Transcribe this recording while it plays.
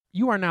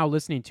You are now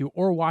listening to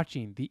or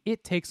watching the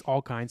It Takes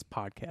All Kinds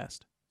podcast.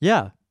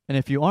 Yeah, and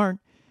if you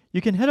aren't,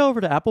 you can head over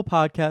to Apple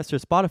Podcasts or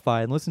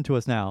Spotify and listen to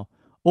us now,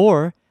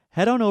 or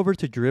head on over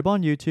to Drib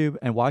on YouTube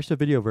and watch the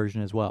video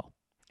version as well.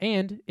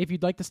 And if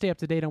you'd like to stay up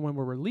to date on when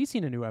we're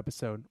releasing a new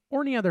episode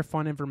or any other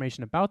fun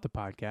information about the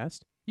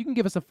podcast, you can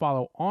give us a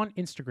follow on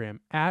Instagram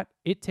at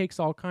It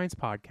Takes All Kinds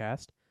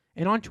Podcast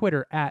and on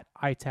Twitter at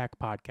ITAC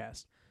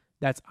Podcast.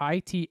 That's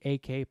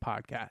ITAK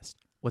Podcast.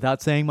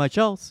 Without saying much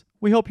else,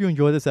 we hope you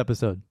enjoy this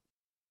episode.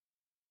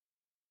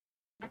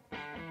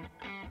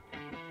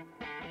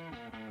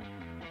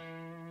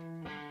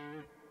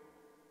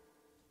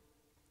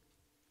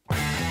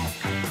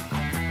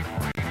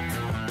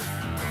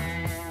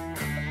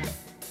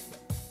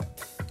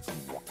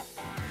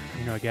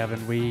 You know,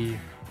 Gavin, we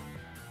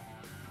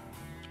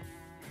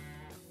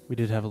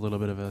did have a little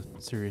bit of a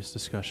serious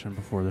discussion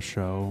before the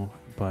show,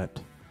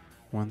 but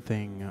one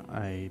thing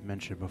I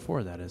mentioned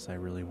before that is I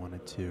really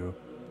wanted to...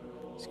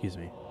 Excuse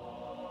me.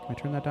 Can I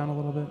turn that down a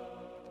little bit?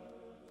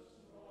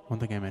 One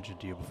thing I mentioned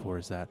to you before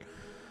is that,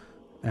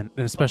 and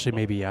especially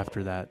maybe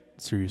after that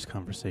serious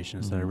conversation,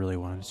 is that I really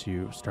wanted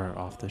to start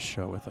off this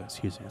show with,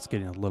 excuse me, it's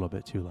getting a little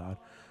bit too loud.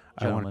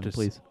 John Lennon,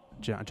 please.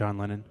 John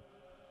Lennon.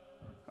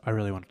 I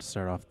really wanted to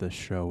start off this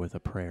show with a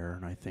prayer,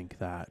 and I think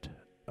that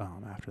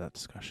after that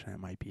discussion, it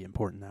might be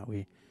important that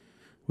we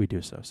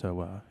do so.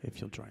 So if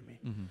you'll join me.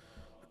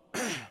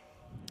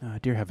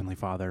 Dear Heavenly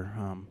Father,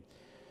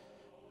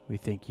 we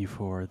thank you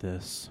for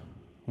this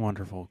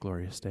wonderful,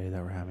 glorious day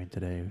that we're having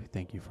today. We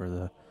thank you for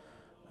the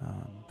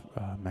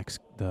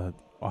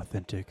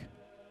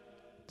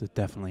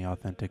definitely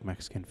authentic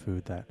Mexican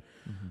food that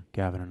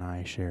Gavin and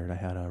I shared. I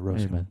had a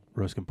roast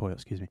con pollo.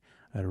 Excuse me.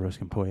 I had a roast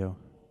con pollo.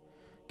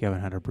 Gavin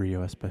had a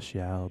burrito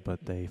especial,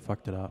 but they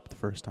fucked it up the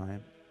first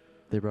time.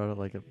 They brought out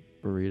like a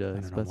burrito I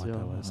don't know what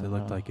that was. It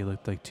looked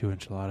like 2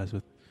 enchiladas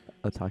with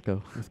a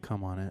taco with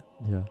cum on it.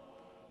 Yeah,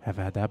 have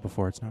had that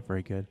before. It's not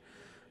very good.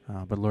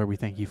 But Lord, we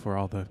thank you for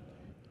all the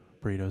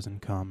burritos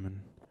and cum and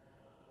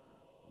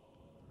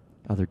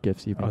other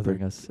gifts you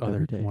bring us other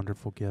every day.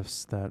 Wonderful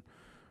gifts that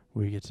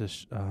we get to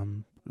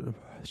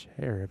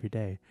share every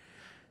day.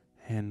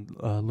 And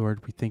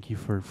Lord, we thank you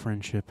for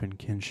friendship and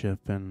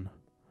kinship and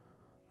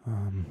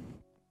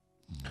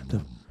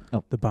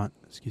the bond.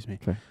 Excuse me.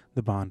 Okay.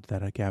 The bond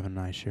that Gavin and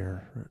I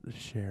share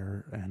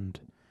and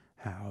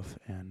have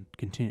and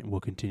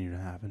will continue to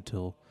have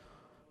until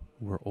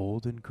we're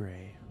old and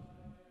gray.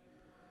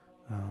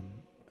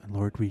 And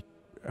Lord, we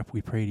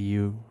pray to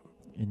you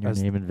in your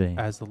name in vain.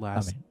 As the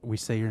last, Amen. We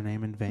say your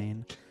name in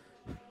vain.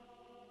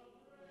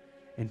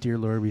 And dear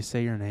Lord, we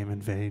say your name in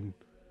vain.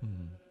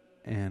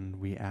 And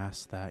we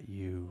ask that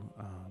you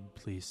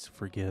please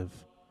forgive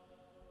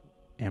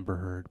Amber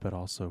Heard, but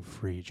also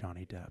free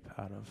Johnny Depp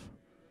out of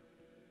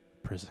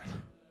prison.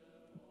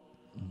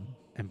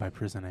 And by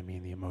prison, I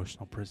mean the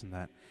emotional prison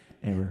that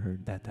Amber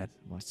Heard, that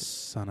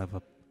son of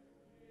a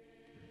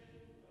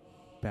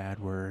bad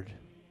word,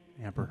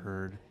 Amber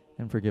Heard.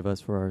 And forgive us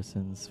for our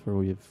sins, for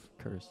we have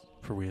cursed.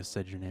 For we have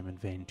said your name in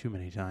vain too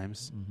many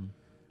times.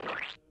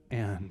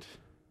 And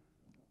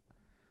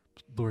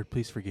Lord,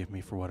 please forgive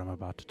me for what I'm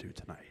about to do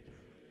tonight.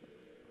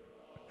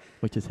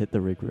 Which is hit the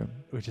rig room.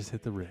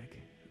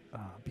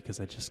 Because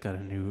I just got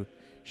a new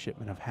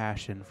shipment of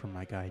hash in from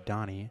my guy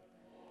Donnie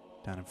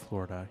down in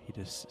Florida. He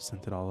just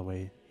sent it all the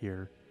way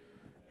here.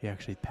 He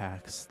actually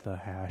packs the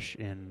hash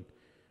in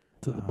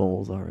to the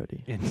bowls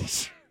already.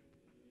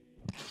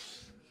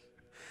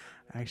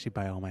 I actually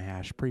buy all my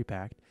hash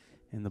pre-packed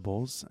in the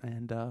bowls,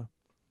 and so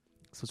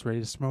it's ready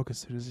to smoke as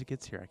soon as it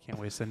gets here. I can't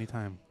waste any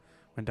time.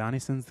 When Donnie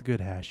sends the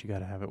good hash, you got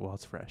to have it while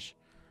it's fresh.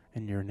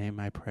 In your name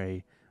I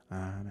pray,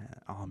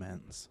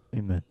 amens.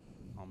 Amen.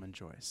 Almond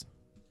joys.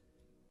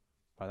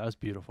 Wow, that was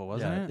beautiful,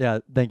 wasn't it? Yeah,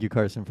 thank you,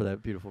 Carson, for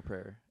that beautiful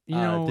prayer. You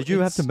know, did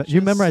you have to?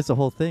 You memorized the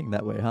whole thing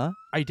that way, huh?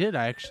 I did.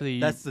 I actually.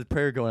 That's the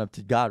prayer going up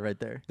to God right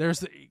there.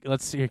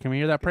 Let's see. Can we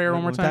hear that prayer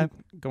one more time?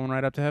 Going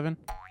right up to heaven.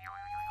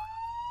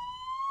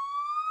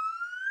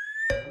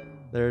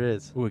 There it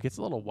is. Ooh, it gets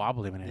a little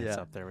wobbly when it hits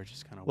up there, which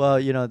is kind of well,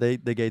 you know, the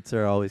gates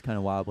are always kind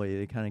of wobbly.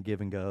 They kind of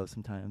give and go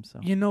sometimes. So.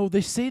 You know,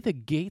 they say the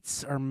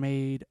gates are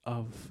made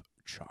of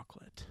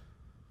chocolate.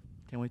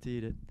 Can't wait to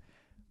eat it.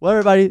 Well,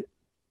 everybody,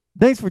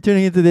 thanks for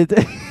tuning into the...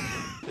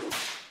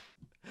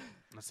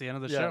 That's the end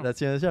of the show. That's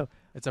the end of the show.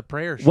 It's a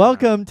prayer show.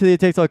 Welcome to the It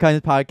Takes All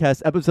Kinds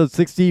podcast, episode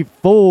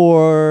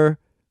 64.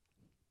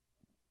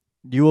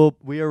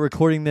 We are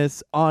recording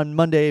this on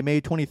Monday,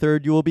 May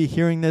 23rd. You will be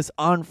hearing this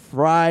on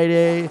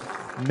Friday,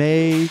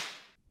 May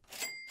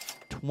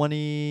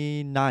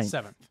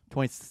 29th.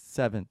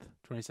 27th.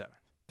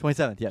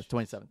 27th, yes,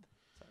 27th. Sorry.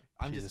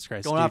 I'm Jesus just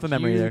Christ. going off of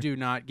memory there. You do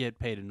not get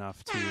paid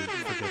enough to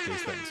forget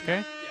these things,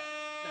 okay?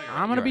 Yeah.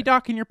 I'm going to be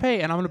docking your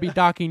pay, and I'm going to be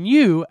docking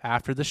you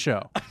after the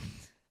show.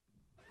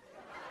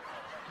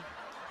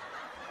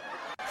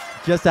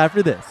 Just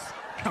after this.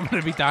 I'm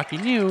going to be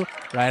docking you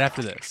right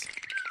after this.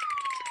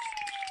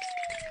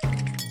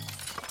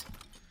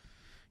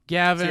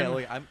 Gavin. So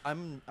yeah, look,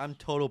 I'm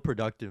total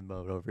productive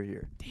mode over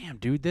here. Damn,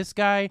 dude, this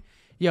guy.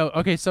 Yo,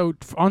 okay, so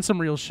on some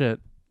real shit,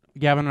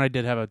 Gavin and I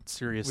did have a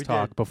serious We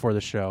talk did. before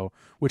the show,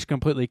 which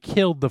completely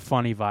killed the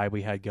funny vibe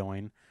we had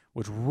going,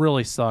 which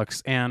really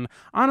sucks. And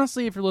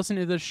honestly, if you're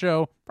listening to this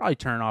show, probably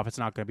turn it off. It's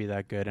not going to be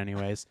that good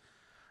anyways.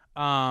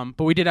 But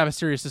we did have a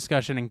serious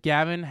discussion, and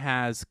Gavin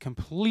has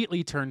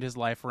completely turned his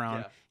life around.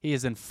 Yeah. He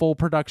is in full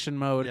production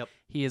mode. Yep.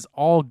 He is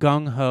all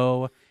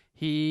gung-ho.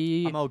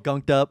 I'm all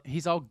gunked up.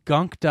 He's all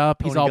gunked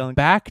up. He's Tony all Gunk.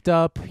 backed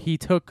up. He's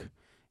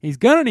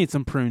gonna need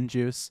some prune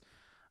juice.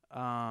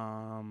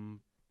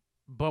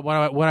 But what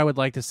I would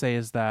like to say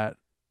is that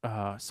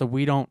so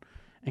we don't,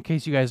 in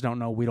case you guys don't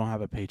know, we don't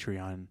have a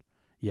Patreon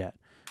yet.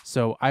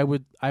 So I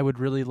would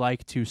really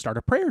like to start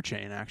a prayer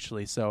chain,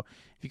 actually. So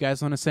if you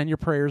guys want to send your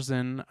prayers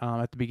in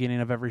at the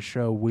beginning of every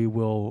show, we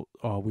will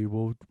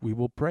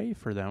pray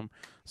for them.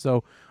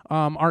 So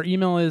our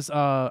email is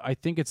I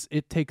think it's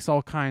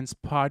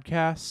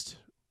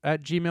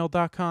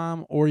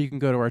ittakesallkindspodcast@gmail.com, or you can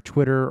go to our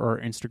Twitter or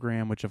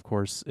Instagram, which of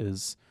course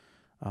is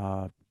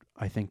I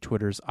think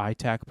Twitter's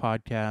iTac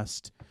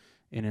Podcast,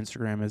 and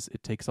Instagram is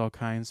It Takes All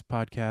Kinds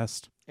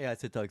Podcast. Yeah,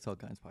 it's It Takes All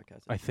Kinds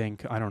podcast. I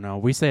think. I don't know.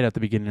 We say it at the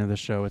beginning of the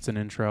show. It's an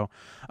intro.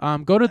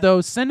 Go to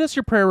those. Send us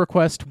your prayer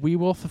request. We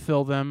will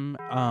fulfill them.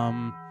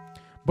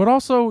 But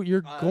also,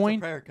 you're going...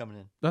 There's a prayer coming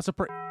in. That's a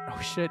prayer. Oh,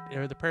 shit.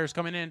 The prayer's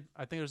coming in.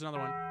 I think there's another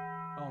one.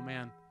 Oh,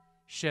 man.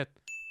 Shit.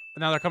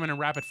 Now they're coming in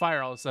rapid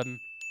fire all of a sudden.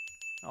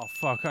 Oh,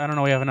 fuck. I don't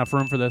know we have enough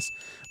room for this.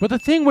 But the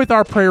thing with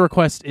our prayer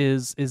request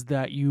is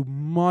that you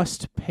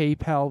must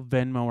PayPal,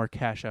 Venmo, or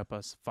Cash App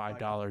us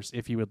 $5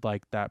 if you would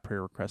like that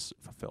prayer request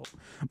fulfilled.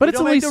 But We it's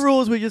don't at make least the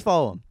rules. We just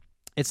follow them.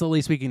 it's the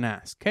least we can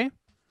ask, okay?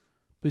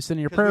 Please send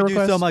in your We prayer do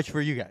request. so much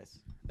for you guys.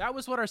 That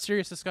was what our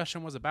serious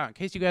discussion was about. In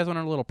case you guys want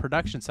a little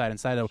production side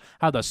inside of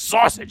how the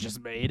sausage is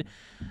made,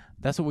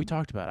 that's what we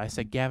talked about. I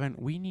said, Gavin,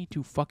 we need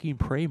to fucking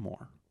pray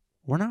more.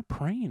 We're not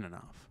praying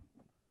enough.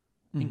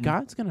 And Mhm.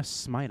 God's going to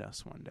smite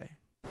us one day.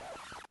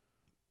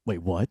 Wait,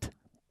 what?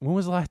 When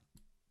was the last...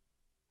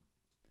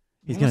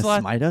 He's When was gonna the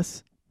smite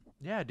us?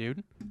 Yeah,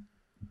 dude.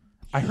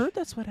 I heard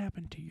that's what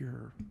happened to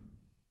your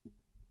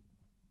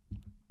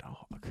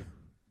dog.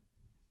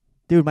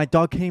 Dude, my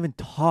dog can't even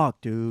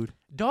talk, dude.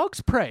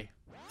 Dogs pray.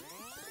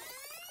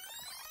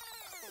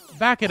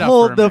 Back it up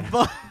Hold for a the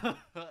minute.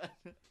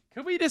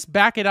 Could we just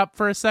back it up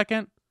for a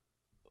second?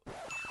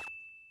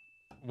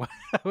 What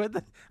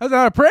that's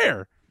not a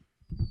prayer.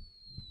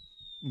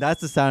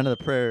 That's the sound of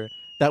the prayer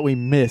that we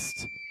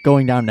missed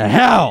going down to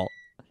hell.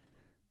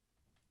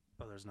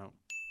 Oh, there's no...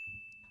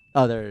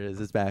 Oh, there it is.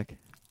 It's back.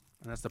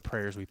 And that's the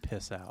prayers we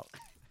piss out.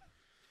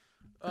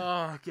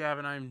 Oh,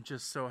 Gavin, I'm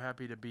just so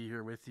happy to be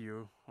here with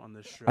you on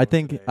this show. I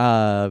think, today.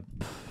 I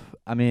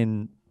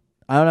mean,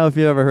 I don't know if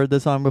you ever heard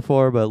this song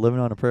before, but Living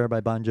on a Prayer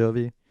by Bon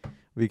Jovi.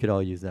 We could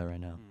all use that right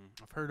now.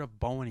 I've heard of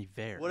Bon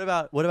Iver. What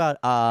about,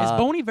 Is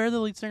Bon Iver the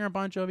lead singer of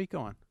Bon Jovi?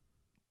 Go on.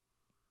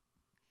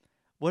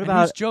 what And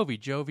about, who's Jovi?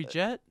 Jovi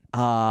Jet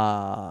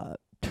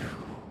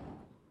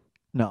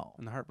no,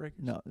 and the Heartbreakers?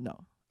 no.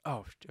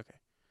 Oh, okay.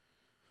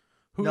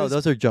 Who No, is,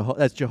 those are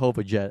that's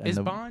Jehovah Jet. is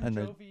and Bon and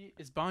Jovi?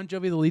 Is Bon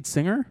Jovi the lead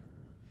singer?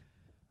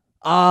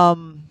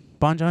 The,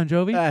 Bon John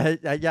Jovi?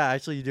 yeah,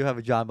 actually, you do have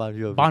a John Bon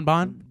Jovi. Bon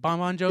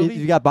Jovi?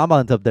 You got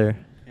bonbons up there.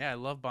 Yeah, I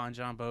love Bon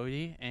John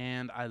Jovi,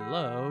 and I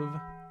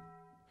love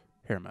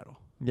hair metal.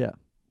 Yeah.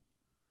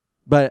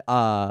 But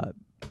I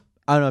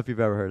don't know if you've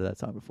ever heard of that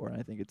song before, and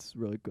I think it's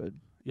really good.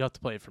 You'll have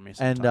to play it for me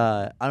sometime.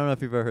 And I don't know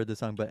if you've ever heard this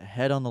song, but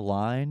Head on the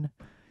Line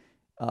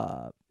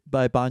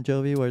by Bon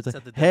Jovi, where it's Is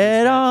like, that the Deadly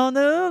Head Sketch? on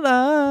the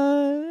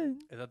line.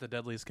 Is that the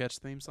Deadly Sketch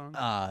theme song?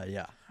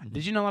 Yeah.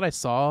 Did you know that I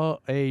saw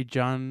a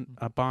Bon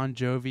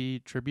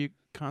Jovi tribute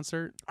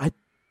concert?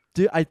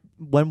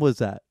 When was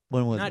that?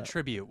 When was Not that?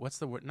 tribute. What's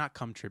the word? Not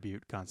come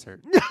tribute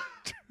concert.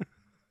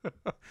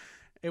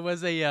 It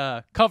was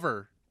a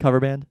cover. Cover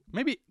band?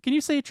 Maybe. Can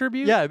you say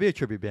tribute? Yeah, it'd be a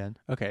tribute band.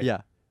 Okay.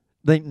 Yeah.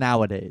 Like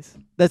nowadays.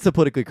 That's the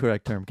politically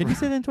correct term. Can you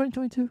say that in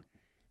 2022?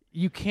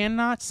 You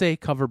cannot say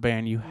cover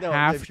band. You No,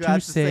 have you to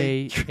have to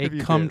say say a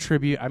tribute come band.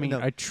 tribute. I mean, No,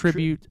 a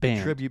tribute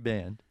band. Tribute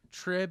band.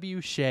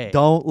 Trebuchet.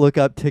 Don't look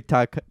up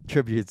TikTok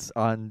tributes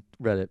on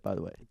Reddit, by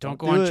the way. Don't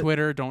go do on it.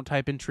 Twitter. Don't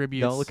type in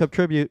tributes. Don't look up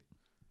tribute.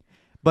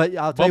 But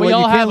I'll tell But you we what,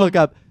 you all can have look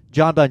up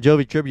John Bon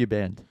Jovi tribute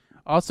band.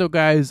 Also,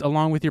 guys,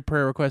 along with your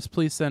prayer requests,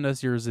 please send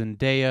us your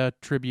Zendaya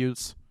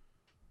tributes.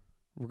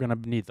 We're gonna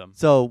need them.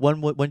 So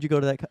when'd you go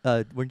to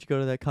that? When'd you go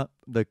to that?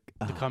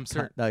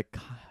 concert?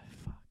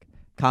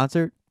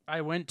 Concert.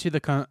 I went to the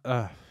God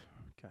damn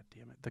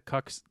it, the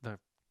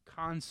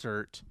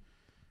concert.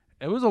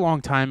 It was a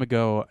long time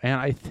ago, and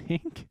I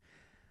think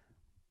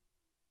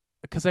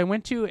because I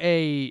went to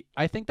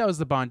I think that was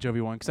the Bon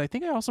Jovi one. Because I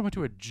think I also went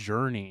to a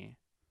Journey,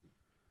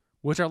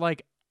 which are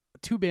like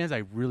two bands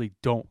I really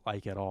don't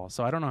like at all.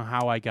 So I don't know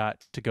how I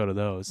got to go to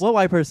those. What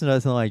white person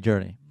doesn't like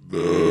Journey?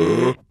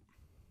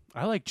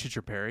 I like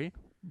Richard Perry.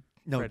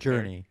 No, Fred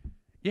Journey.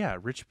 Yeah,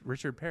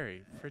 Richard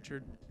Perry.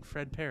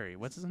 Fred Perry.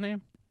 What's his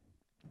name?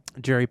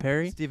 Jerry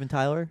Perry? Steven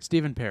Tyler.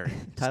 Stephen Perry.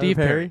 Tyler Steve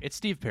Perry? It's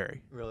Steve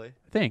Perry, Really?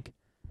 I think.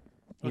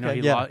 You know,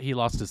 Okay, he yeah. he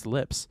lost his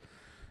lips.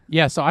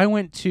 Yeah, so I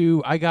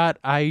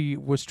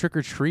was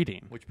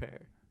trick-or-treating. Which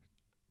pair?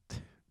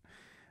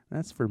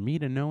 That's for me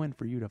to know and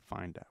for you to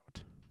find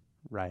out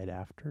right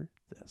after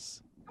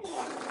this.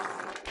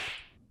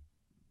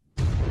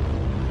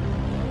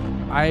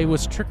 I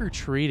was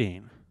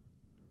trick-or-treating.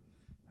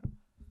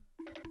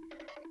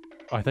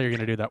 Oh, I thought you were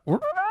going to do that.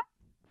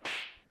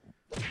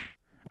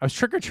 I was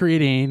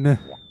trick-or-treating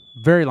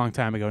very long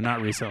time ago,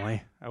 not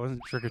recently. I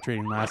wasn't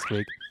trick-or-treating last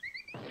week.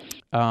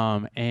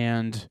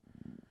 And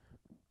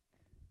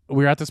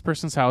we were at this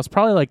person's house,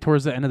 probably like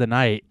towards the end of the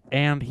night,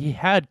 and he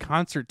had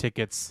concert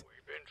tickets.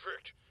 We've been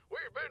tricked,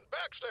 we've been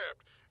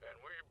backstabbed, and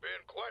we've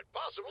been quite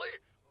possibly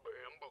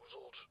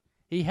bamboozled.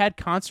 He had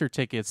concert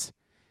tickets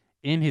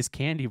in his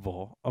candy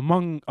bowl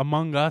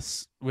among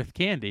us with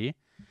candy,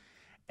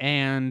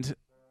 and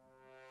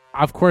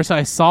of course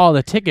I saw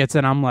the tickets,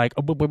 and I'm like,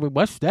 oh,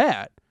 what's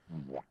that?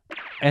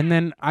 And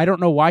then I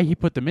don't know why he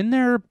put them in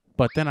there,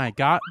 but then I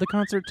got the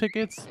concert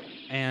tickets,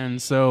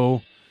 and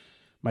so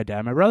my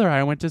dad, my brother,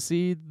 I went to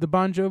see the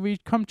Bon Jovi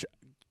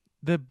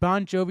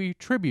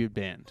tribute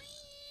band.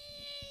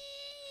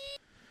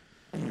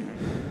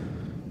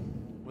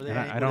 Were they,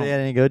 I were don't- they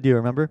any good? Do you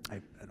remember? I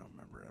don't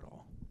remember at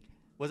all.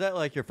 Was that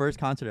like your first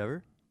concert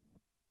ever?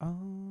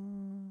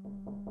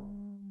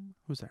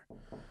 Who's there?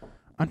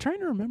 I'm trying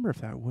to remember if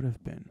that would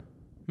have been.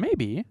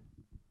 Maybe.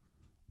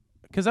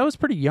 Because I was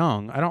pretty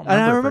young. I don't remember.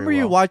 And I very remember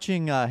you well.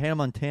 watching Hannah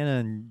Montana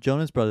and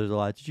Jonas Brothers a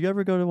lot. Did you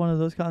ever go to one of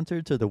those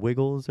concerts or the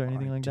Wiggles or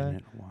anything like I that?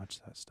 didn't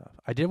watch that stuff.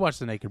 I did watch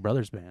the Naked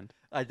Brothers band.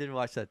 I did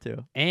watch that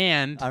too.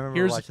 And I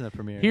remember watching the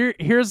premiere.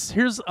 here's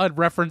a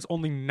reference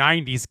only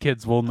 90s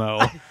kids will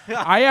know.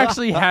 I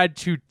actually had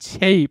to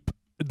tape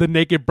the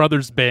Naked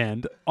Brothers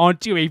band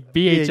onto a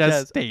VHS,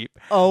 VHS. tape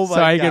Oh my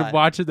so I God. could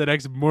watch it the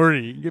next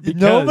morning. Because,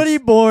 Nobody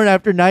born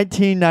after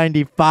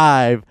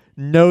 1995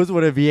 knows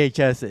what a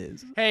VHS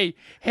is. Hey,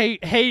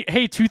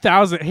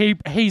 2000. Hey,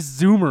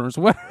 Zoomers.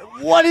 What?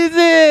 What is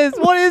this?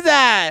 What is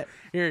that?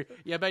 Here,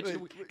 yeah, I bet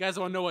you guys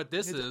want to know what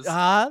this is.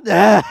 Huh?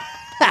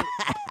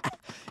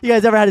 You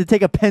guys ever had to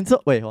take a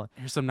pencil? Wait, hold on.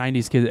 Here's some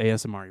 90s kids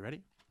ASMR. You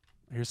ready?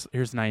 Here's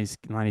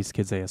 90s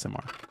kids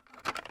ASMR.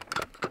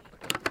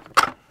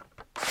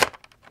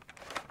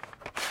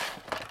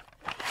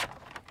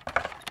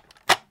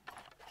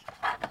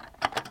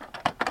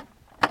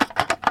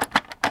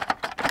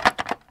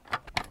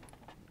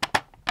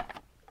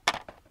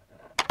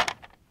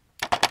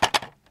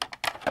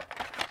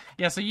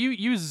 Yeah, so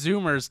you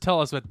Zoomers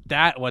tell us what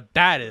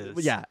that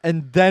is. Yeah,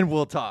 and then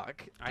we'll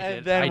talk.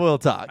 I We'll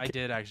talk. I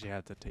did actually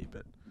have to tape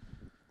it.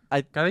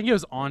 I think it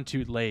was on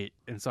too late,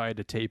 and so I had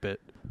to tape it.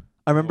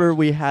 I remember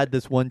we had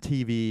this one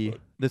TV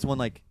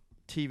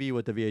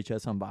with the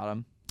VHS on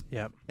bottom.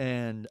 Yep.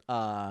 And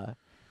now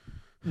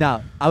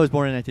I was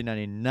born in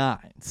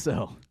 1999,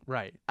 so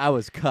Right. I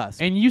was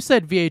cussed. And you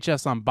said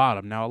VHS on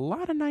bottom. Now a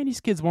lot of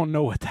 90s kids won't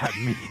know what that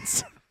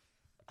means.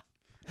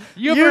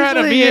 You ever had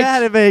a Usually you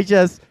had a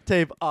VHS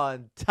tape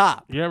on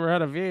top. You ever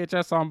had a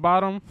VHS on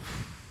bottom?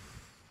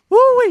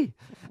 Woo-wee!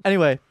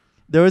 Anyway,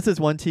 there was this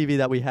one TV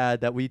that we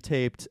had that we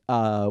taped.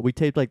 We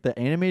taped like the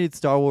animated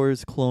Star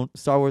Wars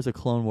or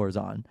Clone Wars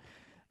on,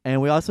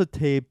 and we also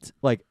taped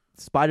like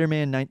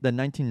Spider-Man, the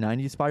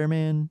 1990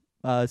 Spider-Man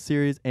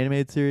series,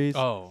 animated series.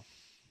 Oh,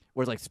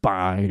 where it's like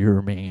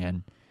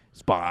Spider-Man,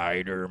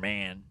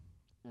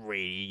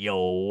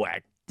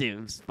 radioactive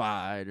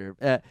Spider.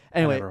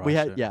 Anyway, never we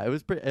watched had it. it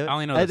was pretty. I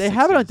only know the they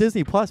have it on 60s.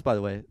 Disney Plus, by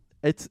the way.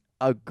 It's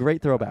a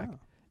great throwback. Oh.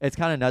 It's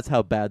kind of nuts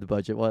how bad the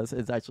budget was.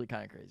 It's actually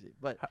kind of crazy.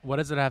 But What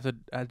does it have to?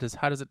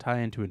 How does it tie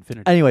into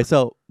Infinity? anyway,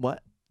 so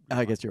what?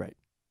 I guess you're right.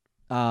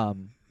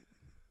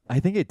 I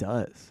think it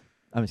does.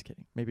 I'm just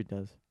kidding. Maybe it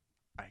does.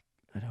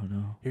 I don't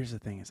know. Here's the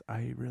thing: is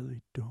I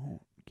really don't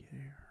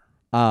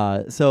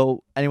care.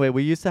 So anyway,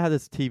 we used to have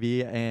this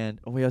TV, and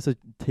we also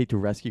taped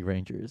Rescue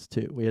Rangers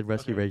too. We had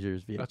Rescue Okay.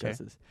 Rangers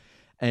VHSs,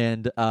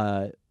 and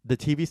the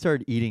TV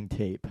started eating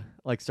tape,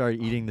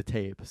 started eating the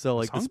tape. So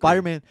like It's the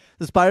hungry.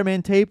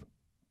 Spider-Man tape,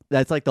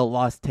 that's like the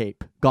lost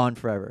tape, gone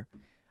forever.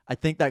 I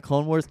think that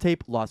Clone Wars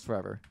tape lost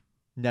forever,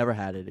 never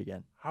had it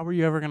again. How are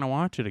you ever gonna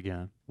watch it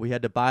again? We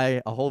had to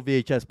buy a whole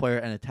VHS player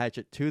and attach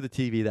it to the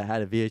TV that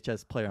had a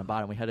VHS player on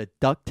bottom. We had to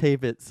duct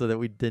tape it so that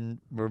we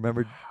didn't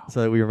remember,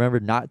 so that we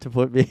remembered not to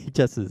put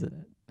VHSs in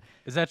it.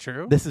 Is that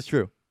true? This is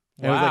true.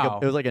 Wow.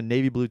 It was like a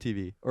navy blue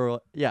TV,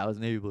 or yeah, it was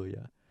navy blue.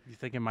 Yeah, You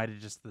think it might have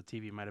just the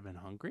TV might have been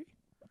hungry?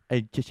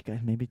 hey, just guys,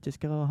 maybe just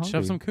go hungry.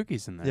 Shove some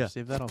cookies in there. Yeah. See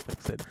if that'll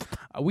fix it.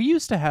 We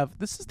used to have.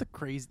 This is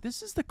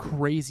the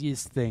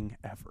craziest thing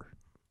ever.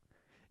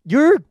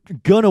 You're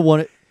gonna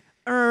want it.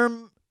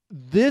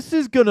 This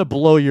is gonna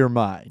blow your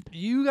mind.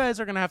 You guys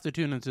are gonna have to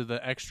tune into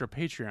the extra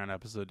Patreon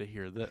episode to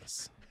hear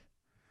this.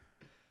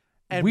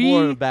 And We-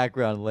 more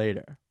background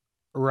later.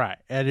 Right,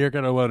 and you're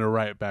gonna want to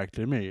write back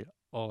to me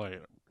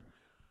later.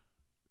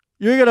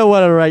 You're gonna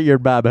want to write your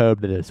mom home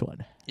to this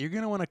one. You're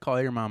gonna want to call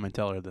your mom and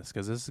tell her this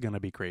because this is gonna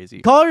be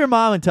crazy. Call your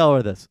mom and tell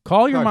her this.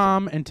 Call your Carson.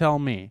 mom and tell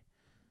me.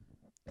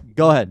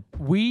 Go ahead.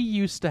 We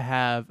used to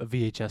have a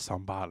VHS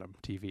on bottom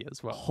TV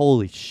as well.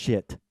 Holy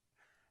shit.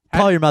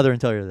 Call your mother and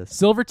tell her this.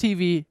 Silver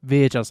TV,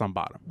 VHS on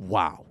bottom.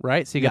 Wow.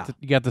 Right, so you got Yeah.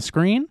 you got the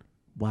screen.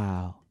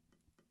 Wow.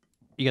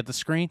 You got the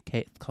screen.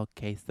 It's called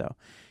case though.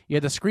 You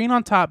had the screen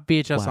on top,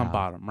 VHS on Wow.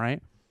 bottom,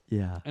 right?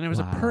 Yeah. And it was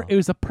Wow. it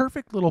was a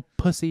perfect little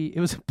pussy. It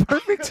was a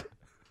perfect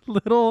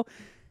little.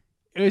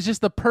 It was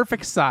just the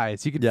perfect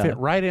size. You could Yeah. fit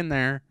right in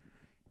there,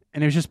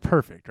 and it was just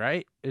perfect,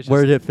 right? It was just,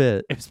 Where did it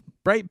fit? it was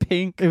bright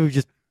pink. It was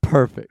just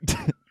perfect.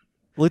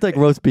 Looked like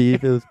roast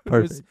beef. It was It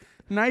was perfect.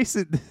 nice.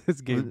 This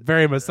game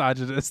very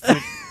misogynistic.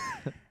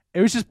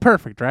 It was just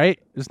perfect, right?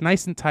 It was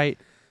nice and tight.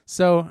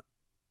 So,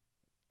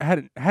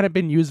 hadn't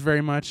been used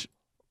very much.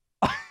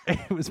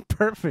 It was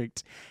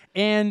perfect,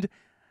 and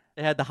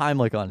It had the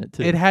Heimlich on it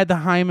too. it had the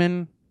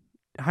Hyman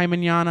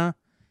Yana,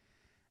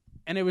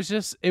 and it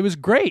was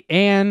great.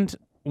 And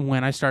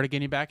when I started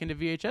getting back into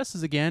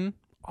VHSs again,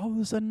 all of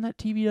a sudden that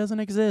TV doesn't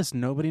exist.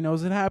 Nobody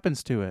knows it happened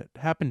to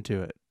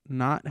it.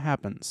 Not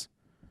happens.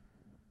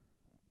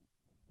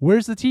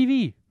 Where's the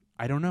TV?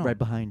 I don't know. right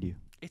behind you.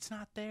 It's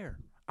not there.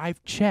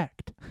 I've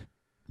checked. But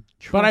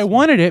Trust I me.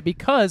 wanted it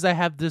because I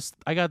got this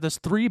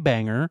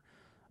 3-banger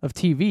of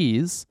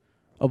TVs,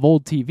 of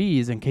old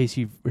TVs, in case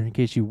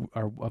you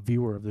are a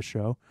viewer of the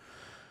show.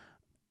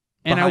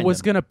 And I Behind was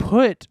them. gonna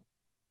put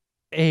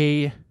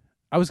the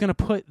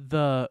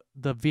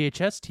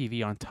VHS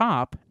TV on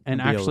top and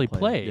Be able to actually play it.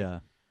 play. Yeah.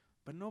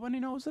 But nobody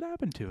knows what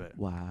happened to it.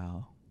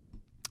 Wow.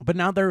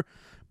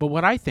 But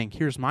what I think,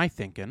 here's my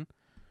thinking.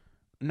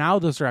 Now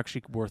those are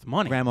actually worth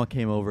money. Grandma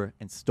came over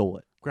and stole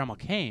it. Grandma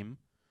came.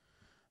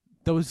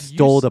 Those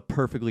Stole used- the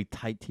perfectly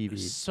tight TV.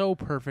 so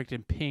perfect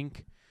and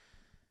pink.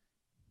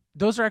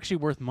 Those are actually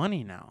worth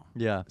money now.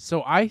 Yeah.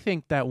 So I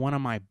think that one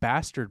of my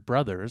bastard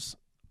brothers,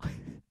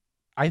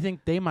 I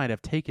think they might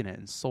have taken it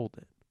and sold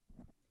it.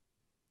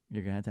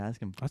 You're gonna have to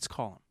ask him. Let's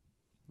call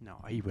him.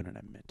 No, he wouldn't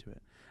admit to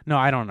it. No,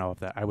 I don't know if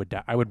that. I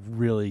would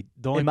really.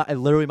 It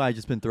literally might have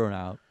just been thrown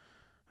out.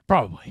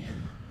 Probably.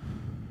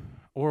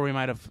 Or we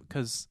might have,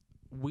 because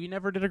we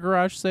never did a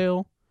garage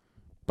sale,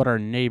 but our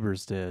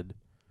neighbors did,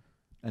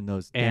 And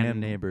those damn And-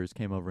 neighbors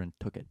came over and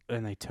took it.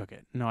 and they took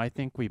it. No, I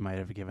think we might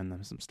have given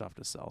them some stuff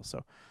to sell.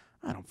 So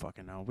I don't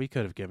fucking know. We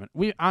could have given.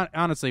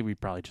 Honestly, we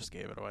probably just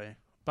gave it away.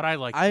 But I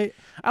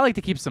like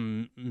to keep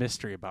some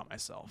mystery about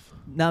myself.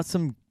 Now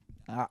some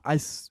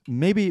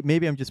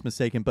maybe I'm just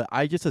mistaken, but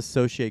I just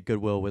associate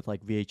Goodwill with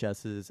like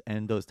VHSs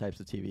and those types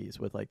of TVs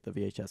with like the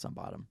VHS on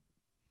bottom.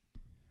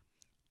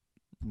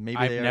 Maybe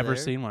I've they are never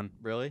there? seen one.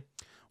 Really?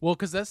 Well,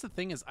 because that's the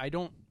thing is, I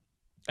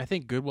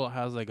think Goodwill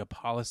has like a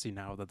policy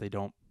now that they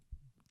don't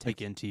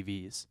take in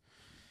TVs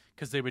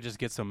because they would just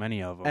get so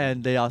many of them.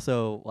 And they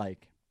also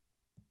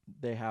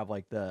they have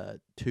like the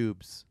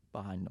tubes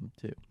behind them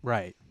too.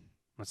 Right,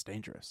 that's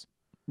dangerous.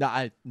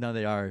 No,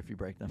 they are if you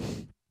break them.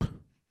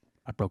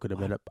 I broke it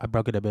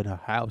a bit of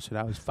house, and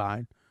I was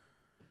fine.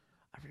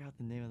 I forgot what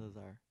the name of those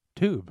are.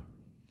 Tube,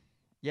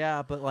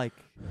 Yeah, but like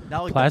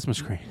not like plasma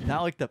screen.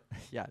 not like the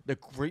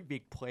great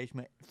big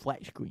plasma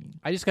flat screen.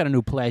 I just got a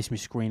new plasma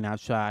screen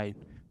outside.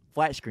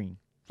 Flat screen.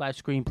 Flat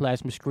screen,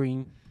 plasma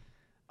screen.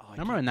 Oh, I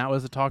Remember when that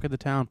was the talk of the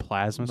town?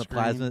 Plasma the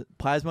screen.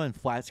 plasma and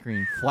flat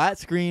screen. Flat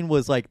screen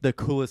was like the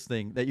coolest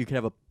thing that you could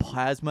have a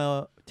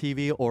plasma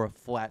TV or a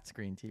flat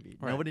screen TV.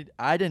 Right.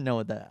 I didn't know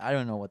I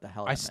don't know what the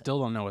hell. I that meant. still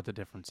don't know what the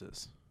difference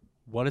is.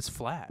 What is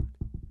flat?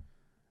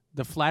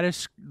 The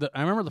flattest.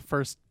 I remember the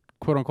first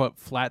quote unquote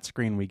flat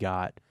screen we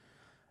got.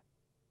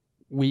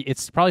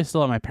 It's probably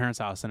still at my parents'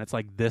 house, and it's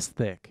like this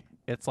thick.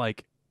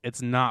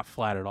 It's not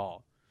flat at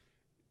all.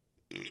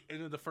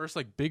 And then the first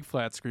like big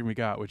flat screen we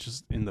got, which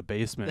is in the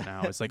basement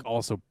now, is like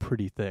also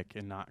pretty thick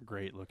and not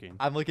great looking.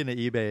 I'm looking at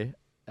eBay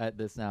at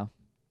this now,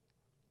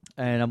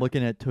 and I'm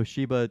looking at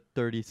Toshiba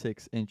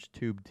 36-inch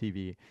tube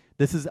TV.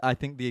 This is, I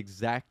think, the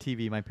exact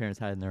TV my parents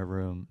had in their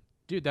room.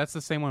 Dude, that's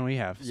the same one we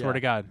have. Swear Yeah. to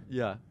God,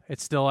 Yeah.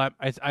 it's still at.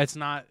 It's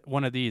not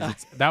one of these.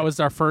 That was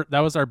our first.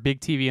 That was our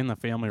big TV in the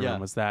family Yeah.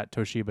 room. Was that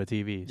Toshiba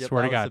TV? Yep,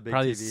 Swear to that was God, the big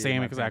probably the TV in same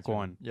my exact parents' room.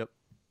 one. Yep.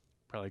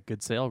 Probably a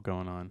good sale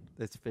going on.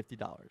 It's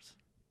 $50.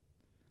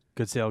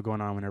 Good sale going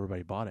on when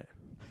everybody bought it.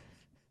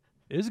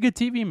 It was a good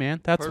TV,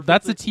 man. That's the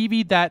Perfectly-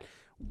 TV that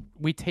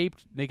we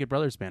taped Naked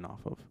Brothers Band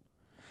off of.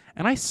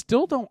 And I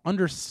still don't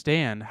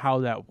understand how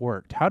that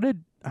worked. How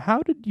did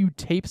you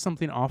tape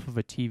something off of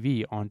a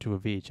TV onto a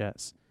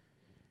VHS?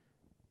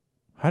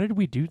 How did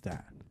we do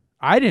that?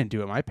 I didn't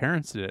do it. My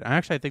parents did it.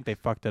 Actually, I think they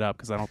fucked it up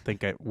because I don't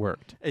think it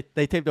worked.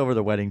 They taped over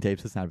the wedding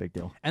tapes. It's not a big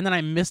deal. And then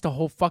I missed a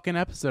whole fucking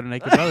episode of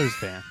Naked Brothers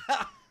Band.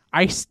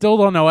 I still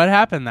don't know what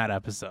happened that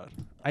episode.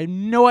 I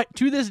know it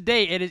to this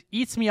day. It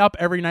eats me up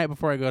every night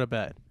before I go to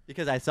bed.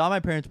 Because I saw my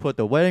parents put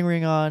the wedding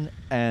ring on,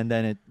 and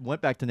then it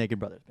went back to Naked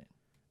Brothers Band.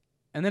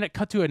 And then it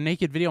cut to a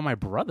naked video of my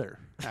brother,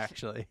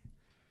 actually.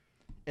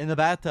 In the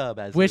bathtub,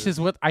 Which is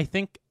what I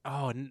think.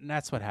 Oh,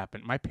 that's what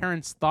happened. My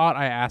parents thought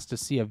I asked to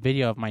see a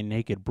video of my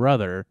naked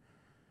brother,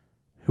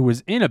 who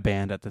was in a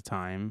band at the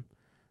time,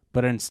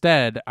 but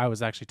instead I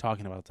was actually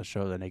talking about the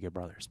show, the Naked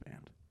Brothers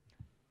Band.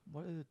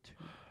 What is it?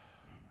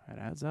 That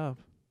adds up.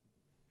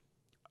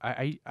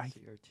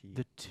 CRT.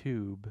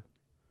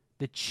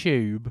 The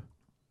tube.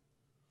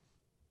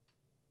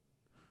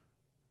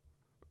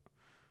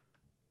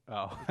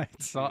 Oh,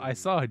 I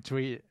saw a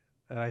tweet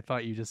and I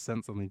thought you just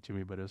sent something to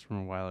me, but it was from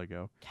a while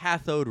ago.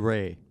 Cathode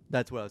ray.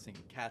 That's what I was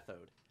thinking.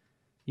 Cathode.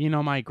 You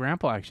know, my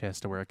grandpa actually has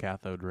to wear a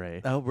cathode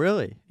ray. Oh,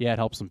 really? Yeah, it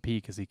helps him pee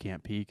because he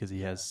can't pee because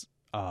he has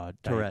Tourette's.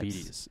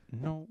 diabetes.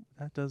 No,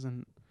 that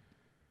doesn't.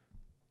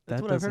 That's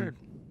that what I've doesn't- heard.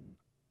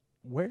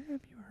 Where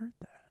have you heard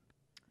that?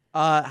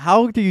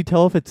 How do you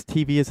tell if it's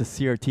TV is a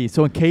CRT?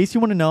 So in case you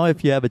want to know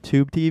if you have a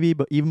tube TV,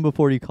 but even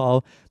before you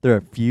call, there are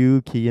a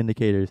few key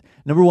indicators.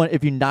 Number one,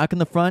 if you knock on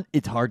the front,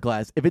 it's hard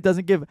glass. If it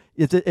doesn't give,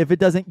 if it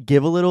doesn't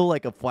give a little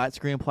like a flat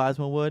screen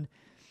plasma would,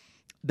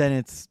 then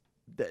it's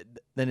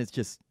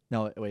just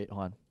no. Wait,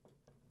 hold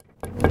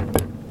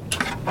on.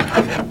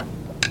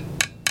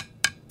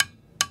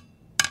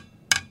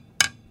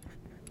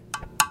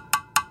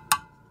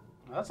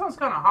 That sounds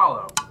kind of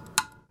hollow.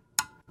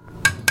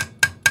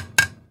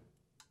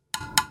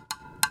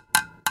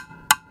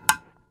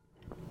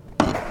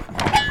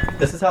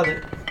 This is how they.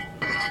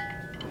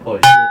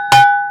 Holy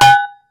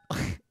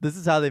shit! This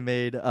is how they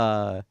made.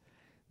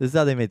 This is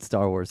how they made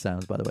Star Wars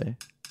sounds. By the way.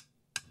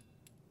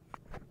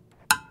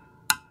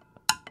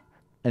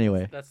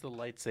 Anyway, That's the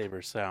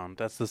lightsaber sound.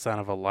 That's the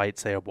sound of a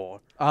lightsaber.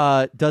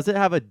 does it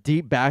have a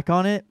deep back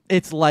on it?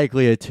 It's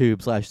likely a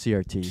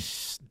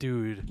tube/CRT.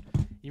 Dude,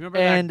 you remember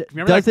And that?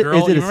 Remember does that it? girl?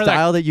 Is it you a remember that-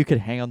 style that you could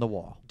hang on the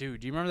wall?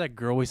 Dude, do you remember that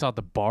girl we saw at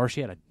the bar?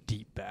 She had a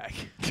deep back.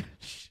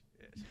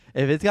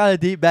 If it's got a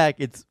deep back,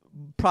 it's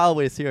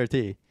probably a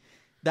CRT.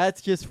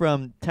 That's just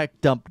from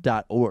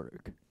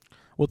techdump.org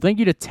Well, thank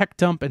you to Tech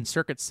Dump and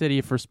Circuit City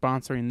for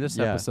sponsoring this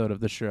Yeah. episode of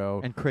the show.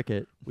 and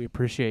Cricket. We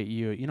appreciate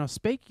you. You know,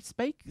 spank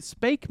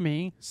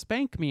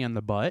me in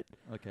the butt.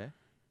 Okay.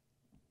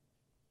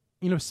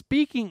 You know,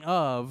 speaking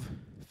of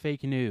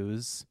fake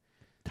news,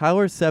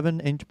 Tyler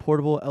 7-inch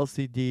portable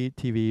LCD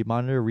TV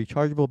monitor,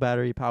 rechargeable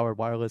battery powered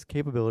wireless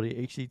capability,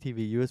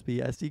 HDTV, USB,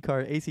 SD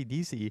card,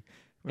 AC/DC.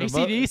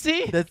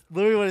 AC/DC? That's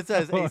literally what it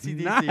says. Oh,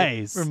 AC/DC.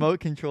 nice. Remote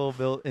control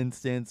built in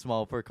stand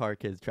small for car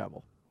kids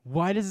travel.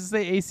 Why does it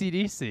say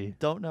AC/DC?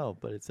 Don't know,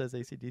 but it says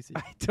AC/DC.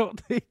 I don't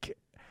think.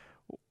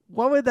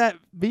 What would that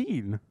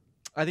mean?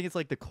 I think it's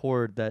like the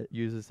cord that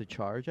uses the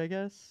charge, I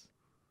guess.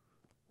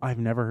 I've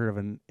never heard of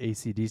an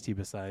AC/DC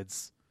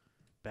besides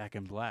Back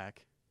in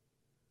Black.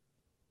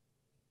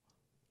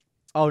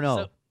 Oh, no.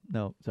 So-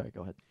 No, sorry,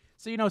 go ahead.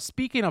 So, you know,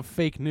 speaking of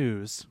fake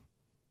news,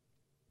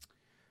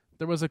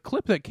 there was a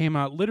clip that came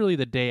out literally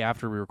the day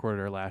after we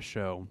recorded our last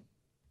show.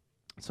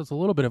 So it's a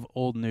little bit of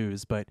old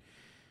news, but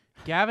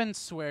Gavin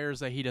swears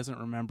that he doesn't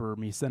remember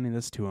me sending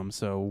this to him,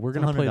 so we're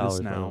going to play this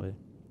 $100, by the now. way.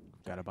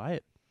 Gotta buy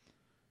it.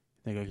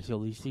 Think I can sell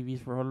these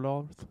TVs for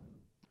 $100?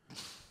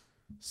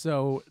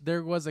 So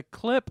there was a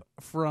clip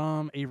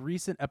from a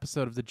recent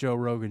episode of the Joe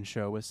Rogan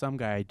Show with some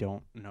guy, I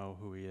don't know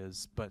who he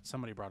is, but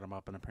somebody brought him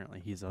up, and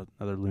apparently he's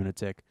another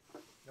lunatic,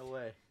 No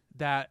way.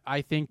 that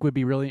I think would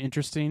be really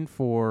interesting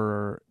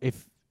for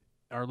if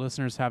our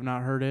listeners have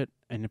not heard it,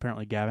 and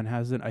apparently Gavin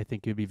hasn't. I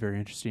think it would be very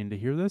interesting to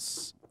hear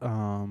this.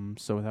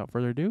 So without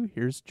further ado,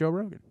 here's Joe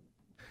Rogan.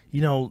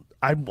 You know,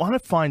 I want to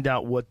find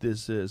out what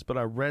this is, but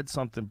I read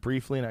something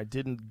briefly and I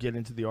didn't get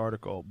into the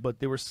article. But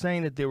they were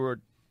saying that they were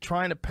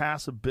trying to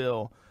pass a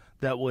bill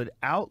that would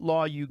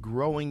outlaw you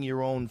growing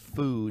your own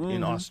food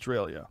in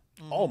Australia.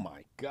 Oh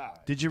my God!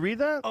 Did you read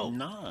that? Oh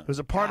no! It was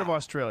a part of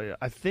Australia.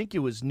 I think it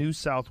was New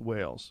South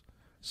Wales.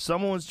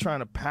 Someone was trying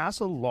to pass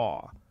a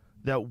law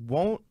that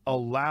won't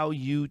allow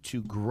you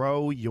to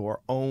grow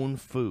your own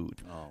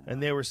food.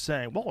 And they were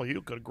saying, well,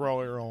 you could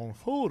grow your own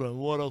food, and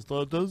what if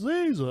the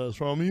disease is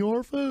from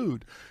your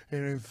food? It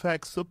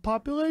infects the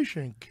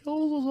population,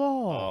 kills us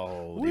all.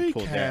 Oh, they we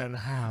pulled can that.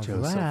 have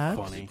Joe's so that.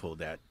 funny. They pulled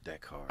that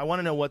card. I want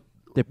to know what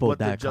They pulled what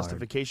the that card.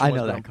 justification I was.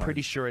 know But that I'm card.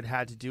 pretty sure it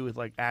had to do with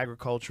like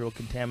agricultural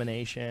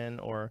contamination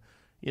or,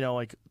 you know,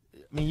 like,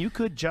 I mean, you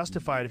could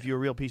justify it if you're a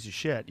real piece of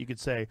shit. You could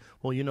say,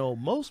 well, you know,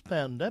 most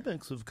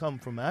pandemics have come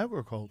from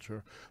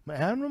agriculture,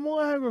 animal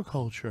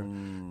agriculture.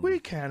 We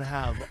can't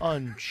have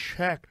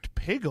unchecked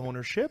pig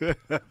ownership.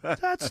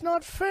 That's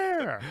not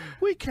fair.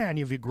 We can't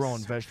if you're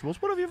growing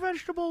vegetables. What if your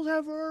vegetables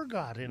have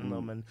ergot in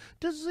them and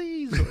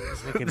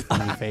diseases? Making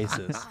funny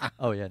faces.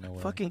 Oh, yeah, no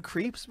way. Fucking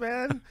creeps,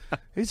 man.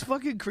 These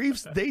fucking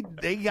creeps. They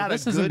got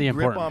this a isn't good the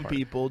grip important on part.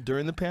 people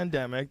during the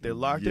pandemic. They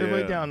locked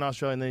everybody Yeah. down in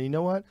Australia, and then you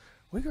know what?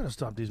 We gotta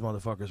stop these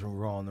motherfuckers from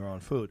growing their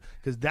own food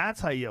because that's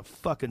how you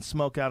fucking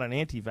smoke out an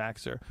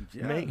anti-vaxxer.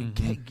 Yeah.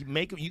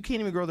 Make you can't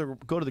even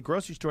go to the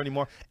grocery store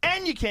anymore,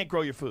 and you can't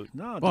grow your food.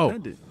 No, Whoa.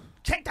 dependent.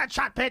 Take that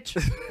shot, bitch.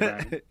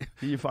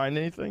 Did you find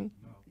anything?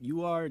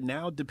 You are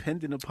now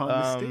dependent upon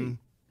the state.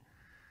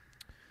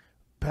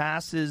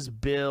 Passes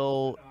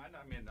bill.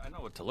 I mean, I know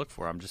what to look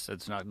for. I'm just,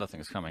 it's not,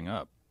 nothing's coming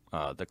up.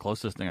 The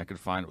closest thing I could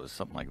find was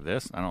something like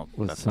this. I don't.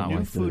 Was That's not something what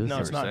like Food? this? No,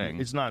 you it's were not. saying.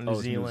 It's not in New Oh,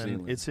 it's New Zealand.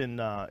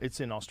 Zealand. It's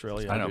in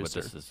Australia. I know, but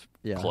obviously. this is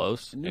Yeah.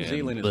 close. New and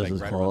Zealand is This like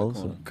is right around the close.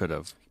 corner. could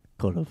have.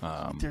 Could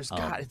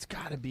have. It's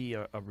got to be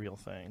a real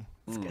thing.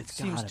 It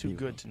seems gotta too be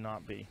good real. to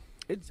not be.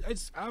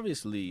 It's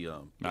obviously.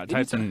 I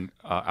typed in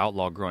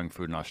outlaw growing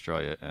food in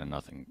Australia, and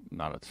nothing,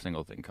 not a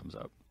single thing comes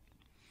up,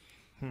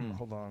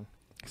 Hold on.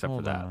 except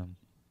Hold for that, on.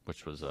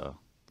 which was a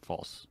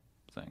false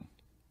thing.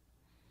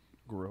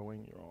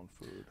 growing your own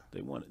food.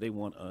 They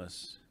want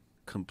us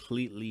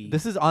completely.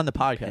 This is on the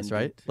podcast,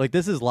 right? Dependent. Like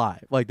this is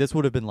live. Like this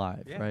would have been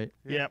live, Yeah. right?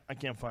 Yeah, I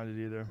can't find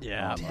it either.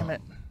 Yeah. Damn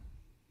it.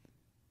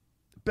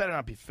 It better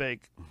not be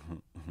fake.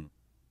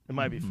 It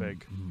might be Mm-hmm.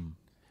 fake.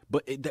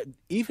 But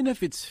even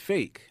if it's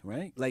fake,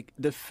 right? Like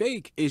the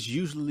fake is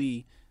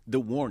usually the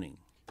warning.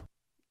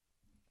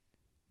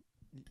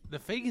 The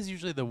fake is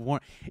usually the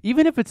one.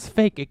 Even if it's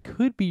fake, it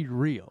could be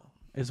real,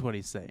 is what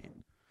he's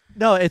saying.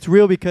 No, it's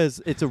real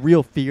because it's a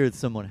real fear that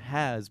someone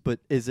has. But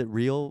is it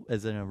real?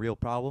 Is it a real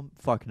problem?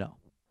 Fuck no.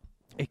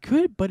 It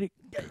could, but It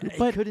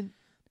but couldn't.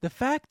 the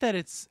fact that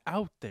it's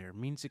out there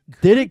means it.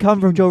 Did it could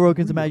come from be Joe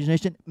Rogan's real.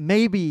 imagination?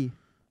 Maybe.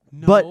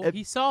 No, But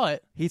he saw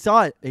it. He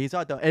saw it. He saw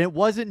it though, and it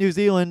wasn't New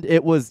Zealand.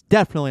 It was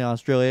definitely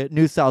Australia,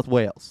 New South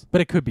Wales. But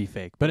it could be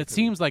fake. But it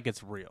seems like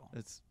it's real.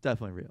 It's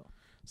definitely real.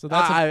 So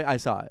that's I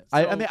saw it.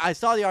 I So- mean, I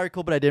saw the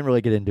article, but I didn't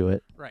really get into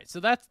it. right. So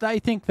that's I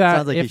think that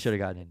Sounds like if, you should have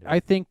gotten into it. I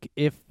think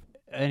if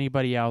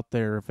anybody out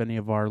there, if any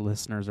of our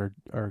listeners are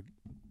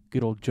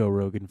good old Joe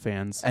Rogan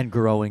fans, And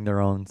growing their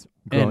own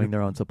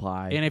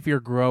supply. and if you're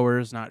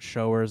growers, not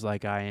showers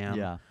like I am,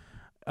 yeah.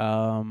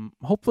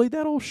 hopefully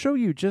that'll show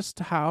you just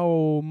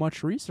how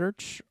much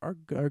research our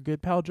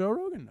good pal Joe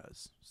Rogan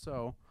does.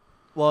 So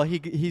Well,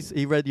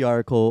 he read the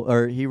article,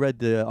 or he read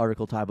the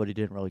article time, but he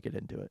didn't really get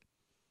into it.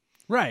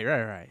 right.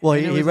 Well,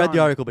 And it he was read the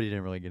on- article, but he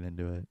didn't really get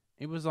into it.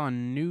 It was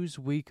on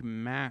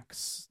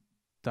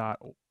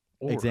newsweekmax.org.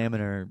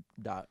 Examiner.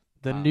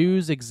 The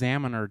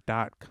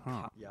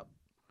newsexaminer.com. Yep.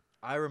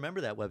 I remember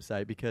that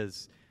website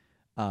because,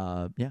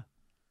 yeah.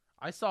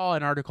 I saw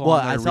an article. Well,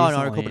 on there I saw an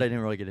article, recently. but I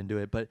didn't really get into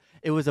it. But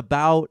it was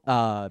about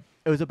how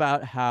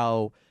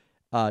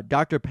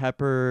Dr.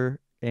 Pepper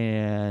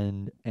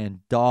and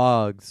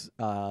dogs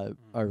are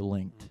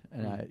linked,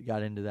 and I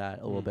got into that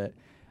a little bit.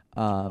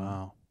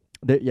 Wow.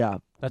 Yeah,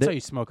 That's how you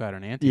smoke out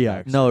an anti-vaxxer.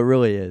 yeah. No, it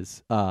really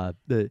is. I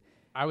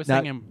was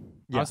Not- hanging.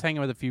 yeah. I was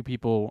hanging with a few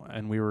people,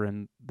 and we were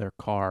in their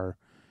car,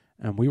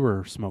 and we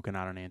were smoking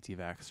out an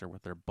anti-vaxxer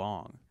with their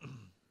bong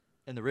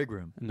in the rig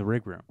room. in the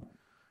rig room.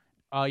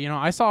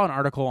 I saw an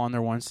article on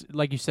there once.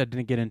 Like you said,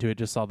 didn't get into it.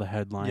 Just saw the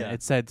headline. Yeah.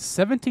 It said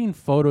 17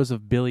 photos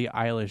of Billie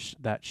Eilish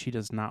that she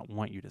does not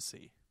want you to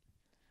see.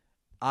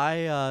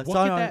 I What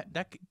saw could an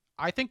that?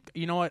 I think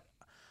you know what.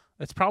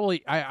 It's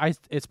probably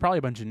It's probably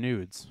a bunch of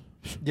nudes.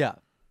 Yeah.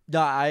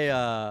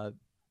 No,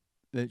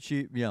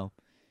 she,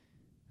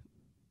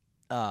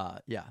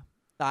 yeah.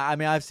 I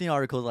mean, I've seen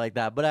articles like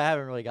that, but I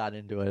haven't really gotten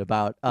into it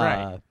about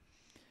Right.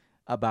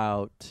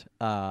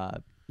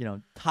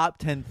 top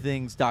 10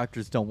 things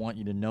doctors don't want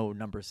you to know.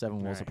 Number 7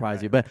 will Right, surprise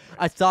right, you. But right,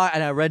 I saw it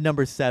and I read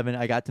number 7.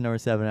 I got to number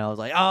 7 and I was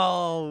like,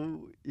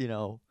 oh,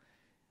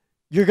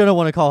 you're gonna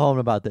want to call home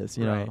about this,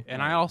 you know.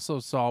 And I also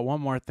saw one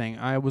more thing.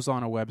 I was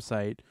on a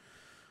website.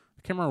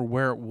 I can't remember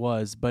where it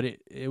was, but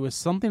it was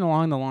something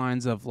along the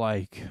lines of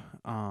like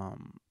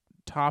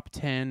top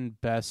 10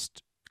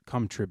 best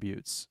cum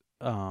tributes.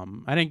 I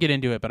didn't get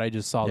into it, but I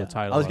just saw Yeah. the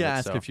title. I was of gonna it,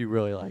 ask so. if you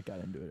really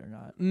got into it or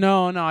not.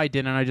 No, I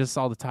didn't. I just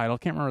saw the title.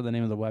 Can't remember the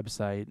name of the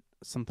website.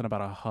 Something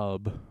about a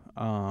hub.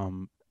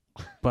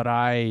 But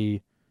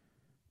it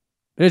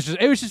was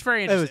just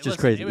very interesting. was just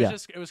Listen, crazy, It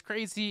was yeah. it was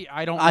crazy.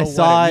 I don't know I what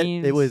saw it it.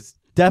 means. It was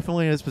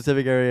definitely in a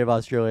specific area of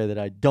Australia that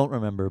I don't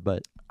remember,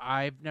 but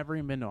I've never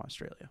even been to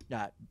Australia.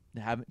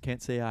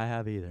 can't say I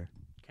have either.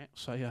 Can't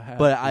say I have.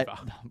 But I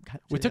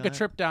We took a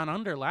trip down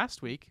under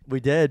last week We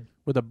did.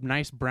 with a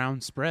nice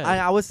brown spread.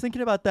 I was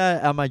thinking about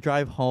that on my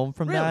drive home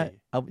from that.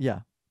 Really? Yeah.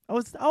 I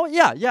was. Oh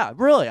yeah.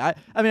 Really. I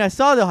mean, I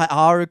saw the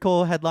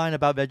article headline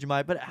about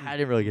Vegemite, but I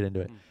didn't really get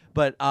into it.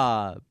 But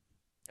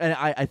and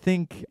I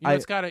think You know,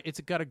 it's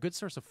got a good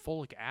source of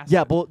folic acid.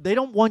 yeah, but they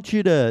don't want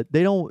you to.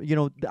 They don't.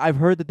 I've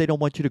heard that they don't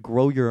want you to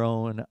grow your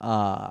own.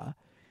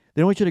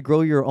 They don't want you to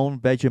grow your own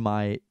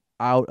Vegemite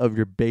out of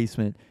your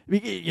basement.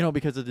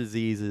 Because of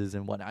diseases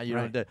and whatnot.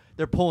 Right.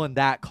 They're pulling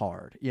that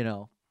card.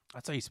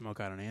 That's how you smoke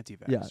out an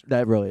anti-vaxxer. Yeah,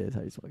 that really is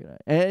how you smoke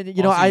it. And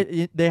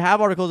Also, they have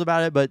articles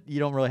about it, but you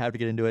don't really have to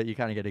get into it. You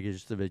kind of get a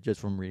gist of it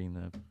just from reading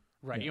the.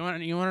 Right. Yeah.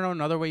 You want to know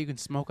another way you can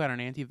smoke out an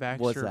anti-vaxxer?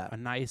 What's that?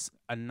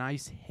 A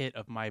nice hit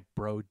of my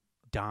bro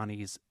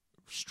Donnie's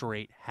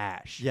straight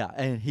hash. Yeah,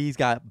 and he's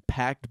got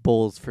packed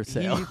bowls for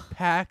sale. He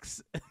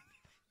packs.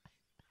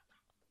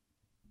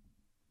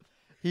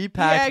 He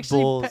packs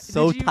actually bowls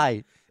so did you-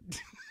 tight.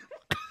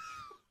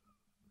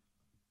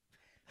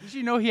 Did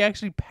you know he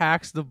actually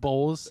packs the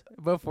bowls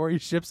before he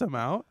ships them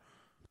out?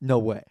 No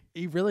way.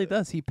 He really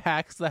does. He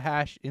packs the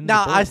hash in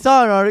Now the I bowls.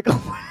 saw an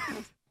article.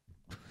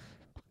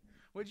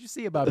 What did you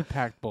see about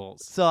packed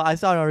bowls? So I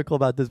saw an article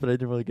about this, but I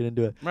didn't really get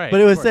into it. Right,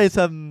 But it of was saying course.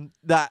 something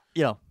that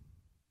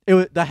it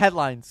was the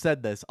headline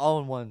said this all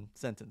in one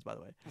sentence. By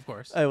the way, Of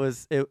course. it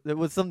was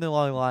something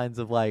along the lines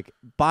of like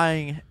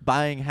buying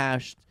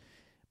hash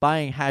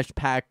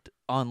packed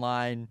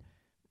online.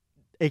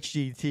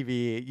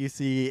 HGTV, you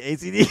see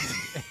ACD.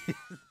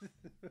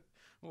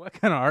 What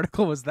kind of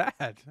article was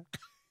that?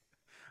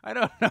 I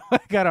don't know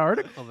what kind of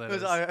article that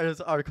It was, is. it was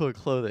an article of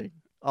clothing,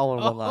 all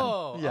in one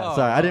line. Yeah, oh,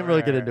 sorry, I didn't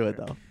really get right, into it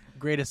right. though.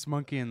 Greatest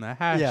monkey in the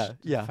hash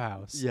Yeah.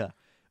 house. Yeah,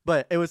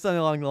 But it was something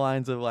along the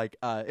lines of like,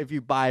 if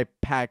you buy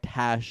packed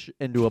hash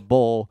into a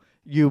bowl,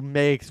 you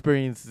may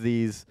experience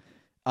these.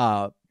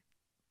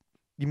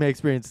 You may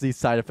experience these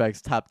side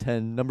effects. Top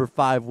 10. Number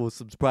 5 will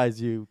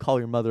surprise you. Call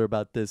your mother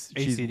about this.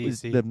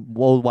 AC/DC. The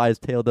old wives'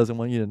 tale doesn't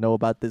want you to know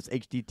about this.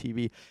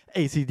 HDTV,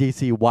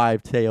 AC/DC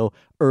wives' tale,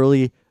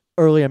 early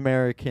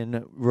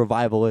American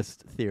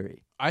revivalist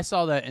theory. I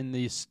saw that in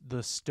the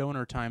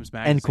Stoner Times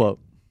magazine. End quote.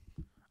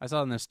 I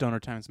saw it in the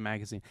Stoner Times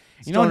magazine.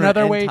 You Stoner know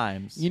another End way.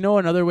 Times. You know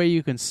another way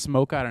you can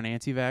smoke out an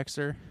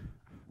anti-vaxxer?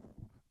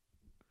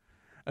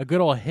 A good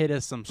old hit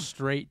of some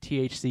straight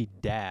THC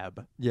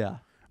dab. Yeah.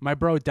 My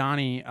bro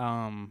Donnie,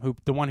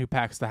 the one who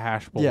packs the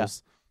hash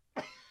bowls.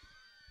 Yeah.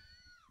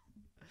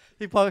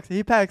 He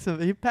packs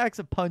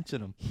a punch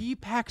in them. He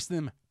packs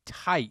them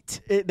tight.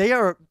 They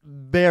are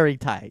very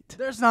tight.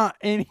 There's not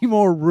any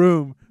more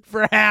room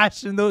for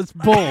hash in those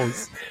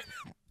bowls.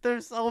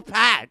 They're so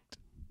packed.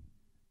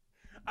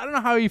 I don't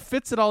know how he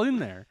fits it all in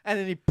there. And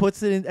then he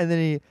puts it in, and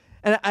then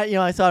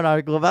I saw an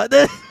article about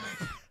this,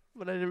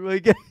 but I didn't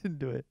really get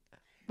into it.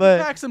 But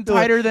He packs them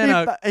tighter than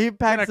a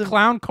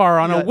clown car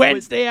on a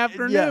Wednesday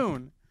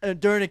afternoon. And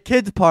during a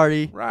kids'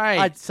 party, Right.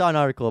 I saw an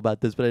article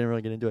about this, but I didn't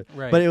really get into it.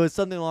 Right. But it was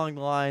something along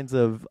the lines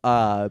of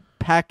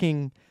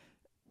packing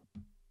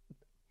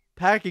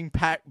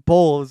packed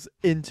bowls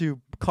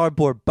into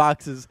cardboard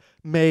boxes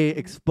may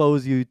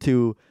expose you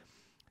to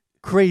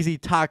crazy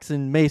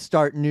toxin, may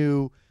start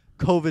new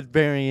COVID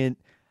variant,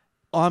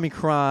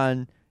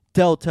 Omicron,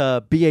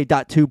 Delta,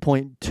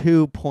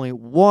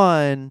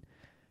 BA.2.2.1,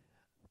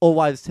 Old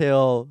Wives'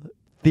 Tale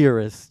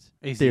theorist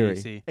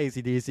theory.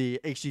 ACDC,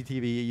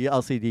 HGTV,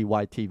 LCD,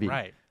 YTV.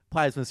 Right.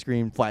 Plasma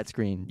screen, flat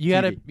screen. You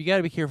gotta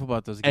TV. be careful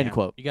about those. End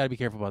quote. You gotta be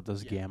careful about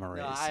those gamma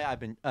rays. No, I've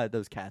been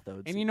those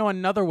cathodes. And you know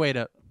another way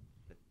to.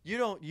 You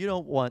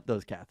don't want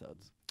those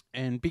cathodes.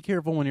 And be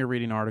careful when you're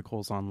reading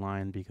articles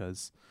online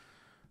because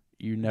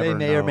you never know. They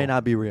may or may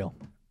not be real.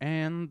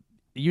 And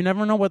you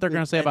never know what they're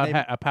going to say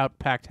And about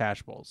packed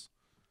hash bowls.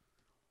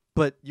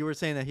 But you were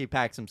saying that he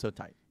packs them so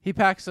tight. He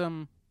packs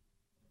them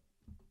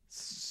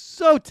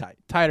So tight.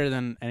 tighter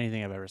than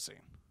anything I've ever seen.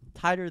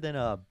 Tighter than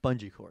a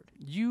bungee cord.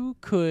 You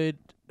could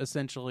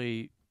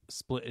essentially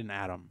split an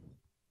atom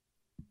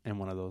in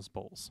one of those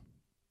bowls.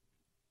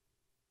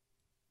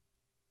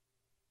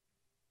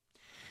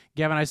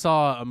 Gavin, I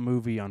saw a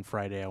movie on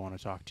Friday I want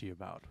to talk to you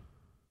about.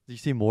 Did you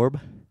see Morb?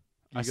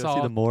 Did you go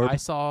see the Morb? I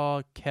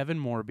saw Kevin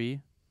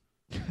Morby.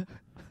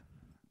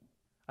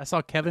 I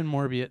saw Kevin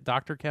Morbius,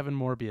 Dr. Kevin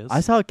Morbius. I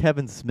saw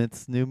Kevin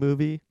Smith's new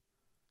movie.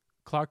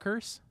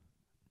 Clunkers?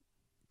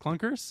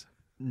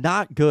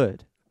 Not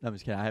good. No, I'm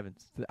just kidding. I haven't.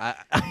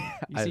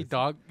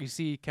 You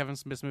see Kevin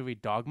Smith's movie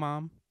Dog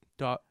Mom?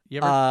 You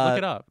ever look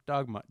it up?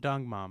 Dog Mom.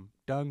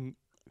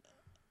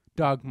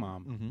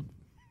 Mm-hmm.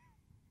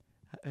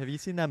 Have you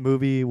seen that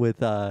movie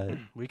with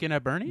Weekend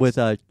at Bernie's? with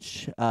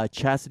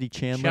Chastity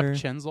Chandler?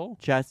 Chef Chenzel?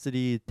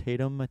 Chastity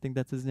Tatum, I think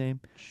that's his name.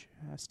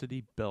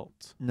 Chastity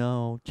Belt.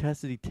 No,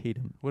 Chastity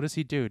Tatum. What does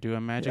he do? Do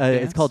a magic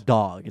dance? It's called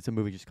Dog. It's a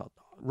movie just called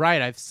Dog. Right.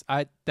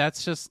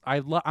 That's just I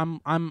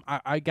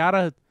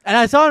gotta. And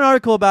I saw an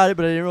article about it,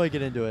 but I didn't really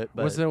get into it.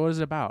 But What is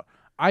it about?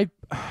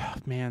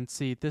 Man,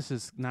 see, this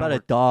is now about a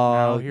we're-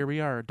 dog. Now here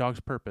we are. A Dog's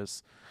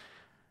Purpose.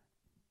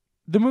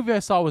 The movie I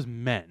saw was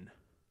Men.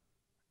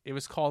 It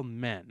was called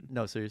Men.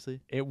 No, seriously.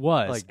 It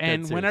was. Like, dead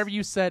and serious. whenever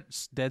you said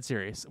dead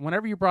serious,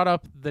 whenever you brought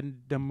up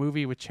the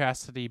movie with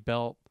Chastity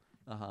Belt,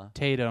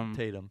 Tatum,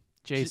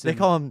 Jason, They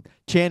call him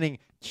Channing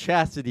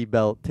Chastity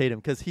Belt Tatum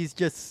because he's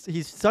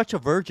such a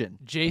virgin.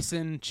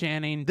 Jason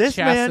Channing, This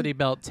Chastity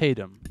Belt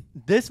Tatum.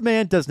 This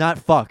man does not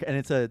fuck, and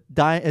it's a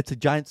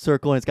giant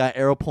circle, and it's got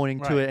an arrow pointing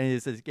to Right.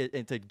 it, and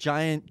it's a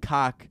giant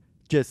cock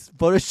just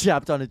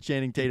photoshopped on a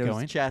Channing going.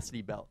 Tatum's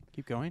chastity belt.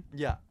 Keep going.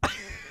 Yeah.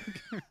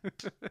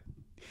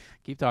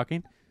 Keep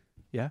talking.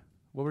 Yeah.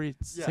 What were you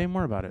Yeah. say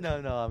more about it? No,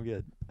 I'm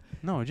good.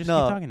 No, just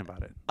No. keep talking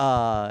about it.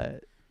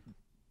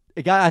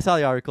 I saw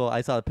the article,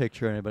 I saw the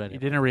picture in it, but I You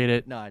didn't. didn't read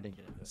it. No, I didn't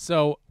get into it.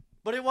 So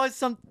But it was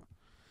some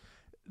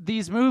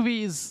these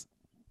movies,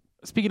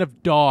 speaking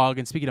of dog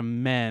and speaking of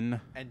men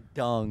and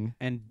dung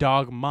and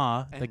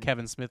Dogma, the And-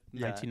 Kevin Smith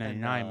yeah,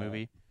 1999 and,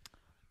 movie,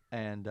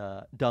 and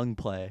dung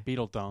play.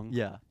 Beetle Dung,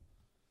 Yeah.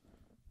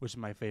 which is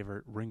my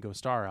favorite Ringo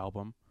Starr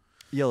album.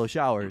 Yellow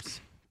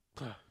showers.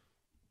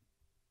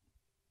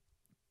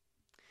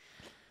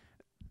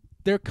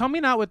 They're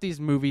coming out with these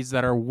movies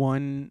that are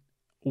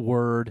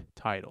one-word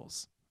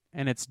titles,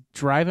 and it's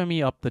driving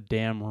me up the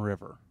damn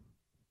river.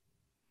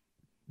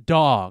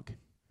 Dog,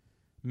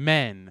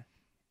 Men,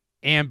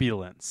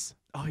 Ambulance.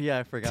 Oh yeah,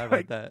 I forgot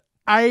Like, about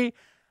that.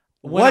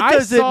 When What I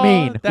does it saw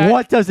mean? that-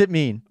 What does it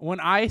mean? When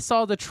I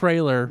saw the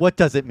trailer What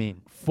does it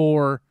mean?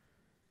 for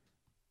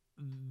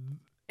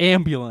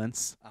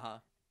Ambulance, Uh-huh.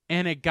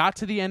 and it got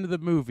to the end of the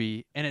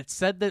movie, and it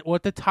said that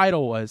what the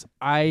title was,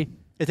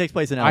 It takes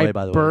place in LA, I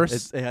by the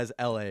burst- way. It has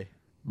LA.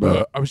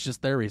 I was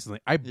just there recently.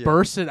 I Yeah.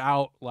 bursted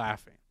out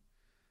laughing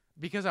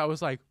because I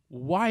was like,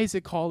 "Why is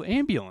it called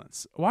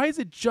Ambulance? Why is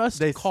it just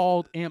They s-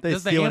 called they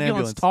Does the steal an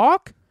ambulance ambulance.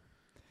 talk?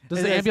 Does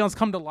It the has- ambulance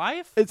come to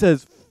life?" It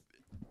says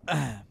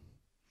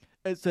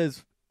It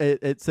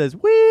says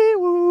wee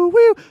woo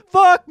wee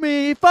fuck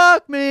me,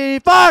 fuck me,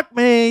 fuck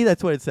me.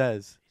 That's what it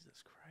says.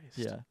 Jesus Christ.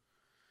 Yeah.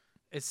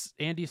 It's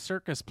Andy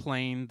Serkis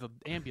playing the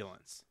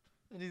ambulance.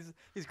 And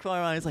he's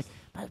crawling around. He's like,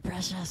 my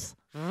precious.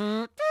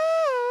 And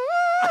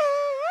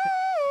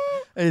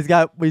he's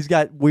got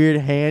weird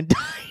hand.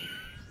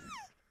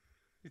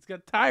 He's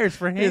got tires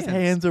for hands. His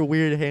hands are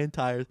weird hand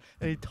tires,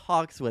 and he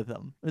talks with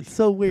them. It's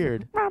so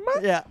weird. Mama,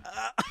 Yeah.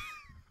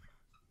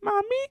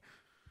 mommy.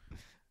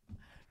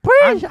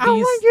 Please, I'm I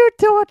these- want you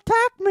to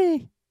attack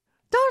me.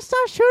 Don't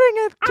start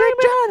shooting at Jake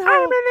Gyllenhaal.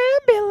 I'm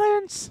an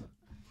ambulance.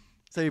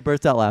 So he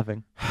bursts out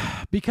laughing.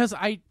 Because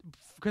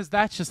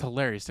that's just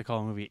hilarious to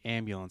call a movie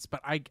ambulance.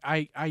 But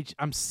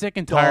I'm sick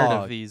and tired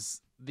Dog. of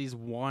these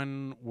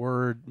one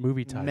word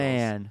movie titles.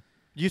 Man.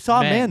 You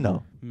saw Men,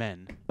 though.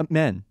 Men.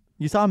 Men.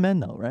 You saw Men,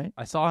 though, right?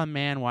 I saw a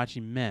man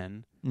watching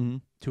Men. Mm-hmm.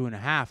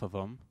 2.5 of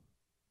them.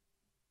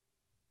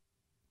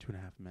 2.5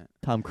 men.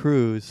 Tom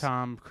Cruise.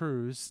 Tom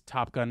Cruise,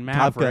 Top Gun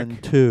Top Maverick, Gun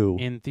 2.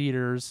 in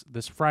theaters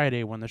this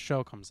Friday when the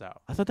show comes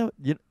out. I thought that...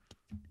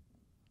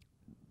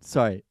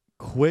 Sorry.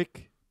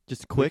 Quick We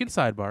can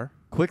sidebar.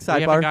 Quick We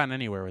haven't sidebar. gotten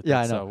anywhere with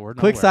Yeah, it, I know. so we're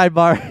Quick nowhere.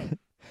 sidebar.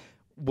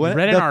 When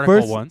Read an the article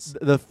first, once.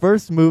 The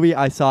first movie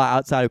I saw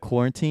outside of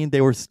quarantine,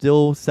 they were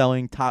still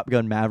selling Top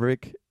Gun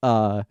Maverick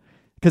because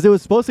it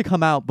was supposed to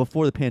come out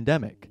before the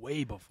pandemic,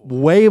 Way before.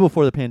 way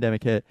before the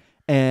pandemic hit,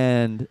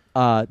 and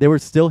they were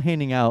still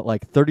handing out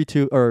like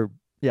 32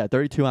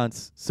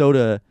 ounce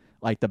soda,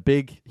 like the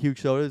big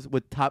huge sodas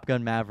with Top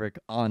Gun Maverick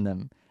on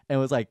them, and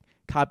it was like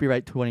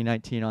copyright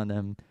 2019 on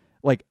them,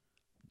 like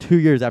 2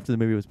 years after the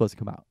movie was supposed to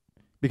come out.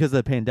 Because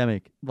of the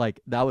pandemic, like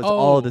that was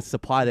all the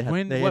supply they had.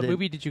 What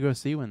movie did you go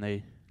see when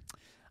they?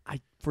 I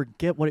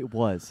forget what it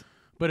was.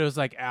 But it was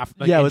like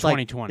after. Yeah, it in was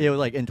 2020. Like it was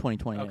like in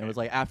 2020. Okay. It was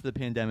like after the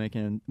pandemic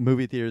and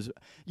movie theaters.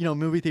 You know,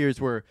 movie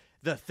theaters were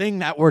the thing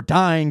that were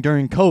dying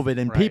during COVID,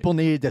 and Right. people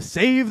needed to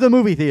save the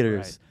movie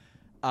theaters.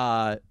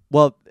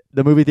 Well,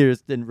 the movie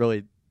theaters didn't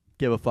really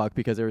give a fuck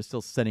because they were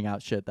still sending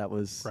out shit that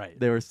was. Right.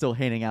 They were still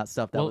handing out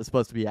stuff that Well- was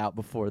supposed to be out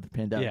before the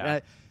pandemic. Yeah.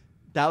 And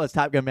that was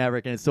Top Gun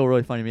Maverick, and it's still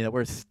really funny to me that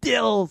we're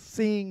still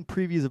seeing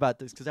previews about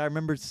this because I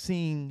remember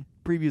seeing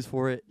previews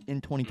for it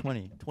in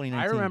 2019.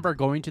 I remember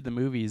going to the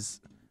movies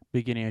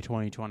beginning of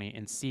 2020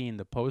 and seeing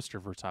the poster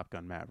for Top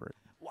Gun Maverick.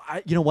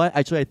 You know what?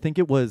 Actually, I think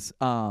it was.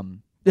 No,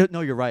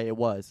 you're right. It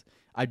was.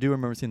 I do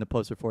remember seeing the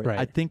poster for it. Right.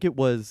 I think it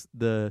was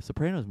the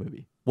Sopranos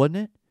movie, wasn't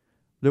it?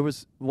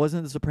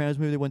 Wasn't the Sopranos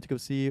movie they went to go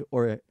see,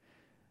 or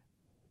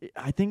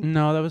I think.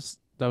 No, that was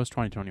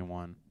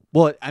 2021.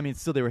 Well, I mean,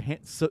 still they were.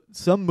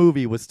 Some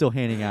movie was still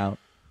handing out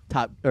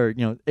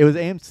it was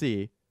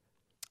AMC,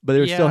 but they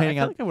were still handing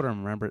I feel out. like I would have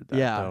remembered that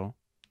Yeah. though.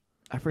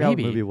 I forgot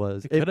Maybe. what movie it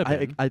was. It could have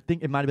been. I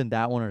think it might have been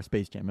that one or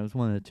Space Jam. It was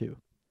one of the two.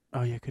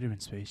 Oh yeah, it could have been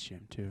Space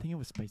Jam too. I think it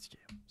was Space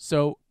Jam.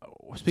 So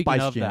speaking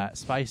Spice of Jam. that,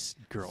 Spice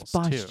Girls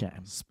Spice too.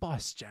 Jam.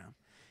 Spice Jam.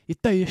 You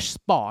do your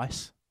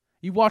spice.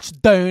 You watch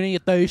Dooney, you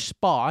do your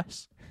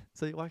spice.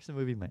 So you watched the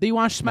movie, man? Do you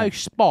want to smoke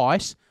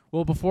spice?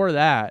 Well, before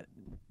that,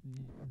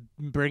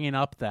 bringing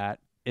up that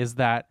is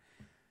that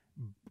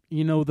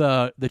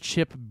the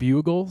chip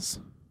bugles.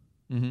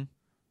 Mm-hmm.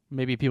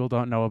 Maybe people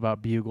don't know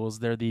about bugles.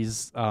 They're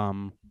these.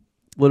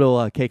 Little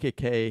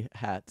KKK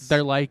hats.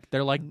 They're like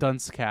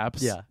dunce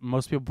caps. Yeah.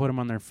 Most people put them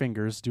on their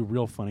fingers. Do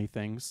real funny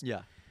things.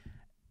 Yeah.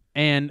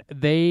 And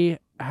they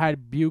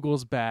had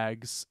bugles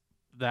bags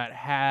that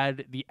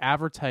had the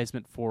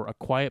advertisement for A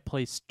Quiet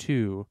Place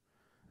 2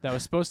 that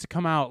was supposed to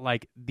come out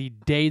like the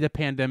day the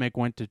pandemic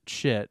went to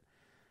shit,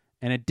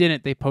 and it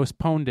didn't. They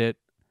postponed it,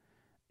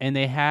 and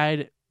they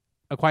had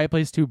A Quiet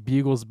Place 2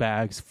 bugles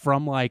bags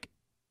from like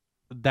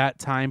that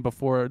time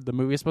before the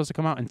movie was supposed to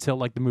come out until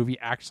like the movie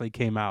actually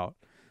came out,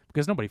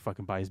 because nobody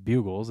fucking buys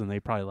bugles and they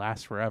probably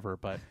last forever.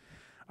 But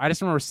I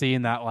just remember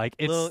seeing that like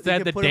it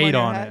said the date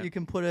on it. You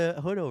can put a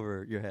hood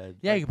over your head.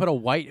 Yeah, you can put a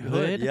white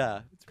hood.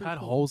 Yeah. It's pretty Cut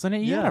cool. holes in it.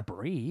 You Yeah. gotta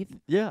breathe.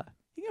 Yeah.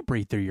 You can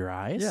breathe through your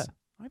eyes. Yeah.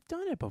 I've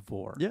done it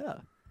before. Yeah.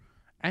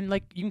 And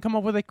like you can come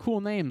up with like cool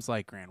names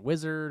like Grand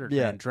Wizard or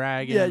Yeah. Grand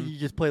Dragon. Yeah, you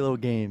just play little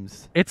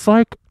games. It's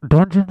like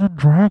Dungeons and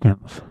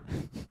Dragons.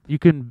 You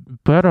can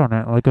bet on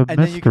it like a And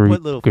then you can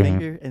put little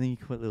finger and then you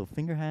can put little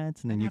finger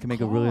hats and then And you have can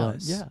make a really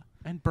claws. yeah.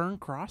 And burn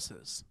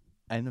crosses.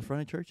 And in the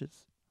front of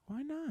churches.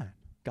 Why not?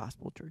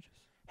 Gospel churches.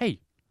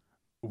 Hey,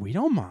 we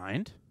don't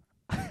mind.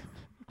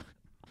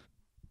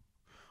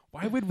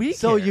 Why would we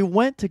So care? you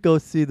went to go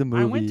see the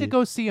movie. I went to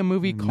go see a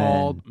movie Men.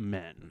 called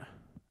Men.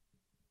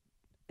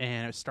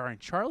 And it was starring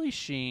Charlie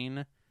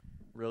Sheen.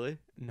 Really?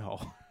 No.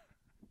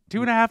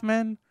 2.5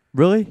 Men?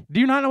 Really? Do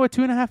you not know what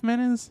 2.5 Men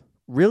is?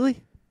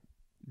 Really?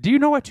 Do you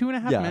know what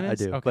 2.5 Yeah, Men I is?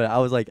 do. Okay. But I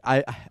was like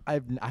I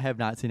have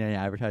not seen any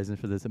advertising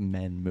for this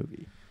Men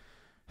movie.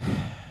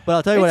 But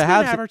I'll tell you what I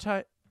have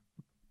seen.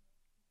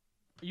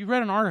 You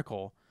read an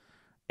article.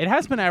 It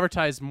has been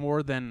advertised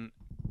more than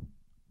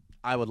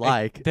I would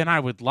like. than I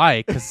would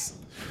like. Cause,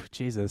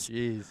 Jesus.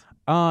 Jeez.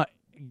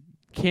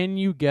 Can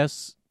you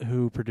guess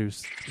who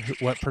produced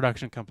what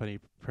production company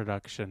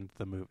productioned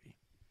the movie?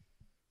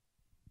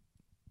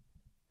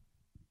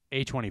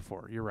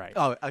 A24. You're right.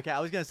 Oh, okay. I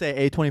was gonna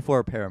say A24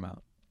 or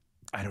Paramount.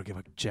 I don't give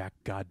a jack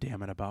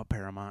goddamn it about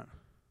Paramount.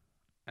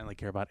 I only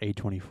care about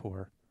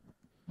A24.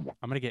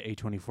 I'm gonna get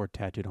A24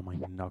 tattooed on my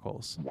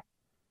knuckles.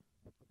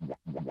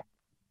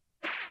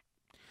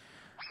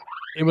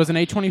 It was an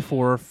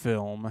A24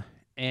 film,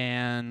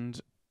 and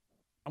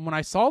when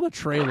I saw the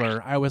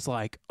trailer, I was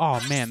like,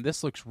 "Oh man,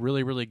 this looks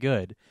really, really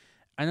good."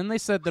 And then they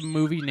said the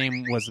movie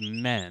name was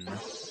Men,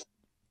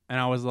 and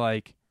I was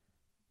like,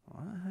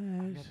 "What?"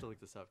 I have to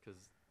look this up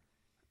because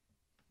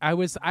I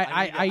was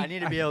I need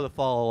to be able to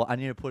follow. I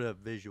need to put a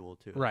visual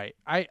to it. Right.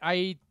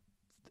 I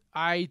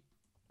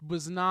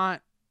was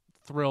not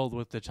thrilled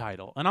with the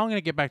title. And I'm going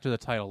to get back to the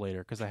title later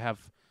because I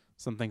have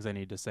some things I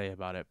need to say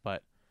about it,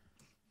 but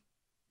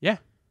yeah.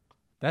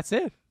 That's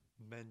it.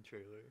 Men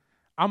trailer.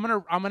 I'm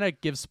going to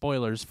give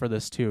spoilers for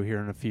this too here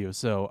in a few.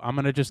 So, I'm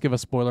going to just give a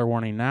spoiler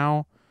warning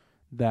now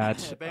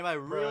that If anybody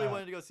really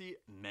wanted to go see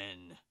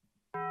Men.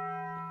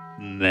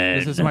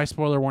 this is my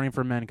spoiler warning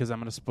for Men because I'm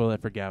going to spoil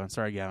it for Gavin.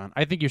 Sorry, Gavin.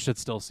 I think you should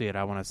still see it.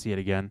 I want to see it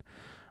again.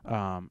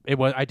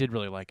 I did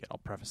really like it. I'll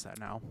preface that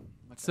now.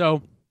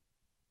 So,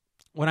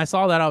 when I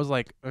saw that, I was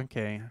like,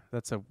 okay,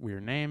 that's a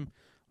weird name.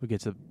 We'll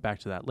get back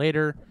to that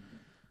later.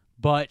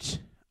 But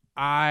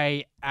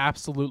I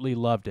absolutely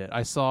loved it.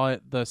 I saw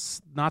it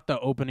not the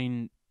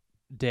opening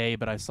day,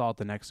 but I saw it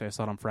the next day. I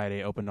saw it on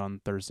Friday, opened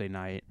on Thursday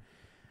night.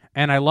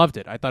 And I loved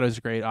it. I thought it was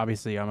great.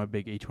 Obviously, I'm a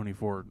big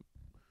A24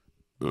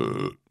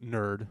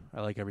 nerd.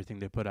 I like everything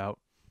they put out.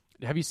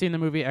 Have you seen the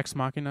movie Ex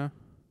Machina?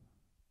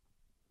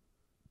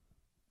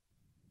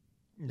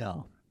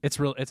 No. It's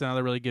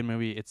another really good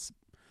movie.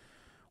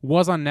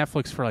 Was on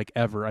Netflix for like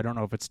ever. I don't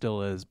know if it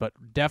still is, but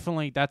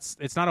definitely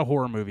it's not a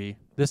horror movie.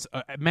 This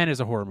Men is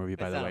a horror movie,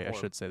 by the way. I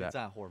should say that. It's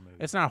not a horror movie.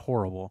 It's not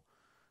horrible.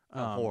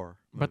 Horror.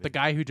 But the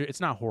guy who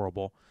it's not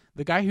horrible.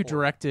 The guy who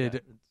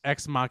directed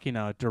Ex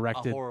Machina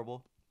directed.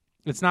 Horrible.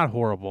 It's not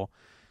horrible.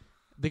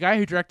 The guy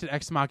who directed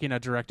Ex Machina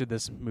directed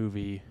this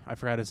movie. I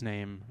forgot his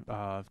name.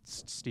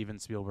 Steven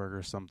Spielberg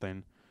or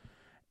something.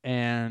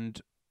 And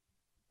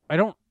I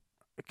don't,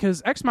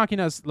 because Ex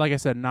Machina is, like I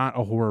said, not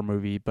a horror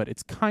movie, but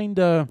it's kind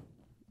of,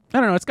 I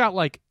don't know, it's got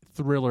like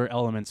thriller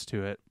elements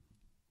to it.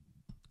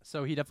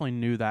 So he definitely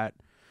knew that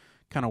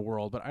kind of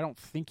world, but I don't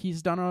think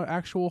he's done an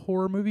actual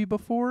horror movie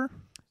before.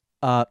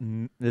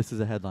 This is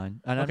a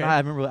headline, and Okay.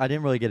 I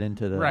didn't really get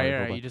into the article,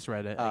 Right. but, You just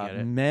read it. I get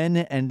it. Men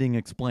ending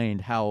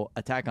explained how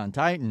Attack on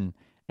Titan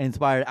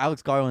inspired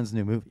Alex Garland's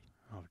new movie.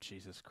 Oh,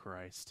 Jesus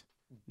Christ!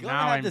 Gonna Now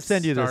have I'm to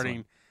send you this starting.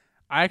 one.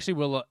 I actually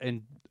will,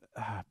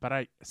 but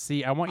I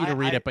want you to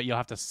read I- it, but you'll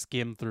have to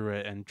skim through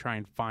it and try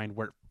and find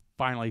where it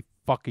finally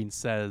fucking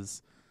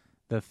says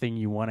the thing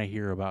you want to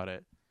hear about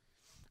it.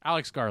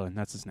 Alex Garland,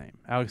 that's his name.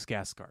 Alex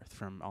Gaskarth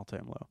from All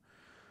Time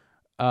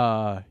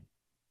Low.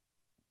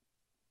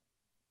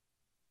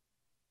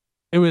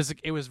 It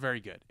was very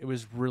good. It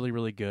was really,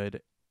 really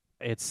good.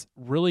 It's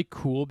really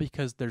cool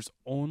because there's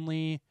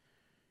only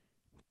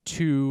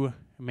 2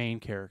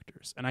 main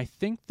characters. And I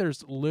think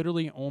there's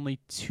literally only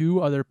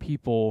 2 other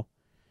people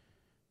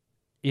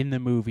in the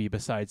movie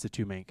besides the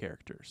 2 main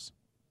characters.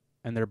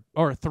 And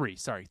or 3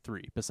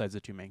 besides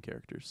the 2 main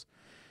characters.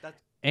 That's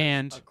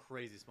And a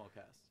crazy small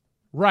cast.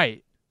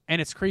 right.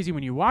 And it's crazy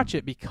when you watch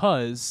it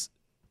because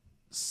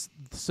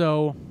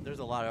so There's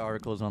a lot of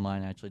articles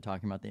online actually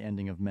talking about the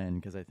ending of Men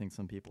because I think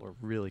some people are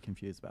really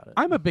confused about it.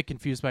 I'm a bit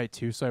confused by it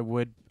too, so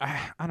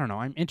I don't know.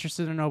 I'm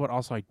interested to know, but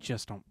also I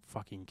just don't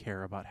fucking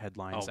care about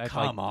headlines. Oh,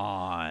 come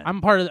on.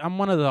 I'm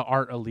one of the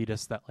art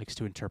elitists that likes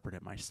to interpret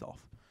it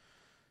myself.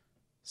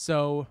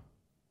 So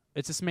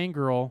it's this main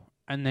girl,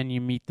 and then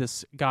you meet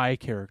this guy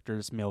character,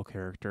 this male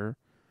character,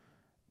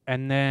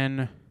 and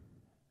then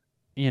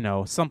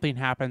something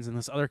happens and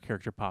this other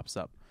character pops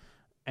up.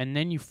 And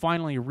then you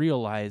finally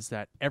realize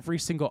that every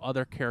single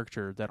other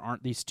character that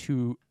aren't these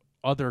 2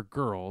 other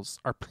girls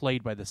are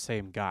played by the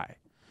same guy.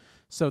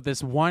 So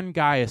this one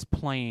guy is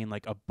playing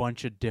like a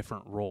bunch of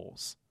different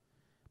roles,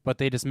 but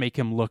they just make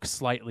him look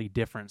slightly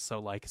different. So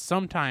like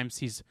sometimes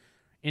he's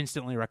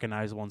instantly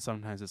recognizable and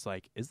sometimes it's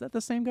like, is that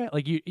the same guy?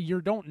 Like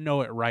you don't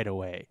know it right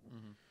away.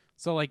 Mhm.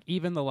 So like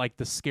even the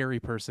scary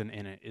person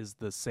in it is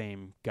the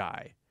same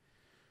guy,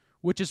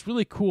 which is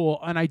really cool.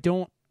 And I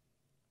don't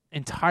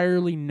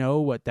entirely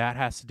know what that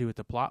has to do with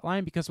the plot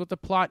line, because what the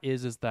plot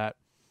is that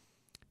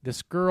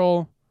this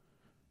girl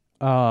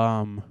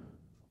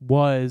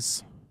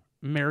was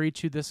married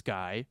to this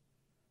guy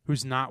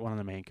who's not one of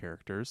the main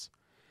characters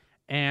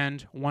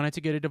and wanted to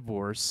get a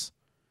divorce,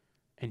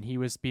 and he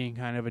was being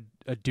kind of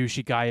a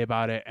douchey guy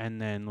about it, and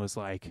then was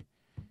like,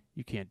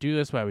 you can't do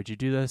this, why would you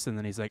do this? And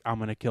then he's like, I'm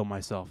gonna kill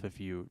myself if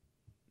you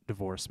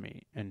divorce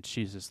me. And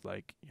she's just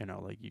like,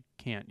 you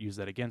can't use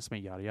that against me,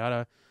 yada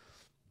yada.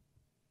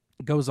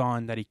 Goes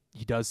on that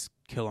he does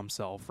kill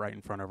himself right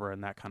in front of her,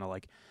 and that kind of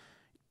like,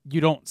 you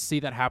don't see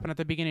that happen at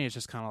the beginning, it's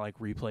just kind of like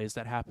replays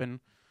that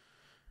happen.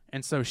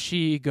 And so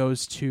she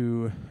goes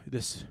to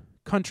this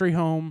country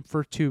home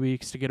for 2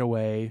 weeks to get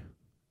away,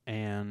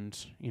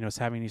 and is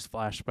having these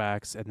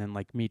flashbacks, and then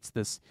like meets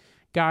this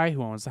guy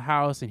who owns the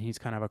house, and he's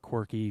kind of a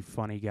quirky,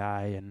 funny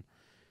guy, and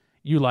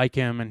you like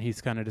him, and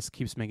he's kind of just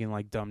keeps making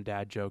like dumb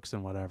dad jokes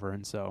and whatever,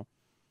 and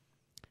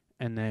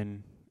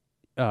then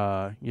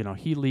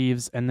he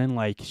leaves, and then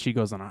like she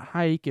goes on a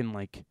hike, and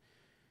like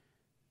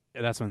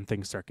that's when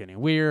things start getting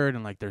weird,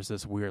 and like there's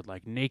this weird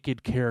like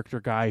naked character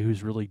guy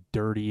who's really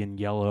dirty and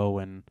yellow,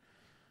 and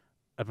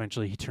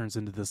eventually he turns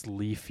into this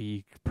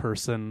leafy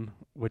person,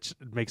 which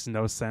makes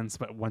no sense,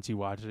 but once you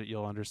watch it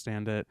you'll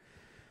understand it.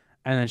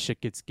 And then shit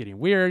gets getting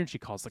weird, and she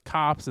calls the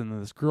cops, and then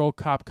this girl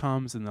cop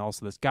comes, and then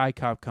also this guy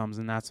cop comes,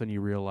 and that's when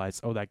you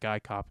realize, oh, that guy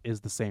cop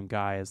is the same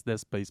guy as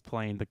this, but he's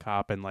playing the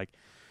cop, and like,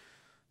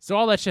 so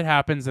all that shit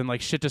happens, and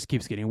like shit just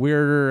keeps getting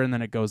weirder, and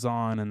then it goes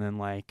on, and then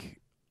like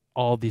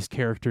all these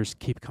characters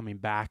keep coming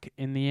back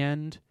in the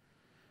end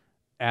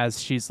as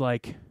she's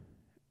like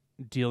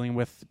dealing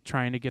with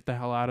trying to get the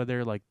hell out of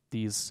there. Like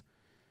these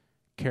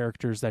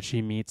characters that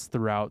she meets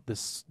throughout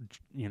this,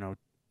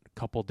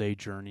 couple day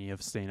journey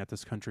of staying at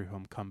this country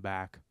home come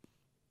back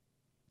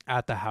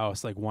at the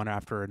house, like one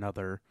after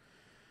another,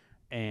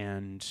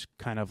 and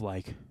kind of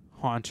like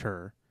haunt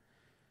her.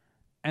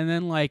 And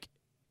then like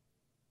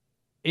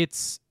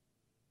it's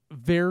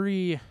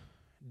very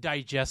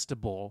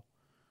digestible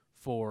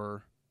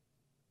for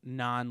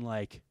non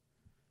like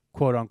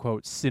quote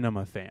unquote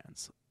cinema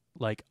fans,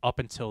 like up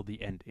until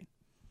the ending,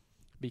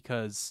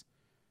 because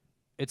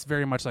it's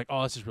very much like,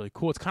 oh, this is really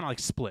cool. It's kind of like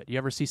Split. You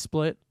ever see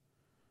Split?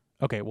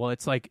 Okay, well,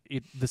 it's like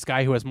this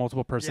guy who has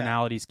multiple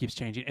personalities keeps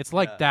changing. It's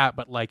like that,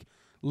 but like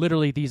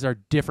literally these are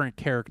different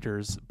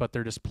characters, but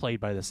they're just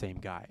played by the same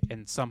guy.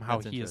 And somehow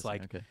he is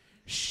like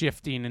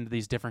shifting into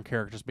these different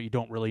characters, but you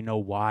don't really know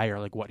why or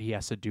like what he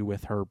has to do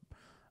with her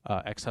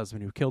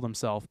ex-husband who killed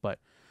himself. But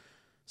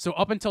so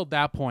up until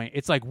that point,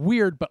 it's like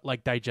weird, but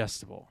like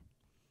digestible.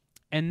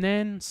 And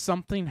then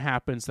something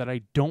happens that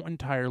I don't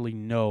entirely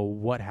know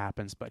what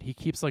happens, but he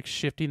keeps like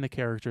shifting the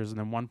characters. And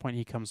then one point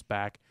he comes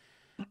back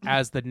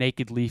as the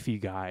naked leafy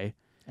guy,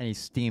 and he's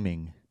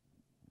steaming.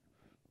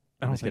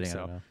 I don't think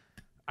so.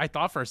 I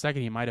thought for a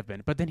second he might have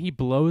been, but then he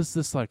blows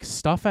this like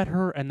stuff at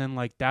her, and then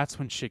like that's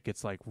when shit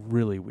gets like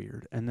really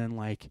weird. And then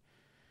like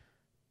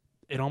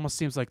it almost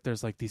seems like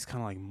there's like these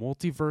kind of like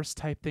multiverse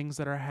type things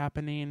that are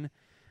happening,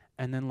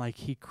 and then like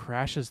he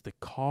crashes the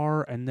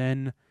car, and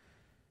then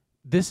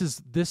this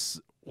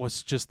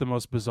was just the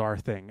most bizarre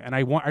thing. And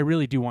I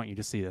really do want you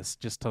to see this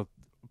just to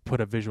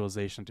put a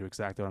visualization to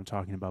exactly what I'm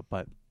talking about.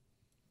 But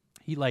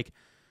he like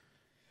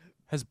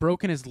has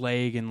broken his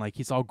leg, and like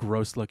he's all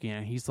gross looking,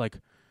 and he's like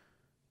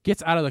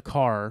gets out of the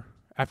car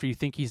after you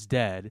think he's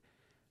dead,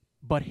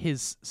 but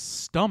his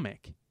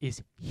stomach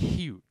is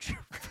huge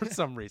for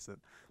some reason.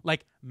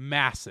 Like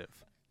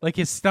massive. Like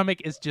his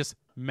stomach is just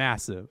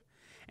massive.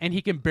 And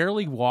he can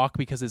barely walk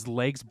because his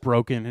leg's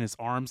broken and his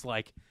arms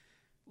like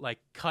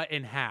cut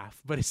in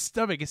half, but his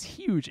stomach is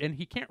huge and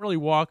he can't really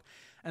walk,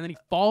 and then he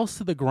falls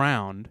to the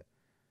ground.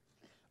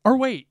 Or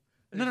wait,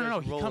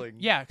 no.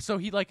 So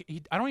he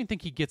I don't even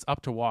think he gets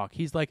up to walk.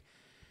 He's like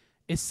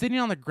is sitting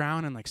on the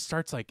ground and like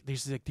starts like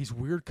there's like these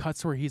weird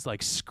cuts where he's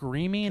like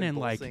screaming and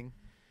like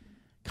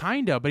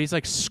kinda, but he's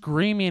like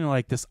screaming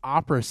like this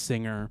opera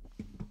singer,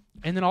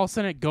 and then all of a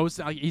sudden it goes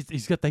like,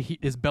 he's got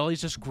his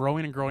belly's just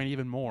growing and growing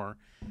even more,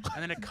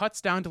 and then it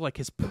cuts down to like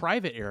his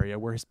private area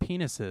where his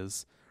penis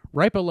is.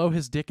 Right below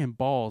his dick and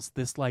balls,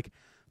 this like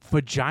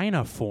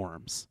vagina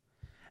forms,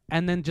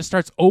 and then just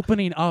starts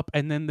opening up,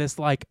 and then this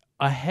like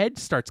a head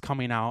starts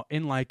coming out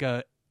in like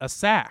a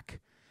sack,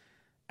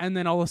 and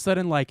then all of a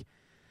sudden like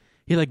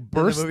he like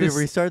bursts and the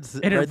movie this restarts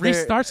and right it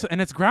restarts there.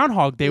 And it's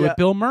Groundhog Day with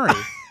Bill Murray.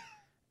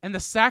 And the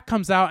sack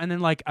comes out, and then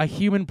like a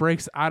human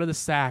breaks out of the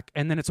sack,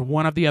 and then it's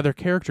one of the other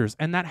characters,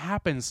 and that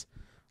happens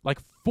like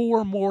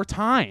 4 more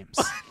times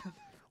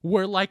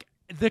where like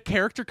the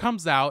character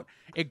comes out,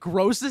 it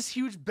grows this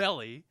huge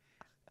belly.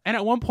 And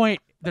at one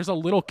point, there's a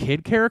little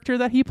kid character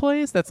that he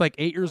plays that's like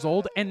 8 years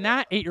old, and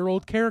that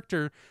 8-year-old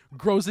character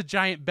grows a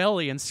giant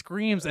belly and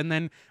screams, and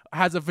then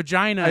has a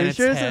vagina. Are in you its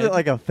sure head. this is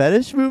like a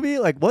fetish movie?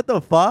 Like what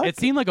the fuck? It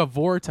seemed like a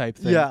vor type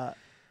thing. Yeah.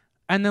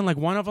 And then like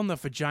one of them, the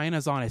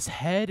vagina's on his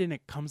head, and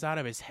it comes out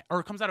of his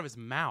it comes out of his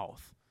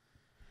mouth,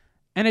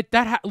 and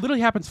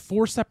literally happens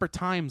 4 separate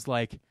times,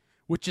 like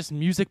with just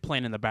music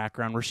playing in the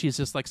background, where she's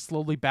just like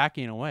slowly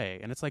backing away,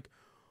 and it's like,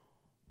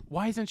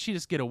 why doesn't she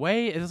just get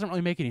away? It doesn't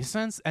really make any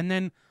sense. And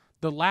then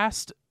the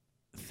last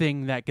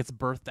thing that gets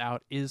birthed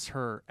out is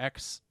her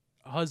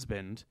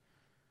ex-husband,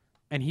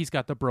 and he's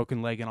got the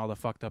broken leg and all the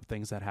fucked up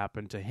things that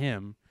happened to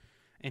him.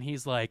 And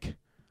he's like,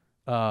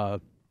 why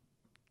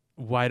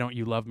don't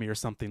you love me, or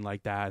something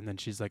like that. And then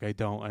she's like, I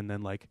don't. And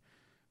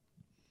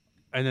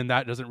then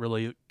that doesn't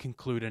really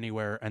conclude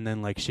anywhere. And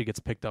then like she gets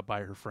picked up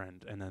by her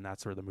friend, and then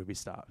that's where the movie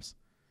stops.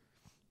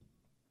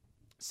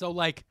 So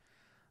like,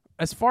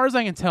 as far as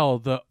I can tell,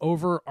 the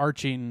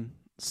overarching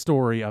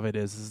story of it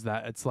is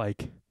that it's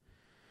like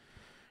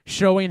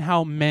showing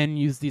how men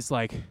use these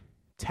like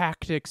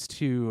tactics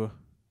to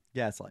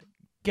gaslight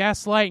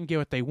and get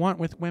what they want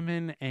with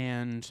women,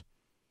 and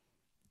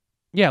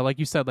yeah, like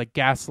you said, like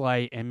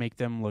gaslight and make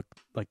them look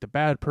like the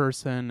bad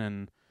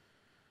person,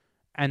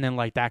 and then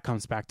like that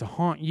comes back to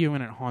haunt you,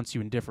 and it haunts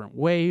you in different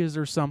ways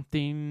or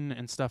something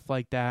and stuff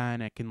like that,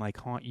 and it can like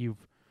haunt you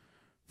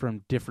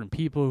from different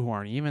people who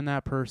aren't even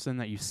that person,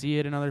 that you see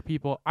it in other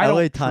people. I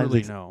LA don't Times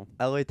truly know.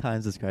 LA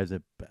Times describes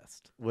it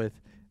best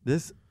with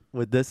this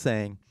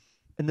saying,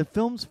 in the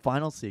film's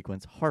final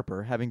sequence,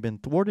 Harper, having been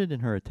thwarted in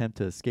her attempt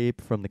to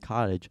escape from the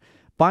cottage,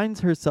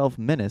 finds herself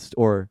menaced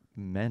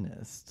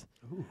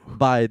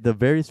by the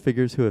various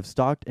figures who have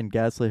stalked and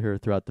gaslit her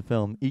throughout the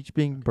film, each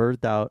being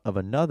birthed out of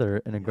another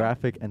in a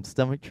graphic and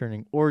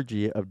stomach-churning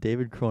orgy of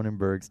David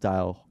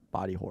Cronenberg-style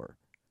body horror.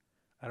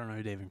 I don't know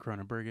who David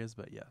Cronenberg is,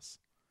 but yes.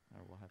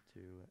 We'll have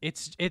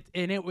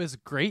to. It was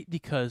great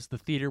because the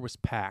theater was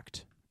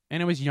packed,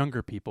 and it was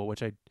younger people,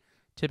 which I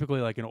typically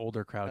like an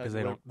older crowd because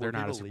they're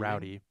not as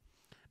rowdy.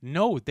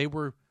 No, they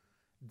were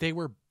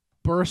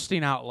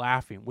bursting out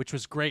laughing, which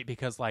was great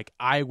because like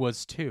I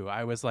was too.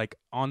 I was like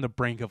on the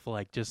brink of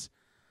like just.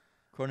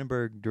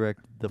 Cronenberg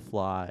directed The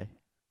Fly.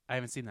 I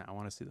haven't seen that. I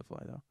want to see The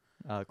Fly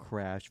though.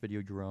 Crash,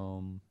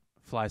 Videodrome.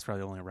 Fly's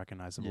probably the only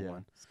recognizable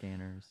one.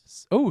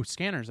 Scanners. Oh,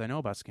 Scanners! I know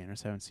about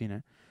Scanners. I haven't seen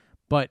it,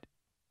 but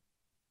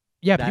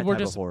yeah, That people were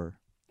type of just horror.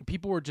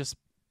 people were just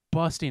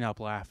busting up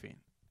laughing,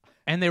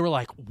 and they were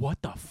like, "What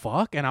the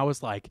fuck?" And I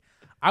was like,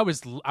 I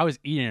was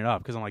eating it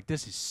up because I'm like,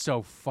 this is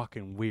so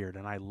fucking weird,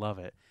 and I love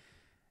it.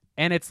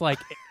 And it's like,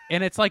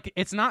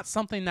 it's not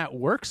something that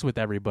works with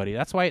everybody.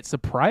 That's why it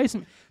surprised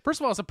me. First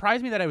of all, it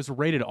surprised me that it was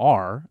rated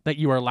R, that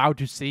you are allowed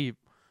to see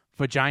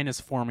vaginas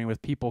forming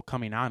with people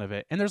coming out of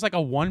it. And there's like a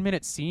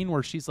 1-minute scene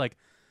where she's like,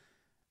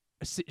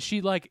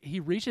 he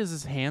reaches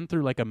his hand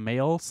through like a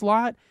mail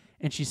slot,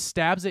 and she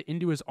stabs it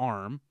into his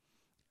arm.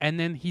 And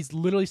then he's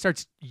literally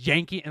starts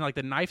yanking, and like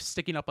the knife's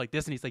sticking up like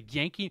this, and he's like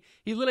yanking.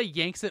 He literally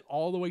yanks it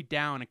all the way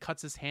down and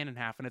cuts his hand in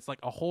half, and it's like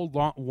a whole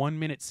long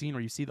 1-minute scene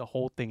where you see the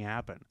whole thing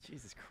happen.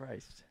 Jesus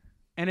Christ!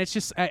 And it's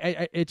just,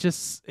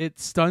 it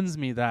stuns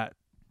me that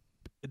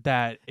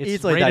it's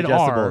easily rated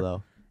digestible R.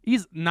 though.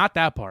 He's not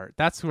that part.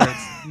 That's where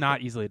it's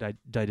not easily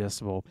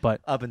digestible.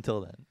 But Up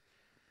until then,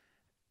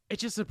 it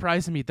just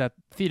surprised me that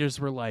theaters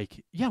were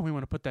like, yeah, we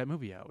want to put that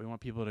movie out. We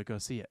want people to go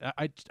see it.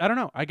 I don't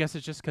know. I guess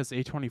it's just because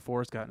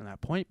A24 has gotten to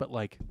that point. But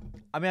like,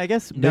 I mean, I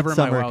guess Never in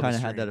my Midsommar kind wildest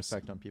of had that dreams.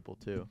 effect on people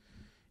too.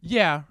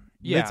 yeah.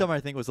 Midsommar,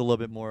 I think, was a little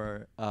bit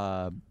more.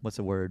 What's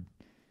the word?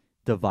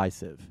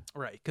 Divisive.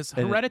 Right, because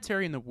And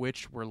Hereditary and The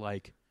Witch were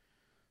like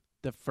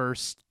the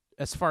first,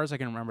 as far as I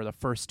can remember, the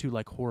first two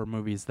like horror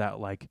movies that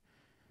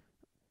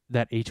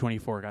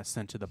A24 got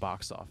sent to the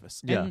box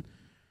office. Yeah.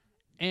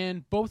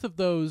 And both of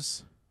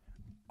those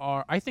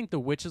are, I think The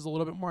Witch is a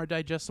little bit more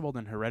digestible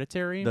than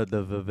Hereditary. The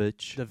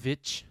Vivitch. The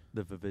Vitch,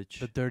 The Vivitch.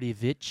 the Dirty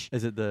Vitch.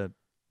 Is it the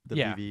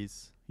Yeah.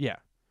 BVs? Yeah.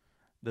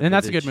 The And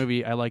that's a good Vivitch.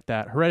 movie. I like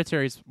that.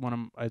 Hereditary is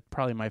one of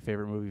probably my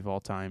favorite movie of all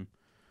time.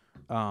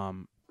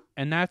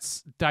 And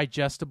that's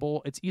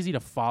digestible. It's easy to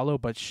follow,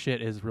 but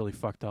shit is really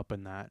fucked up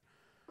in that.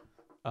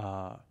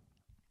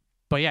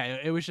 But yeah,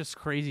 it was just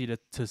crazy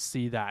to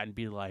see that and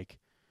be like,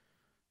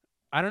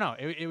 I don't know.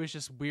 It was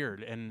just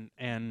weird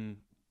and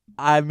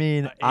I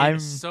mean, it I'm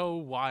was so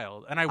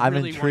wild, and I I'm really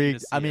wanted to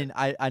intrigued. see I mean,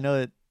 it. I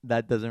know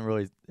that doesn't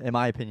really, in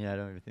my opinion, I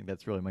don't even think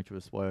that's really much of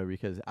a spoiler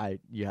because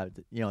you have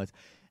to, it's,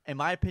 in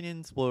my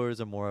opinion, spoilers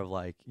are more of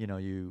like,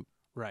 you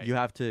Right. you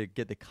have to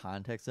get the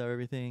context of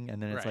everything,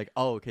 and then it's Right. like,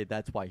 oh, okay,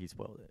 that's why he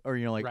spoiled it, or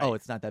like, Right. oh,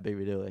 it's not that big of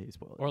a deal that he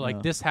spoiled it, Or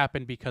like this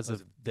happened because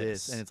Because of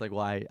this. and it's like,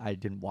 well, I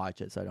didn't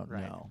watch it, so I don't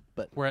Right. know,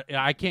 but Where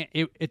I can't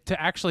it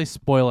to actually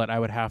spoil it, I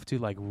would have to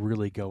like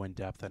really go in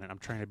depth in it. I'm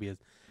trying to be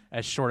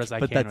as short as I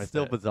but can that's with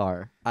still it.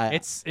 bizarre.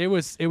 It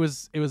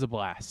was a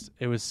blast.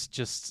 It was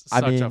just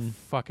I such a mean-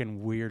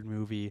 fucking weird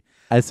movie.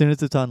 As soon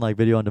as it's on like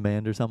video on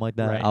demand or something like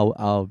that, Right.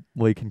 I'll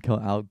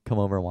come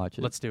over and watch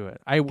it. Let's do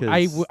it.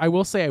 'Cause- I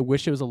will say I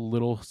wish it was a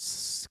little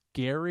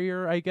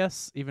scarier, I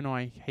guess, even though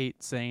I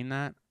hate saying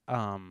that.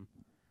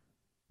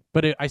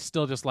 But I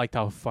still just liked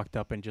how fucked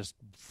up and just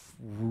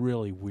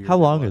really weird. How it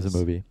long is was. the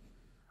movie?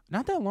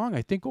 Not that long.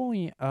 I think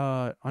only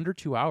under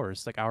 2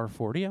 hours, like hour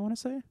 40. I want to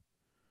say.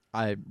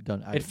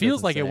 It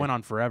feels like it went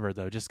on forever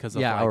though, just because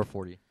of Yeah, like, hour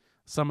 40.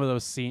 some of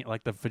those scene,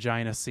 like the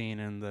vagina scene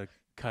and the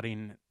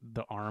cutting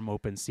the arm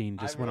open scene,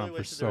 just went on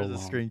for so there long.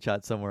 was a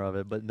screenshot somewhere of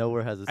it, but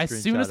nowhere has a screenshot.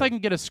 As soon as I of- can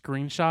get a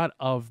screenshot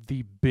of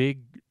the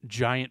big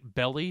giant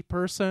belly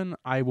person,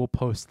 I will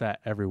post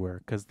that everywhere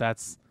because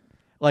that's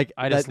like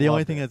I that, just the only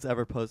loved thing it. that's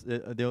ever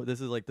posted.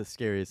 This is like the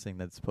scariest thing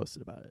that's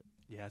posted about it.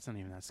 yeah, it's not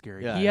even that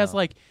scary. Yeah, he I has know.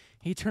 like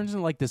he turns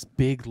into like this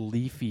big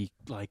leafy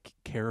like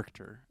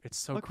character. It's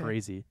so Okay.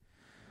 crazy.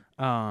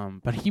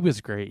 But he was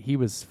great. He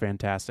was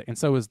fantastic, and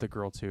so was the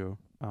girl too.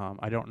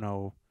 I don't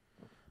know.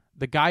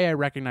 The guy I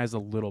recognize a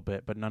little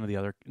bit, but none of the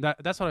other.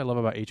 That's what I love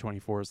about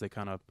A24 is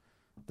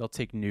they'll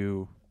take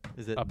new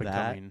Is it up and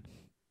that? coming.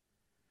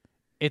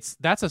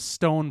 That's a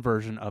stone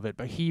version of it,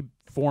 but he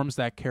forms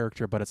that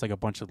character, but it's like a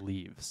bunch of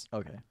leaves.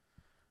 Okay.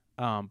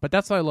 But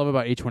that's what I love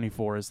about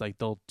A24 is like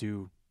they'll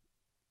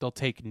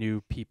take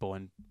new people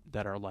and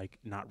that are like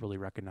not really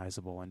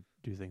recognizable and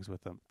do things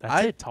with them.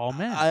 That's it, Tall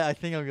Man, I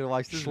think I'm gonna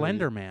watch this movie.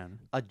 Slender Man.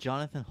 A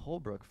Jonathan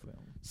Holbrook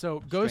film. So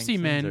go Strange see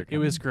Things Men. Are It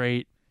was Coming.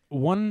 great.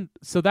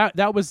 So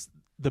that was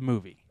the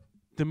movie.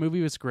 The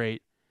movie was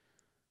great.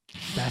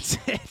 That's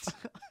it.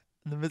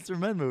 The Mr.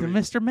 Men movie. The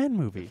Mr. Men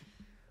movie.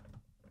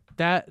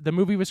 The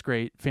movie was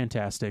great,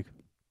 fantastic.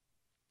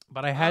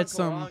 But I had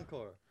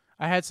Encore.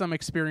 I had some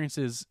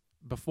experiences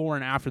before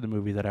and after the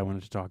movie that I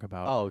wanted to talk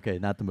about. Oh, okay,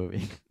 not the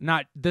movie.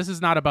 This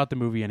is not about the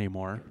movie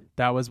anymore.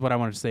 That was what I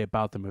wanted to say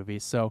about the movie.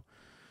 So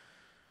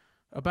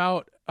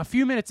about a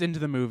few minutes into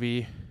the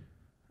movie,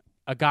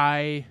 a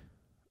guy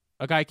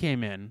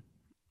came in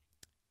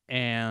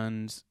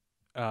and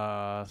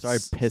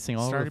Started pissing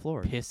all over the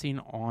floor.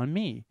 Pissing on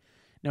me.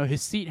 Now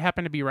his seat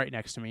happened to be right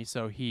next to me,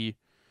 so he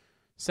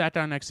sat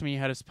down next to me,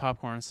 had his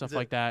popcorn and stuff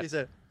like that. He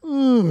said,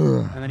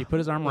 And then he put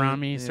his arm around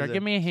me, He's started a-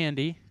 giving me a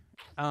handy.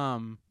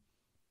 And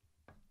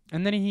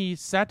then he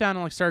sat down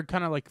and started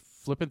kind of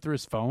flipping through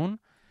his phone.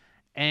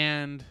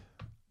 And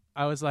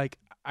I was like,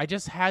 I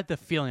just had the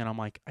feeling, I'm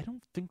like, I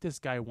don't think this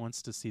guy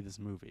wants to see this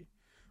movie.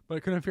 But I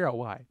couldn't figure out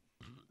why.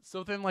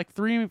 So then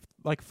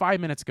 5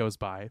 minutes goes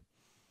by.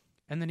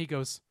 And then he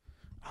goes,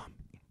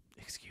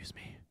 excuse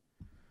me,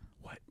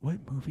 what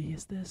movie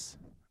is this?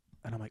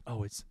 And I'm like,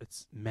 oh, it's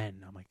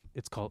Men. I'm like,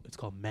 it's called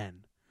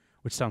Men,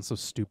 which sounds so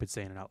stupid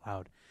saying it out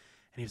loud.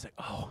 And he was like,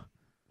 oh.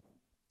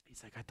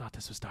 He's like, I thought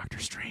this was Doctor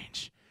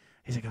Strange.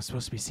 He's like, I'm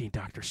supposed to be seeing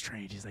Doctor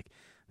Strange. He's like,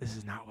 this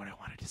is not what I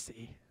wanted to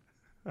see.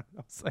 I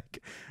was like,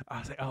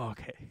 oh,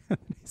 okay. And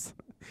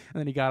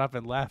then he got up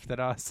and left, and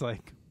I was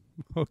like,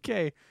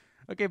 okay,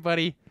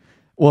 buddy.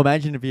 well,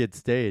 imagine if he had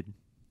stayed.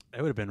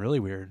 It would have been really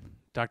weird.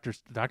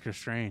 Doctor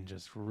Strange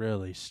is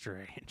really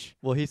strange.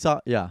 Well, he saw,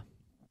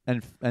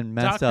 and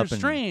messed Doctor up. And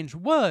Strange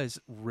was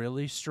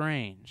really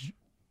strange.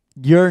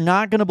 you're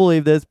not going to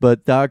believe this,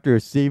 but Dr.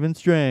 Stephen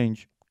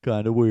Strange,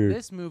 kind of weird.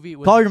 This movie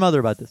was Call your mother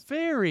about this.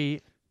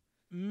 very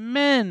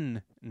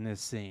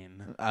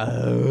menacing.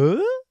 Uh?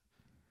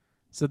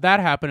 So that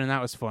happened, and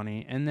that was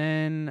funny. And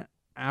then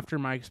after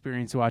my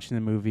experience watching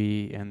the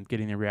movie and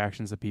getting the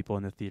reactions of people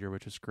in the theater,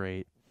 which was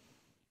great,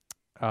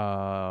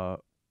 I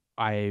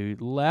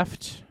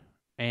left,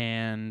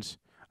 and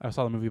I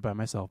saw the movie by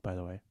myself, by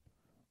the way.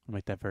 I'll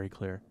make that very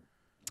clear.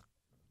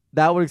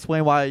 That would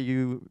explain why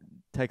you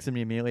texted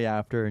me immediately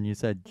after and you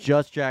said,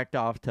 just jacked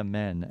off to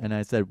Men. And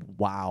I said,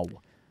 wow.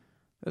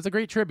 That's a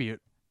great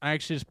tribute. I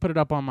actually just put it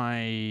up on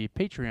my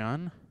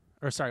Patreon,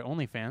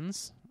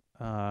 OnlyFans.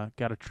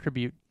 Got a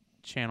tribute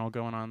channel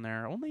going on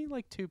there. Only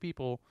 2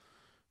 people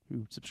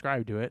who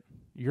subscribe to it.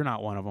 You're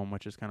not one of them,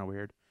 which is kind of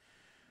weird.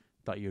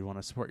 Thought you'd want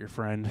to support your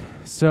friend.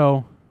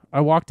 So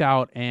I walked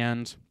out,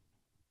 and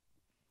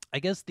I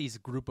guess these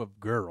group of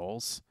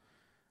girls,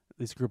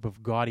 this group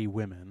of gaudy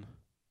women,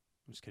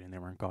 I'm just kidding, they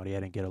weren't gaudy, I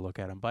didn't get a look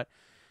at them, but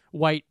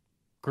white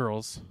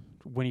girls,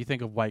 when you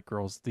think of white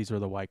girls, these are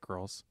the white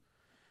girls.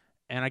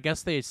 And I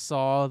guess they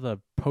saw the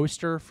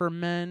poster for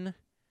Men,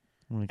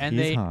 Like, and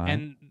he's hot.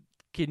 and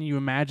can you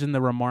imagine the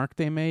remark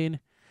they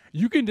made?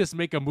 You can just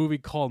make a movie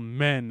called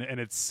Men, and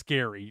it's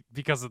scary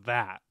because of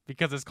that,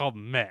 because it's called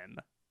Men.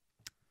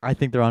 I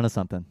think they're onto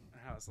something.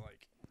 I was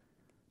like,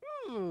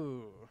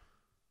 ooh.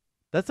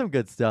 That's some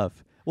good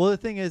stuff. Well, the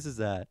thing is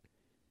that,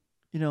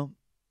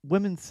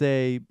 women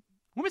say,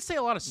 Women say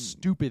a lot of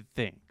stupid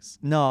things.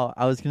 no,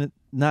 I was going to,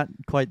 not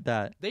quite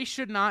that. They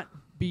should not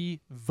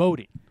be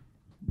voting.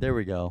 There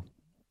we go.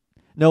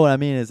 No, what I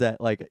mean is that,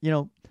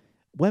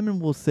 women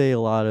will say a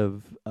lot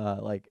of,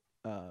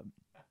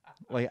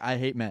 I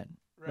hate men.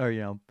 Right.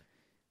 Or,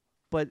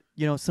 but,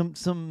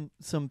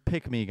 some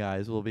pick-me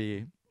guys will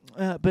be,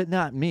 but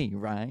not me,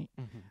 right?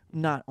 Mm-hmm.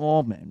 Not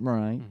all men,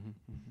 right? Mm-hmm.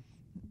 Mm-hmm.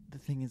 The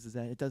thing is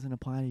that it doesn't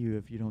apply to you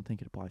if you don't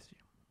think it applies to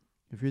you.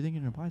 If you're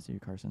thinking it applies to you,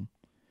 Carson,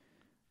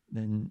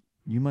 then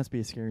you must be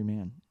a scary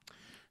man.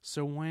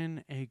 So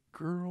when a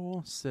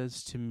girl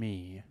says to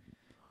me,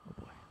 oh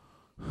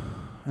boy,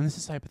 and this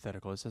is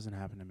hypothetical, this doesn't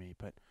happen to me,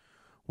 but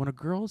when a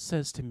girl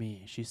says to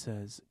me, she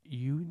says,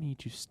 you need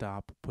to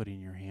stop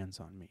putting your hands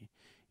on me.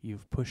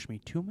 You've pushed me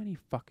too many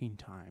fucking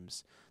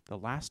times. The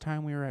last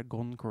time we were at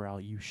Golden Corral,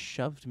 you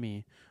shoved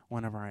me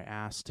whenever I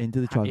asked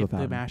Into the chocolate if the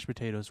fountain. mashed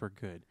potatoes were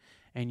good.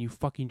 And you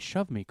fucking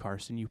shoved me,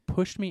 Carson. You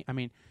pushed me.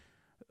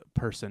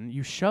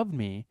 You shoved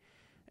me.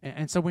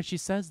 And so when she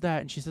says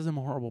that, and she says I'm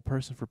a horrible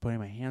person for putting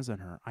my hands on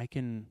her, I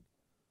don't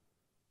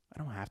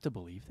have to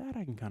believe that.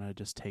 I can kind of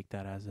just take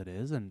that as it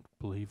is and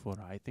believe what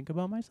I think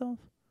about myself.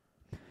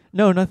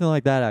 No, nothing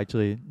like that,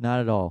 actually.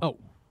 Not at all. Oh.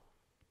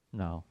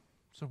 No.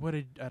 So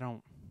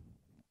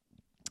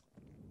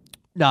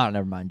No,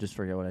 never mind. Just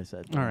forget what I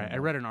said. all right, I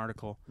read an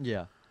article.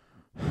 Yeah.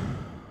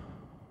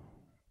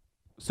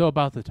 So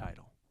about the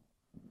title.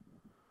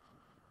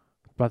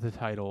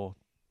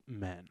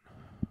 Men.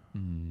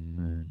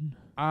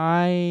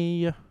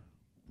 I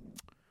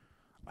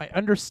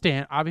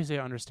understand. Obviously,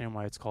 I understand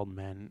why it's called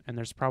Men, and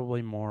there's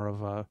probably more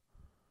of a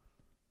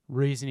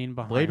reasoning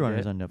behind Blade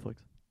Runner's it. on Netflix.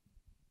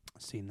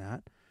 Seen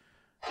that.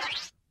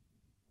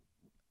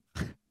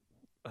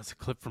 That's a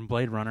clip from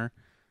Blade Runner.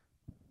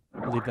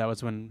 I believe that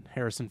was when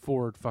Harrison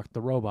Ford fucked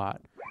the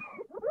robot.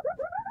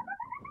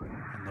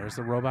 And there's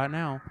the robot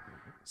now.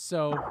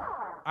 So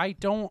I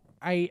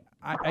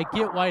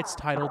get why it's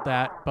titled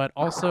that, but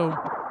also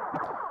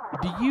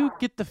Do you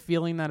get the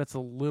feeling that it's a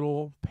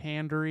little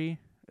pandery?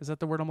 Is that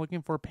the word I'm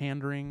looking for?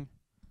 Pandering?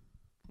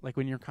 Like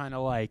when you're kind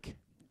of like...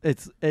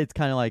 It's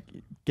kind of like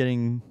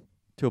getting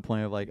to a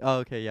point of like, oh,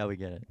 okay, yeah, we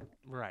get it.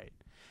 Right.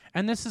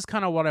 And this is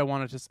kind of what I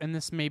wanted to... And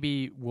this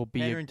maybe will be...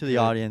 Pandering to the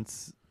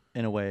audience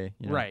in a way.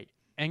 You know? Right.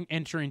 And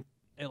entering,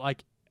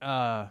 like...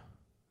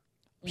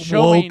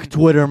 showing... Woke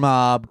Twitter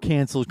mob,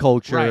 cancel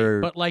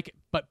culture. Right,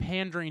 but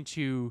pandering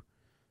to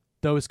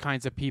those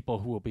kinds of people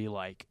who will be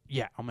like,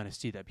 yeah, I'm going to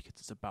see that because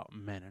it's about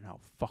men and how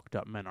fucked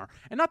up men are.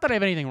 And not that I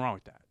have anything wrong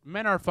with that.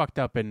 Men are fucked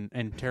up in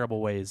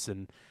terrible ways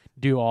and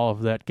do all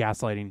of that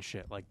gaslighting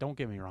shit. Like, don't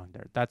get me wrong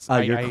there. That's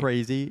you're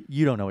crazy.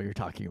 You don't know what you're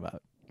talking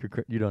about.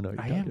 You don't know what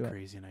you're talking about. I am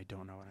crazy and I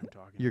don't know what I'm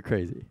talking You're about.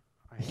 crazy.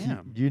 I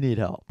am. You need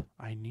help.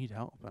 I need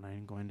help, and I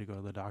am going to go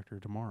to the doctor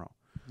tomorrow.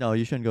 No,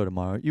 you shouldn't go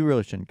tomorrow. You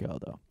really shouldn't go,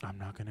 though. I'm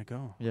not going to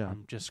go. Yeah.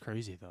 I'm just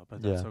crazy, though,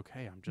 but that's Yeah.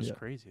 okay. I'm just Yeah.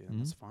 crazy,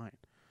 and that's fine.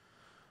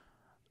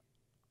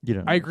 You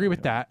don't. I agree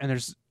with that, and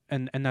there's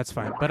and that's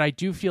fine. But I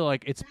do feel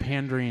like it's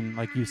pandering,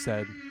 like you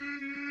said,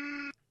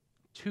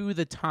 to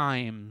the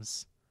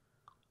times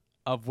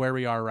of where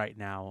we are right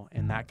now,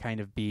 and that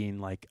kind of being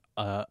like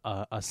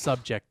a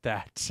subject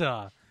that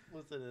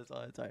Listen to this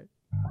all the time.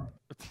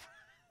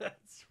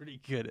 that's pretty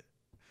good.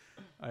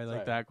 I like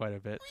Sorry. that quite a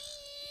bit.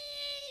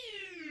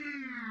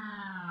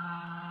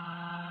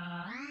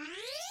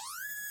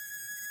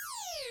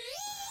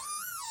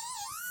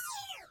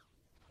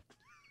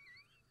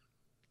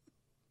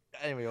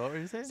 Anyway, what were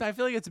you saying? So I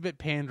feel like it's a bit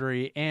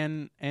pandery,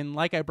 and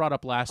like I brought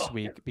up last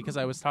week, because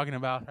I was talking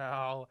about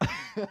how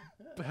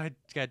I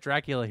got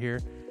Dracula here.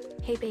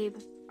 Hey, babe,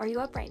 are you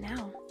up right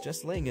now?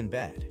 Just laying in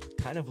bed.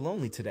 Kind of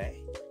lonely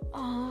today.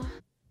 Aw.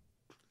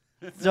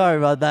 Sorry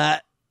about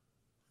that.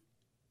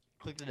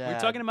 We were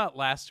talking about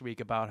last week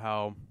about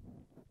how,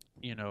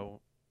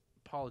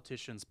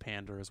 politicians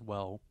pander as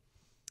well.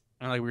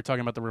 And like we were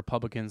talking about the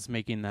Republicans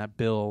making that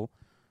bill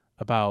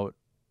about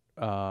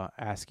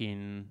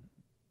asking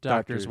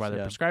doctors why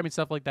they're prescribing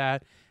stuff like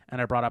that. And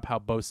I brought up how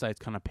both sides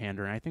kind of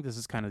pander. And I think this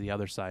is kind of the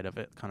other side of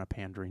it, kind of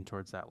pandering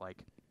towards that.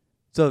 Like,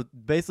 So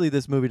basically,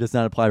 this movie does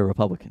not apply to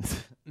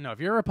Republicans. no, if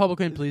you're a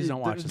Republican, please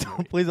don't watch this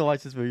movie. Please don't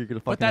watch this movie. You're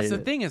gonna fucking But that's hate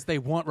the it. thing is they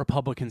want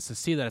Republicans to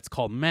see that it's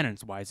called Men. And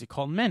why is it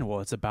called Men?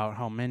 Well, it's about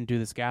how men do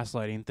this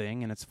gaslighting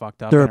thing and it's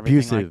fucked up They're and everything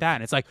abusive. like that.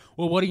 And it's like,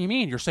 well, what do you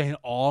mean? You're saying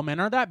all men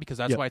are that? Because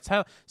that's Yep. why it's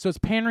hell. So it's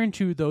pandering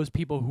to those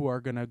people who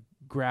are going to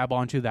grab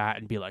onto that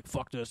and be like,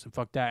 fuck this and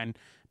fuck that. And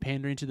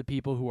pandering to the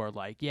people who are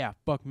like, yeah,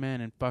 fuck men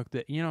and fuck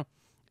that.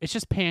 It's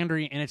just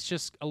pandering, and it's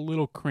just a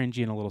little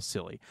cringy and a little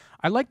silly.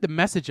 I like the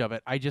message of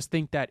it. I just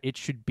think that it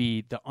should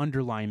be the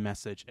underlying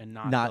message and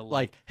not the,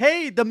 like,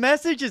 hey, the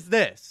message is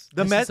this.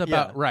 The This is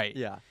about yeah. right.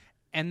 Yeah.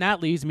 And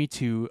that leads me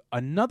to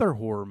another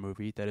horror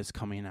movie that is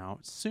coming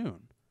out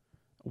soon.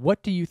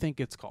 What do you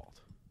think it's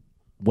called?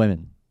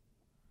 Women.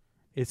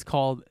 It's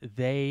called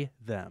They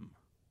Them.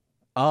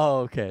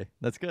 Oh, okay,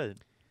 that's good.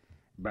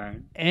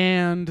 Bang,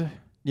 And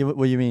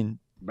What you mean?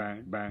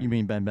 bang, bang. You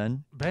mean Ben?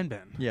 Ben.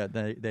 Yeah,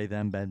 they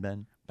them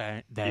Ben. They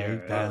Yeah.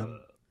 them.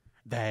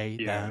 They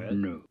Yeah,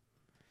 them. no.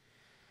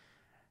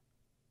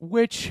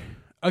 Which,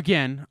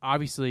 again,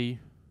 obviously,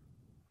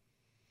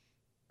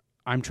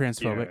 I'm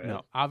transphobic. Yeah.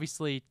 No,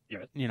 obviously,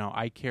 Yes.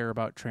 I care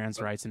about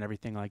trans rights and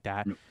everything like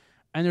that. No.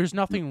 And there's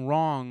nothing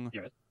wrong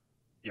Yes.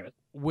 Yes.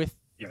 with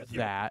Yes.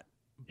 that.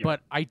 Yeah.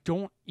 But I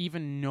don't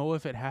even know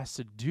if it has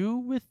to do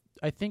with.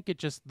 I think it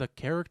just the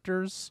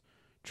character's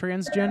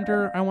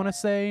transgender. I want to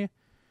say,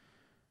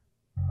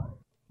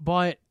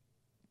 but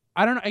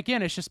I don't know.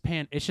 Again, it's just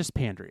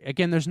pandering.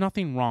 Again, there's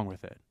nothing wrong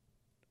with it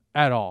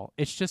at all.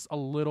 It's just a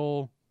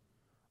little.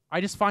 I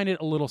just find it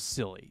a little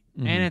silly,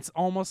 Mhm. and it's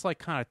almost like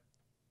kind of,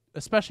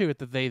 especially with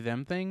the they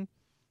them thing,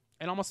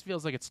 it almost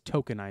feels like it's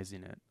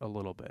tokenizing it a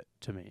little bit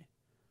to me.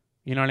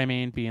 You know what I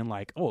mean? Being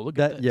like, oh, look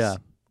at this. Yeah.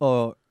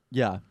 Oh,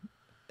 yeah.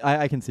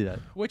 I can see that.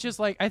 Which is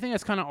like, I think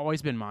that's kind of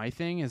always been my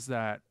thing, is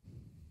that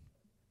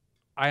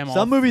I am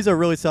Some movies are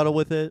really subtle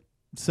with it.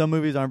 Some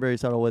movies aren't very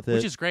subtle with it.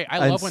 which is great. I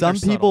and love when some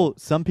they're people, subtle.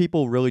 some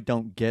people really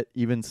don't get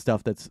even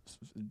stuff that's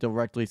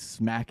directly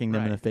smacking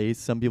them in the Right. face.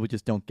 Some people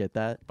just don't get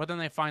that. But then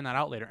they find that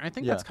out later. And I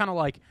think Yeah. that's kind of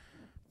like,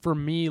 for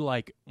me,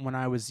 like when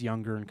I was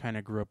younger and kind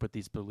of grew up with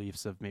these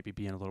beliefs of maybe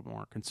being a little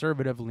more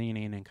conservative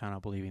leaning and kind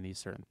of believing these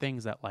certain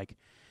things, that like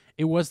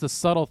it was the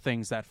subtle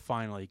things that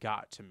finally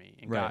got to me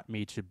and Right. got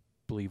me to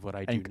believe what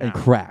I do And now.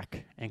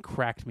 crack. And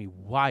cracked me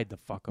wide the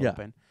fuck Yeah.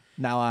 open.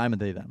 Now I'm a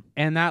they them.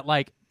 And that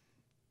like,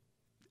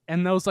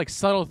 and those like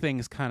subtle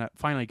things kind of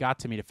finally got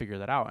to me to figure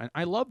that out. And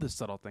I love the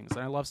subtle things and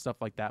I love stuff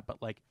like that.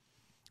 But like,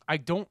 I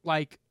don't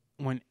like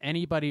when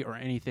anybody or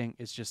anything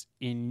is just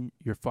in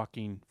your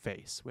fucking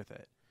face with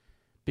it,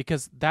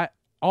 because that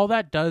all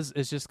that does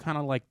is just kind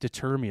of like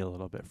deter me a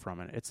little bit from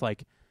it. It's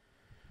like,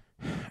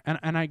 and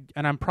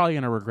I'm probably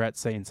gonna regret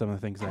saying some of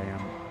the things I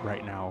am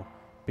right now,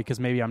 because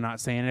maybe I'm not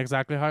saying it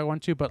exactly how I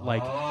want to, but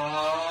like,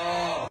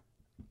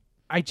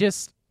 I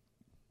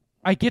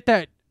get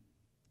that.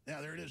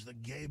 Yeah, there it is, the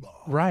gay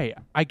ball. Right.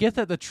 I get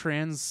that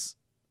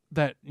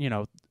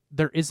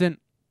there isn't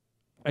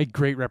a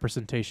great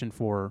representation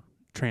for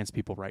trans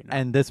people right now.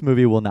 And this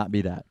movie will not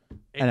be that.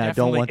 It And I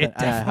don't want that. It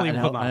definitely and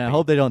I, will not and I be.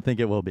 hope they don't think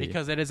it will be.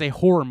 Because it is a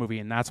horror movie,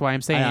 and that's why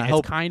I'm saying And I it's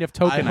hope- kind of I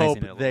tokenizing hope it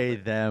a little they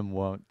bit. them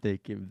won't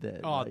think of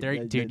that. Oh,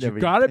 like, dude, they're you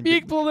gotta be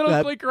thinking-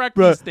 politically correct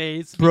bro, these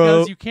days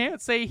because you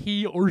can't say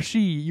he or she.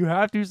 You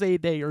have to say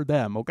they or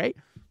them, okay?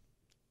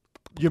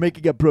 You're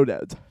making up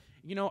pronouns.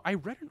 You know, I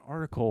read an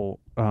article,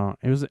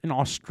 it was in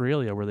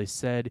Australia, where they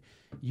said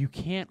you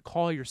can't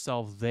call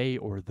yourself they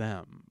or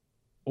them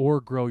or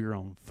grow your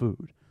own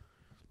food.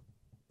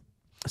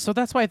 So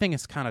that's why I think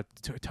it's kind of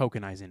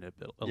tokenizing it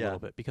a Yeah. little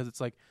bit, because it's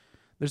like,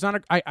 there's not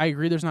a, I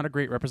agree there's not a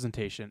great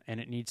representation, and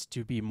it needs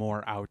to be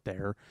more out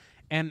there.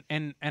 And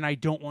I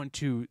don't want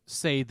to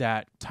say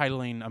that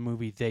titling a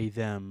movie they,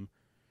 them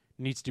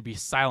needs to be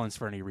silenced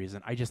for any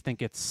reason. I just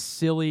think it's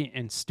silly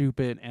and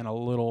stupid and a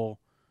little...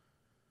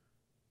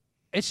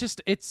 It's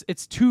just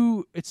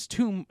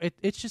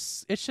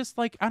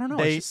like, I don't know.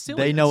 They it's just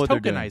silly. they know It's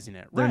what they're doing. tokenizing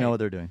it. They Right. know what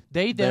they're doing.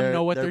 They them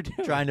know what they're doing.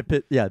 Trying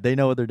to they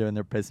know what they're doing.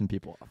 They're pissing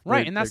people off. Right,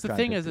 They're- and that's they're the trying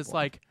to thing piss is, it's people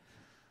off. like,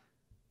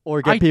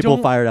 or I get people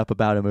don't- fired up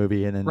about a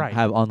movie and then Right.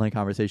 have online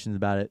conversations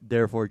about it.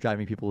 Therefore,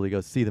 driving people to go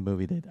see the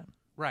movie they them.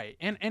 right.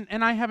 And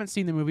I haven't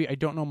seen the movie. I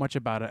don't know much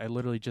about it. I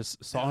literally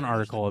just saw an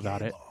article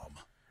about it.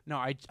 No,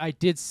 I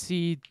did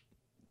see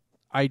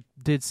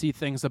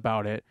things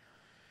about it.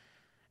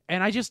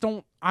 And I just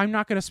don't, I'm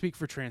not going to speak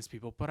for trans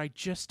people, but I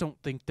just don't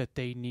think that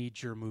they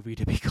need your movie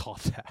to be called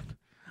that.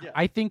 Yeah.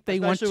 I think they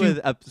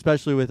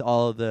especially with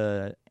all of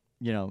the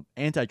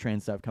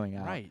anti-trans stuff coming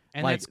out. right.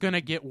 And like, it's going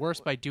to get worse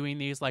by doing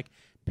these like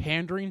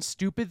pandering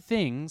stupid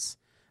things.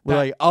 we're that-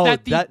 like, oh,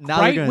 that the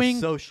now they're going to right-wing-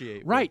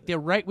 associate. Right, with the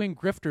right-wing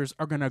grifters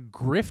are going to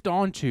grift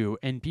onto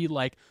and be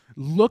like,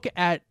 look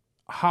at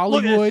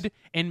Hollywood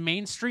and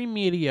mainstream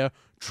media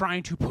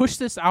trying to push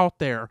this out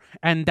there,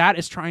 and that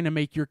is trying to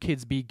make your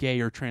kids be gay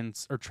or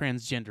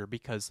transgender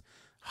because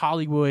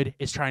Hollywood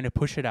is trying to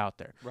push it out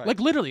there. Right. Like,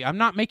 literally, I'm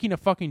not making a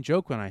fucking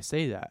joke when I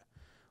say that.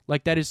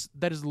 Like, that is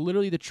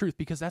literally the truth,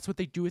 because that's what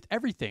they do with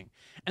everything.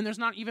 And there's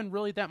not even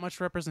really that much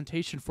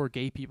representation for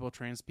gay people,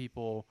 trans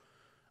people,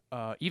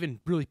 even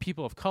really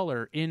people of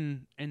color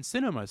in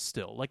cinemas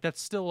still. Like,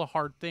 that's still a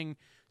hard thing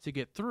to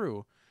get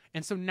through.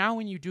 And so now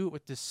when you do it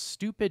with this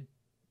stupid,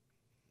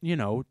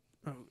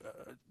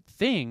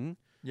 thing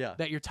Yeah.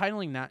 that you're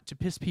titling that to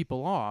piss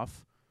people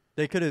off,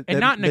 They could have, and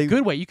not in a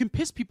good way. You can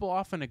piss people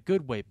off in a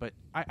good way, but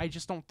I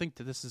just don't think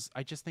that this is.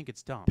 I just think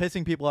it's dumb.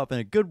 Pissing people off in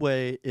a good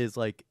way is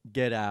like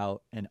Get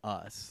Out and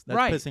Us. That's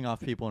Right. pissing off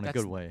people in a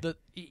good way.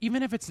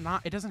 Even if it's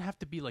not, it doesn't have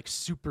to be like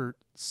super.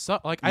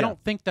 I Yeah.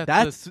 don't think that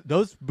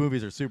those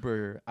movies are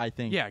super. I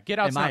think. Yeah, Get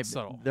Out's in my- not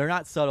subtle. They're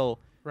not subtle,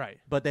 right.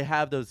 but they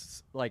have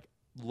those like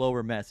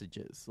lower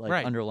messages, like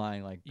Right.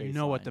 underlying like. You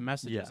know what baseline. the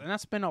message Yeah. is, and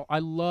that's been. I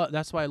love.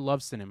 That's why I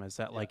love cinema. Is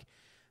that like,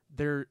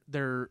 they're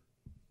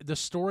the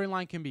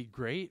storyline can be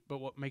great, but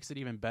what makes it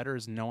even better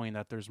is knowing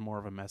that there's more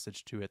of a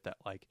message to it that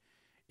like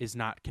is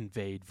not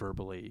conveyed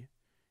verbally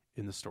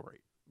in the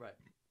story. Right.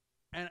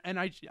 And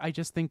I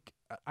just think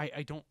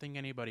I don't think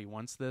anybody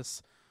wants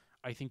this.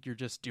 I think you're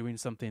just doing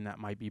something that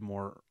might be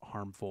more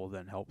harmful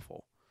than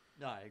helpful.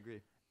 No, I agree.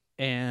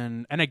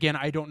 And again,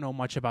 I don't know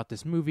much about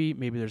this movie.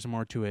 Maybe there's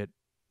more to it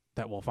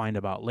that we'll find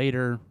about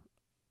later.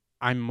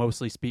 I'm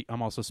also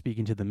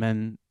speaking to the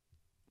Men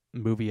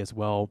movie as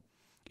well,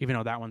 even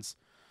though that one's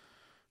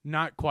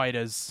not quite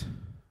as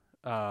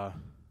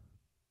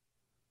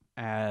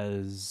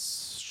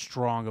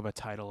strong of a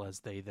title as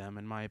They Them.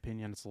 In my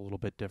opinion, it's a little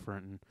bit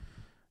different,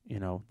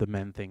 and the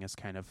Men thing is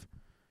kind of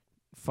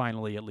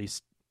finally at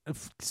least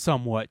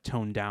somewhat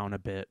toned down a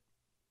bit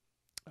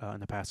in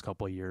the past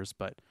couple of years.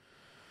 But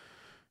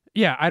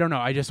yeah, I don't know.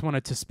 I just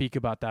wanted to speak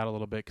about that a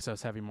little bit because I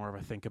was having more of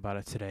a think about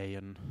it today,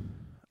 and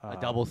A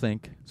double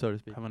think, so to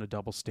speak. having a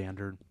double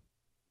standard.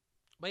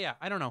 But yeah,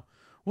 I don't know.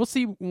 We'll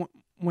see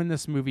when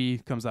this movie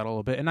comes out a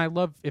little bit. And I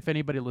love if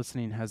anybody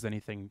listening has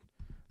anything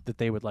that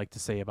they would like to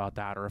say about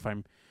that, or if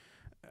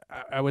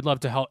I would love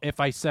to help. If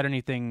I said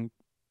anything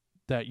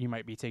that you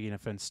might be taking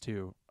offense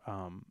to,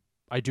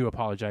 I do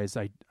apologize.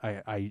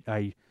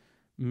 I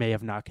may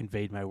have not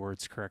conveyed my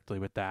words correctly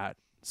with that.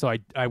 So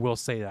I will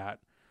say that.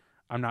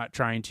 I'm not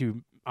trying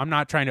to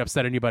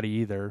upset anybody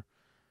either,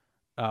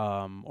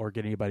 or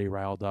get anybody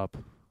riled up.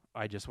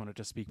 I just wanted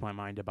to speak my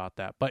mind about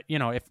that. But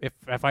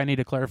if I need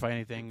to clarify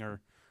anything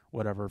or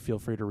whatever, feel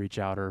free to reach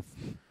out. Or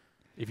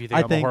if you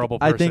think I'm a horrible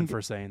person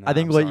for saying that, I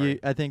think I'm what sorry.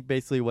 I think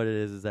basically what it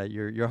is that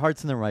your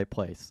heart's in the right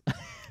place.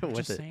 I'm with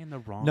just it. saying the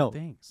wrong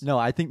things. No,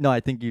 I think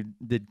you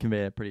did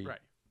convey it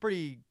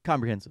pretty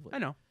comprehensively. I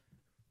know.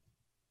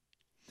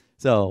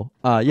 So,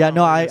 I yeah, don't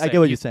no, know what I you're get saying.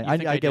 what You you're saying.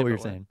 think I I get did, what you're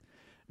but what? saying.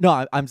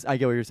 No, I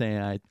get what you're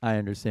saying. I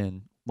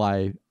understand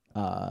why.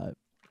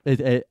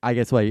 I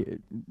guess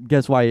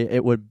why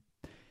it would.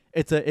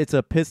 It's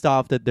a pissed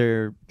off that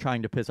they're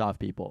trying to piss off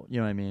people. You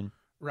know what I mean?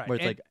 Right. Where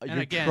it's And- like and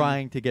you're again-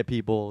 trying to get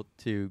people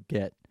to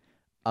get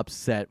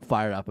upset,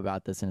 fired up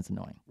about this, and it's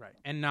annoying. Right.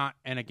 And not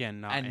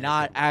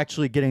Not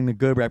actually getting the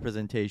good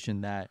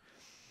representation that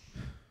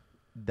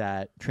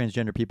that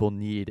transgender people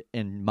need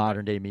in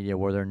modern day media,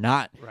 where they're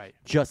not Right.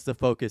 just the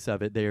focus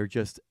of it. They are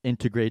just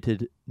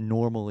integrated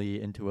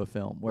normally into a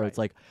film where it's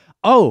Right. like,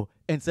 oh,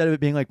 instead of it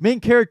being like main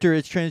character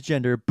is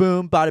transgender,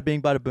 boom, bada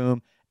bing, bada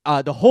boom.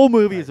 The whole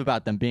movie is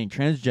about them being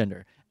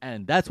transgender,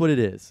 and that's what it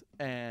is.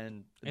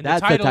 And And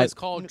that's the title type, is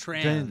called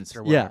Trans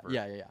or whatever.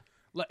 Yeah.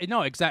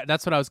 No, exactly.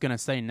 That's what I was gonna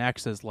say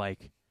next. Is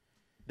like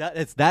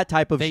It's that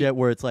type of They- shit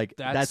where it's like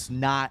that's- that's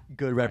not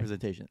good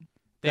representation.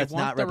 they That's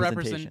want not the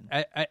representation.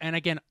 And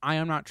again, I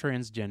am not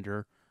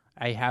transgender.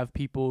 I have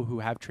people who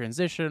have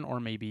transition or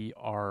maybe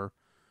are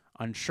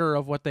unsure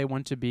of what they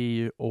want to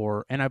be,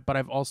 but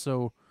I've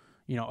also,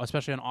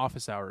 especially on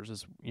office hours,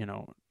 is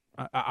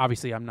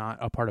obviously I'm not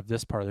a part of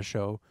this part of the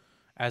show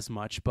as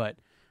much, but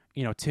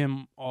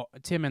Tim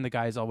and the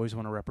guys always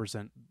want to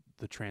represent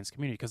the trans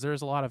community because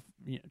there's a lot of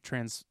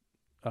trans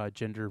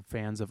gender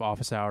fans of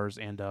office hours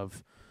and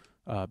of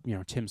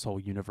Tim's whole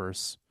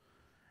universe,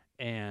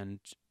 and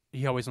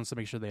he always wants to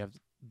make sure they have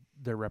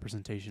their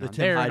representation The on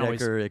Tim there. And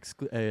always Heidecker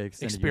extended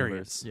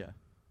experience. universe.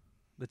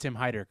 the Tim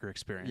Heidecker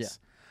experience.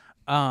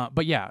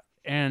 But yeah,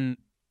 and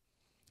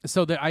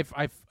so that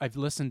I've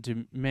listened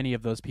to many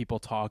of those people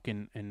talk,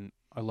 and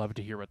I love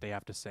to hear what they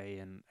have to say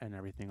and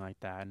everything like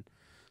that. And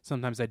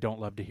sometimes I don't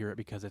love to hear it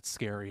because it's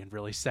scary and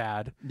really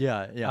sad.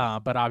 Yeah.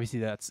 But obviously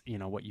that's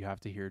what you have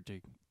to hear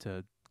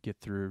to get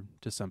through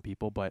to some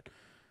people. But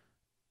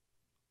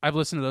I've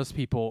listened to those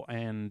people,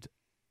 and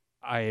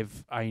I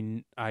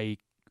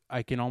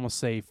can almost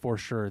say for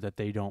sure that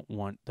they don't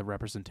want the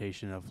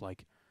representation of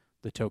like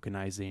the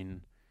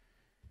tokenizing.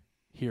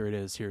 Here it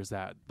is. Here's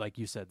that. Like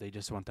you said, they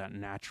just want that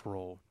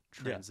natural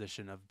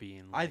transition of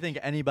being. I Like, think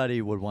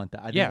anybody would want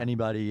that. I Yeah. think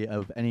anybody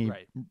of any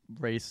Right.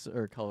 race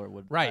or color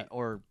would, Right.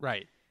 or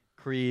right,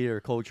 creed or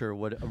culture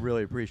would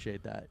really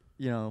appreciate that.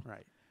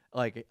 right.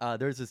 Like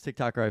there's this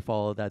TikToker I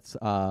follow that's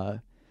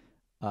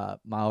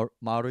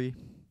Maori,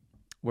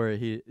 where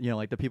he,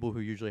 like the people who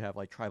usually have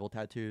like tribal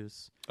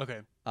tattoos,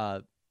 Okay.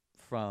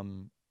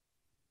 from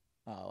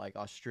like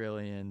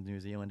Australian, New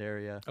Zealand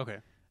area, Okay.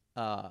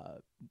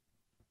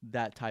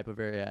 that type of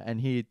area,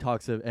 and he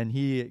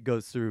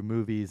goes through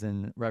movies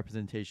and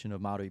representation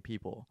of Maori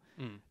people,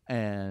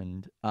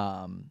 and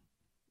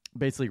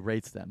basically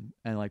rates them,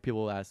 and like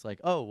people will ask like,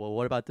 oh well,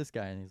 what about this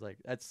guy, and he's like,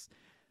 that's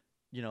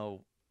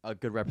a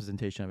good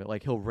representation of it.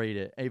 Like he'll rate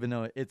it, even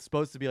though it's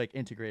supposed to be like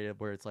integrated,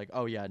 where it's like,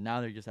 oh yeah,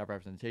 now they just have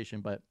representation,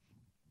 but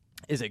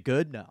is it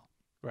good? No.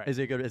 Right. Is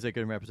it good? Is it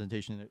good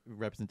representation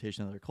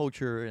of their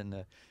culture and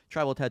the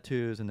tribal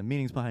tattoos and the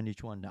meanings behind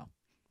each one? No.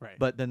 Right.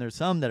 But then there's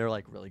some that are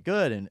like really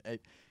good, and you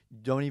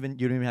don't even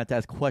have to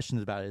ask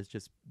questions about it. It's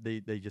just they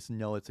just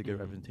know it's a good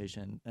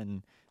representation,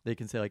 and they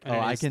can say like, And oh,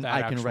 it I is can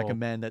that actual-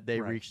 recommend that they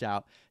Right. reached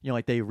out.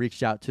 Like they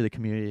reached out to the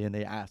community and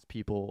they asked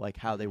people like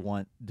how they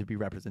want to be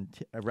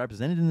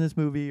represented in this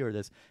movie or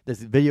this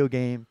video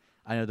game.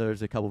 I know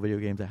there's a couple video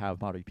games that have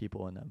Maori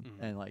people in them,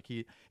 and like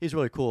he's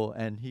really cool,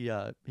 and he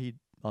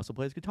also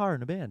plays guitar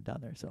in a band down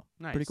there, so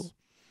Nice. pretty cool.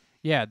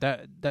 Yeah,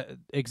 that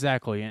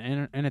exactly,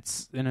 and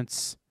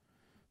it's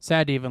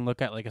sad to even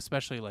look at, like,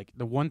 especially like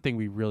the one thing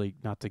we really,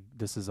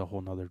 this is a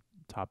whole nother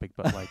topic,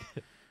 but like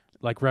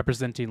like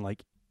representing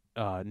like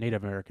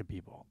Native American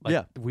people. Like,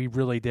 Yeah. we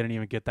really didn't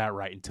even get that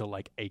right until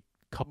like a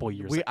couple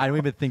years ago. I don't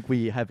even think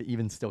we have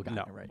even still gotten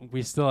No, it right,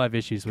 we still have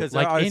issues with because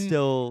there are like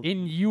still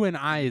in you and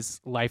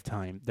I's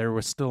lifetime, there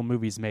were still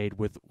movies made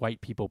with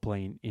white people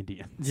playing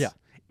Indians. Yeah.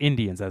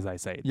 Indians, as I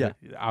say. Yeah.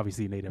 They're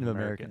obviously Native Native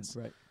Americans.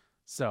 right.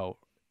 So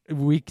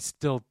we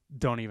still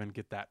don't even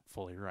get that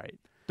fully right.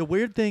 The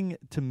weird thing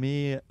to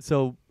me,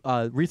 so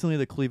recently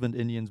the Cleveland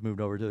Indians moved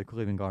over to the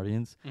Cleveland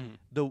Guardians.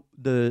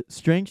 The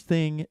strange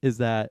thing is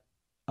that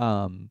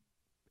in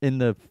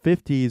the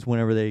 50s,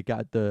 whenever they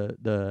got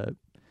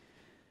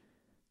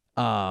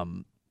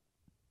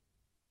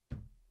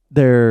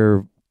their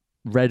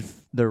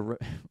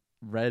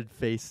red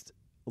faced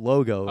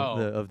logo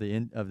of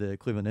the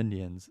Cleveland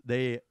Indians,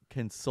 they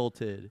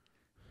consulted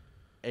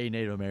a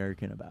Native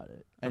American about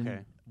it, and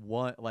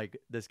Okay.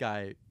 this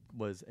guy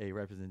was a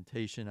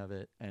representation of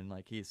it, and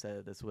like he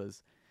said,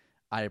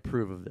 I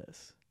approve of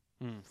this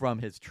from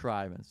his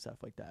tribe and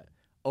stuff like that.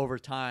 Over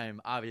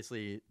time,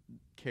 obviously,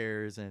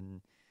 cares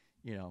and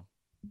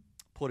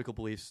political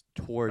beliefs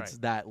towards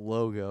Right. that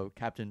logo,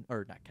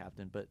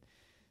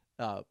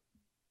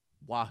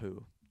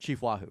 Wahoo,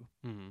 Chief Wahoo.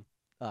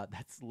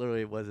 That's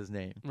literally was his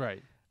name.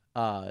 Right.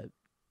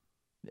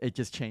 It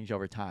just changed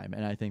over time,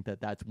 and I think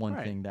that's one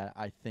Right. thing that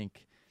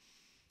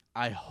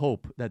I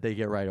hope that they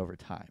get right over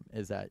time,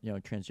 is that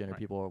transgender Right.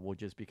 people will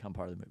just become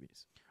part of the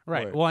movies.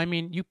 Right. Or- Well, I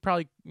mean, you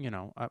probably,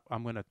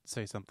 I'm going to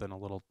say something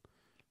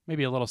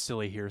maybe a little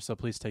silly here, so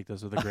please take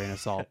this with a grain of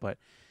salt, but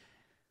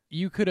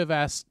you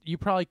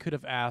probably could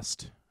have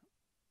asked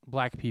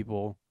black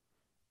people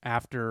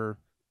after,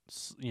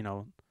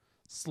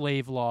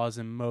 slave laws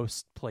in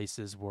most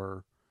places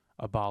were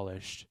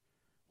abolished,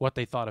 what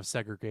they thought of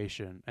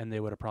segregation, and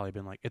they would have probably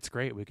been like, it's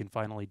great, we can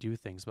finally do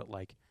things, but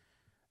like,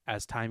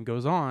 as time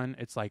goes on,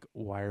 it's like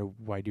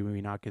why do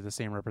we not get the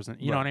same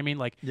represent? You know Right. what I mean?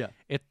 Like Yeah.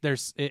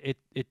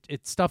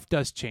 it stuff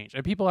does change,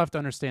 and people have to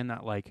understand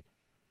that like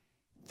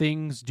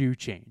things do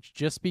change.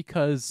 Just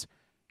because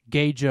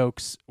gay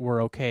jokes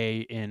were okay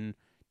in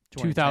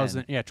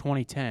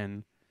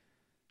 2010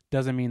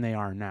 doesn't mean they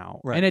are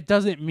now. Right. And it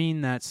doesn't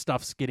mean that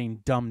stuff's getting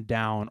dumbed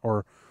down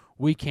or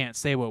we can't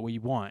say what we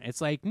want.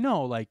 It's like,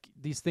 no, like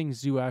these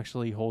things do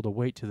actually hold a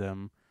weight to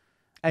them.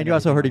 And you're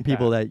also everything hurting like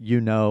people that. that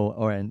you know,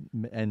 or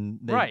and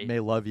they Right. may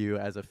love you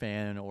as a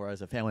fan or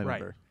as a family Right.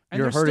 member. And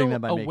You're there's hurting still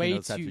them by a making way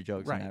those types to- of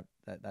jokes right. and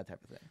that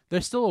type of thing.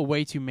 There's still a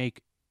way to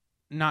make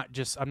not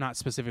just, I'm not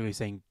specifically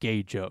saying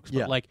gay jokes, but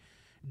Yeah. like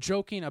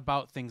joking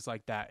about things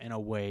like that in a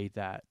way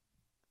that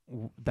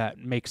that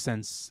makes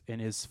sense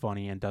and is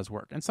funny and does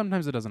work. And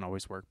sometimes it doesn't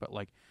always work, but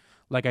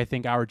like I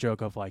think our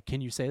joke of like,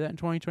 can you say that in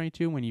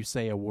 2022 when you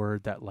say a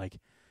word that like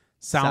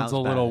sounds a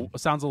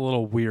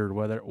little weird,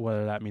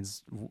 whether that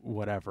means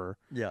whatever,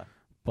 Yeah.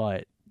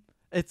 but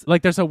It's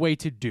like there's a way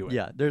to do it.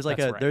 yeah, there's like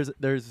That's right.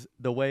 there's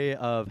the way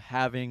of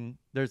having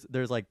there's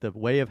like the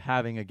way of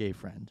having a gay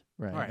friend,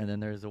 right? Right. And then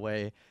there's a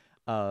way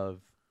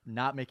of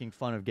not making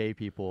fun of gay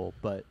people,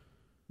 but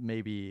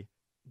maybe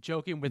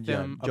Joking with yeah,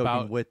 them joking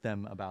about with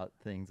them about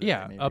things. That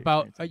yeah they may be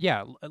about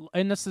experiencing.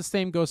 and that's the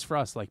same goes for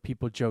us, like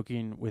people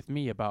joking with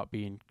me about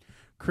being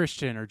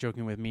Christian or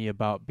joking with me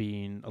about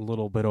being a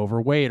little bit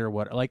overweight or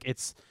what, like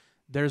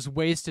there's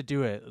ways to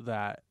do it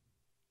that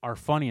are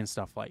funny and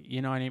stuff, like,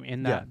 you know what I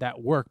mean, and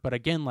that work. But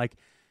again, like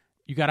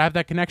you got to have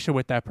that connection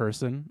with that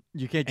person,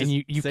 You can't and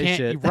just you say can't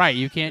shit. right,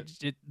 you can't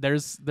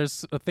there's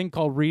a thing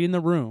called reading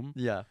the room,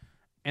 Yeah.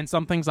 and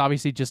some things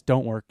obviously just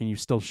don't work and you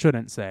still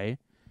shouldn't say.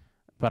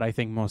 But I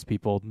think most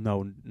people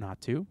know not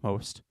to.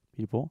 Most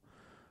people.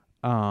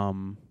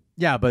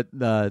 Yeah, but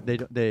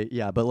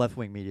but left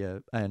wing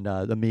media and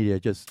the media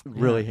just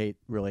really hate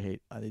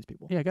these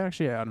people. Yeah, I got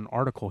actually an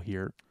article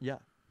here. Yeah.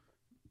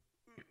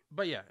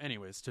 But yeah,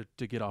 anyways,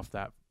 to get off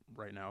that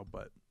right now,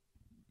 but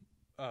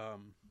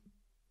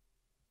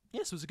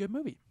yes, it was a good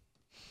movie.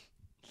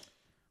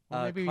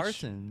 Well, maybe we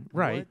Carson,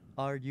 right.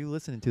 what are you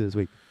listening to this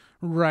week?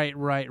 Right.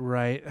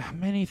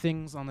 Many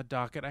things on the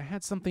docket. I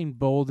had something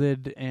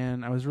bolded,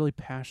 and I was really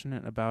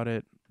passionate about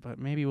it, but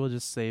maybe we'll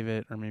just save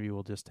it, or maybe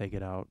we'll just take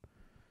it out.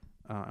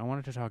 I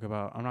wanted to talk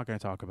about, I'm not going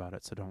to talk about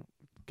it, so don't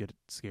get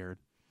scared.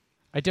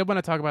 I did want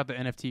to talk about the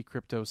NFT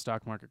crypto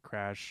stock market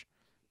crash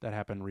that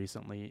happened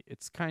recently.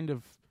 It's kind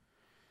of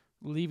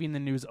leaving the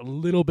news a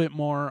little bit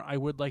more. I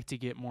would like to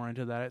get more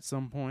into that at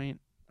some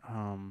point,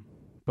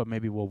 but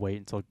maybe we'll wait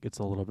until it's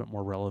a little bit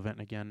more relevant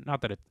again.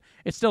 Not that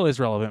it still is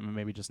relevant, but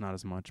maybe just not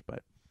as much.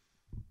 But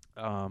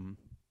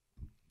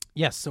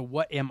yes. So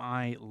what am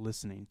I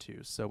listening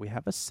to? So we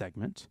have a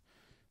segment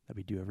that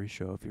we do every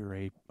show.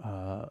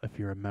 If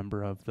you're a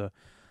member of the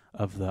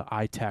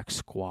iTech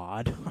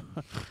squad,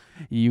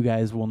 you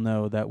guys will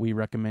know that we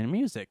recommend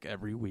music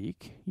every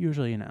week.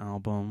 Usually an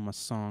album, a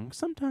song.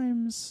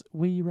 Sometimes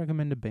we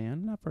recommend a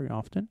band, not very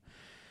often.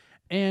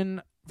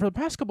 And for the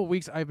past couple of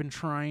weeks, I've been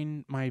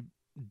trying my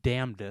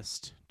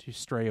damnedest to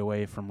stray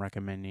away from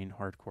recommending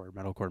hardcore,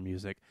 metalcore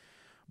music.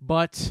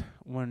 But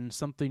when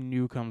something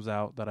new comes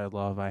out that I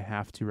love, I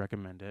have to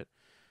recommend it.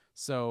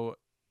 So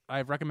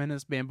I've recommended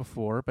this band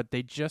before, but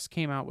they just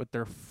came out with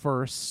their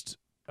first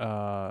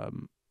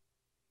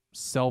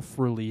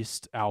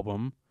self-released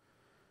album.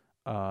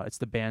 It's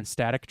the band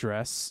Static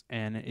Dress,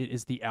 and it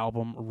is the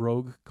album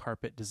Rogue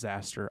Carpet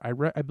Disaster. I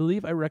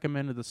believe I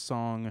recommended the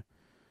song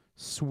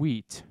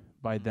Sweet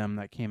by them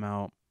that came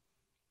out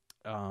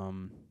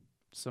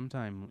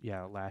sometime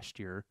last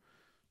year.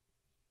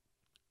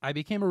 I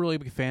became a really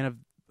big fan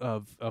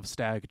of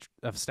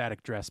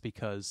Static Dress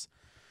because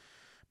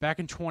back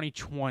in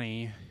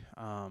 2020,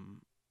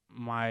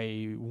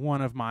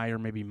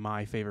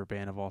 my favorite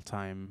band of all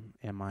time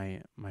and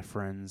my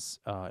friends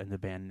in the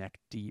band Neck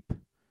Deep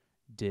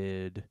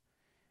they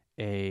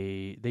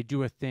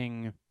do a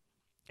thing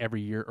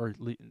every year, or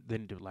they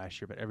didn't do it last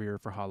year, but every year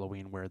for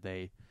Halloween where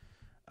they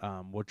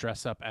will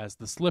dress up as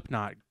the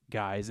Slipknot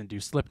guys and do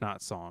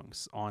Slipknot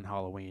songs on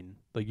Halloween.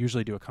 They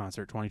usually do a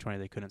concert. 2020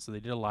 they couldn't, so they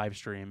did a live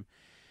stream.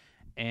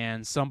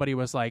 And somebody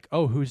was like,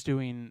 "Oh, who's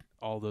doing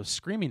all those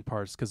screaming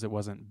parts?" Because it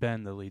wasn't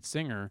Ben, the lead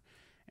singer.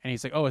 And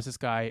he's like, "Oh, it's this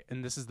guy."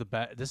 And this is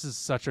this is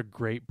such a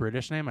great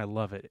British name. I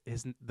love it.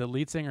 The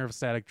lead singer of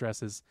Static Dress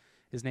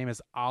his name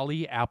is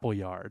Ollie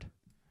Appleyard.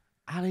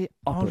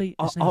 Ollie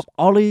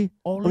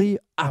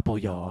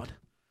Appleyard.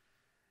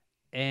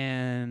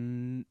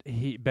 And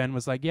Ben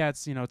was like, "Yeah,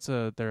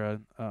 they're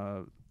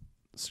a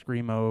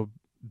screamo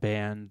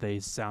band. They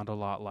sound a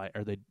lot like,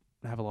 or they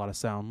have a lot of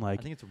sound like."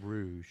 I think it's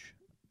Rouge.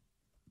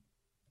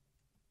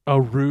 Oh,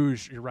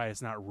 Rouge. You're right.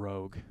 It's not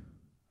Rogue.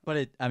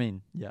 But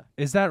yeah.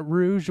 Is that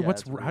Rouge? Yeah, How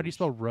it's do you Rouge.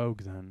 spell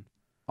Rogue then?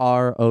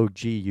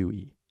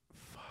 ROGUE.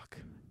 Fuck.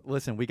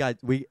 Listen, we're a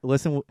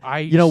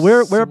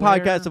swear-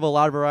 podcast of a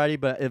lot of variety,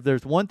 but if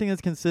there's one thing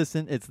that's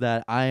consistent, it's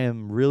that I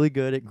am really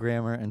good at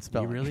grammar and You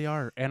spelling. really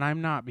are, and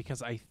I'm not,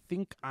 because I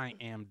think I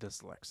am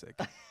dyslexic.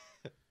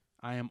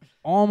 I am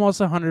almost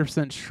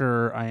 100%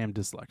 sure I am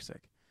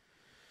dyslexic.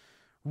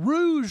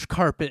 Rouge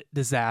Carpet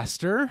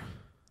Disaster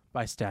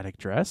by Static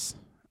Dress.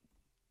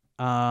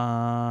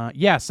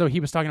 Yeah, so he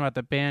was talking about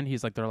the band.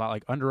 He's like, they're a lot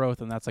like Under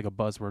Oath, and that's like a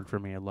buzzword for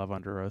me. I love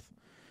Under Oath.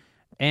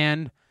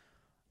 And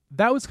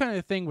that was kind of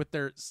the thing with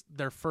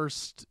their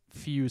first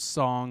few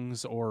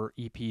songs or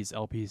EPs,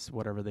 LPs,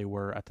 whatever they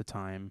were at the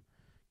time,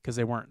 because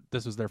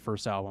this was their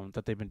first album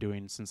that they've been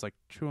doing since like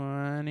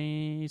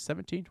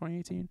 2017,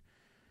 2018.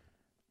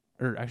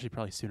 Or actually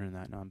probably sooner than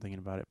that now I'm thinking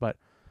about it. But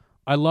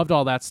I loved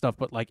all that stuff,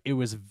 but like it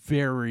was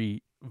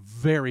very,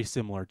 very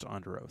similar to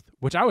Under Oath,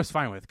 which I was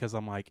fine with because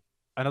I'm like,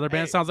 another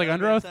band sounds like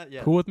Under Oath,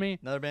 cool with me.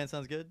 Another band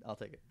sounds good, I'll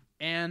take it.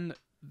 And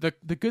the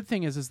good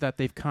thing is that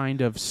they've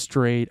kind of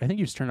strayed. I think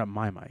you just turned up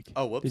my mic.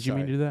 Oh, whoops. Did you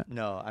mean to do that?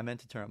 No, I meant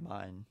to turn up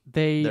mine.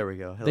 There we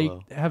go.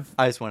 Hello. They have.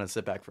 I just want to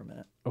sit back for a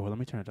minute. Oh, well, let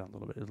me turn it down a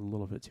little bit. It's a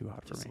little bit too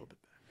hot Just for a me. little bit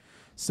better.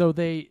 So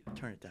they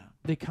Turn it down.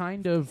 They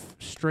kind of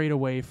strayed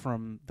away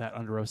from that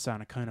Under Oath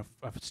sound and kind of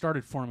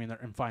started forming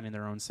and finding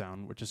their own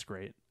sound, which is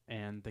great.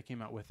 And they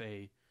came out with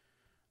I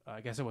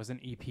guess it was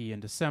an EP in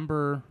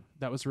December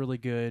that was really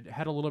good. It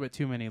had a little bit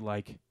too many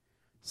like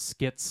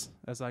skits,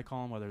 as I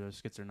call them, whether they're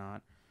skits or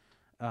not.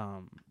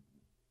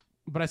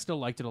 But I still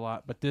liked it a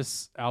lot. But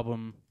this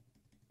album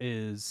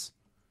has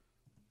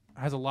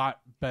a lot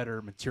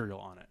better material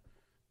on it.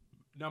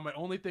 Now, the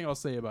one thing I'll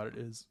say about it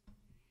is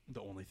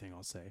the one thing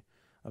I'll say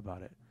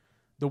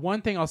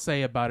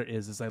about it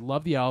is I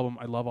love the album.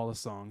 I love all the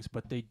songs,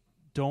 but they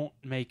don't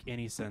make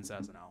any sense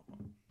as an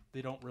album.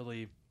 They don't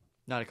really.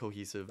 Not a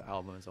cohesive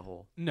album as a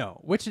whole.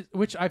 No, which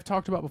I've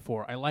talked about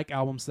before. I like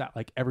albums that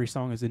like every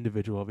song is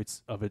individual of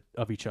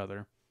each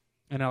other,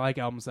 and I like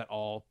albums that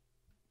all,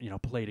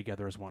 play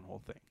together as one whole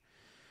thing.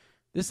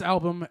 This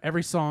album,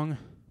 every song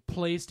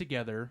plays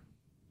together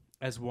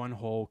as one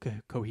whole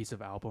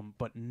cohesive album,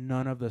 but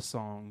none of the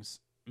songs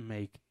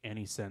make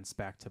any sense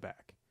back to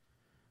back.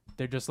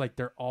 They're just like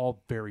they're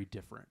all very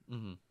different.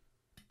 Mm-hmm.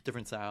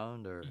 Different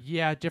sound, or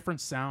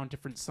different sound,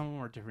 different song,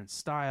 or different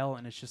style,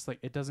 and it's just like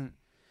it doesn't.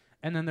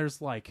 And then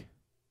there's like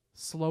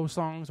slow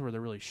songs where there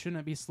really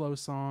shouldn't be slow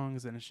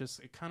songs, and it's just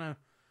it kind of,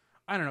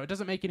 I don't know, it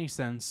doesn't make any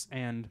sense.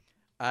 And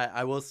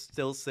I will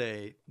still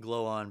say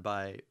 "Glow On"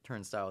 by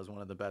Turnstile is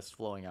one of the best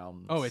flowing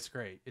albums. Oh, it's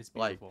great. It's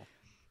beautiful.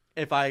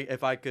 Like,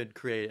 if I could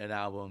create an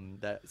album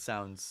that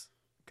sounds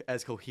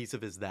as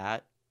cohesive as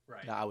that,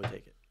 right, I would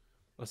take it.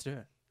 Let's do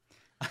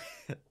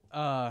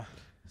it.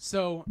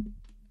 So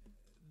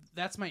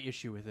that's my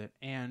issue with it,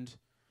 and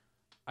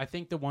I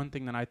think the one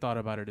thing that I thought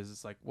about it is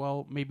it's like,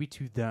 well, maybe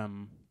to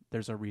them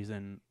there's a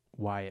reason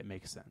why it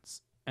makes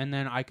sense, and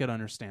then I could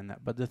understand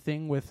that. But the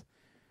thing with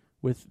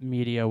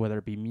media, whether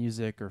it be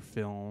music or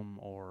film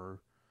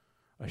or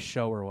a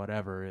show or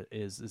whatever,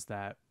 is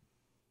that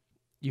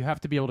you have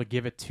to be able to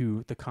give it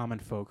to the common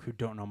folk who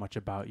don't know much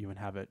about you and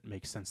have it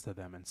make sense to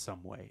them in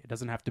some way. It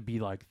doesn't have to be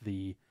like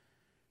the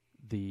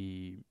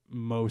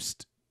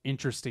most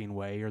interesting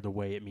way or the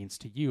way it means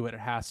to you. It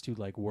has to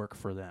like work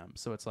for them.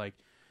 So it's like,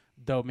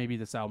 though maybe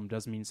this album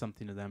does mean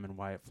something to them and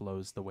why it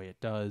flows the way it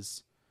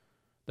does,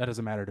 that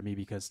doesn't matter to me,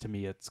 because to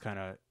me it's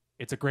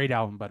a great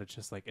album, but it's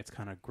just like it's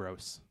kind of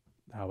gross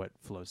how it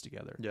flows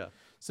together. Yeah.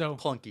 So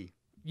clunky.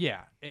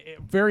 Yeah,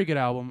 very good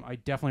album. I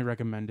definitely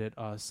recommend it.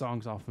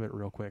 Songs off of it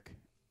real quick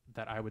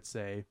that I would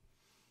say.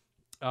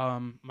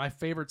 My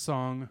favorite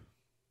song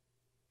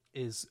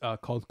is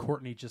called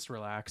Courtney Just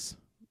Relax.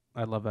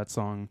 I love that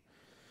song.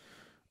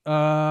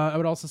 I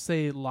would also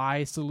say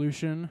Lie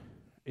Solution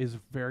is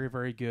very,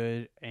 very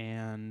good.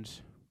 And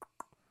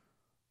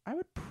I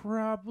would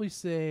probably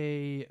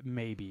say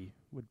Maybe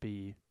would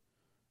be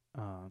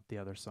the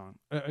other song.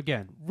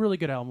 Again, really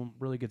good album,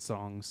 really good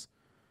songs.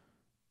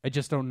 I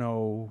just don't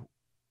know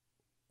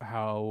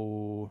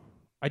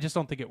I just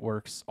don't think it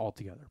works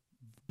altogether,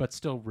 but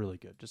still really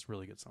good, just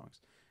really good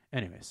songs.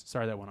 Anyways,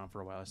 sorry that went on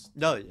for a while.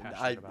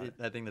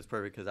 I think that's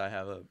perfect because I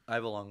have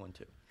a long one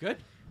too.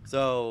 Good.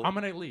 So I'm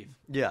gonna leave.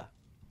 Yeah.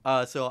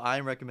 So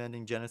I'm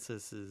recommending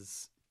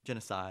Genesis.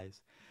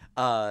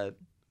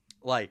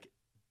 Like,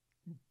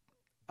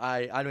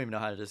 I don't even know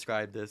how to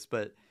describe this,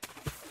 but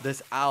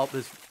this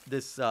album,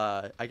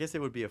 I guess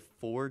it would be a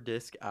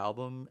 4-disc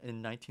album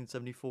in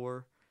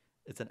 1974.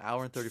 It's an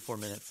hour and 34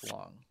 minutes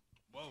long.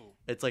 Whoa.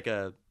 It's like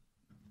a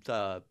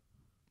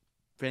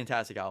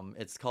fantastic album.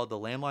 It's called The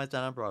Lamb Lies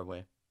Down on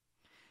Broadway.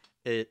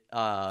 Can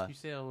you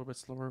say it a little bit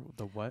slower?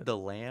 The what? The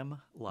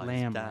Lamb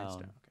Lies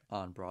Down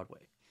on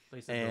Broadway.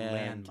 The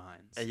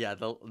landmines. Yeah,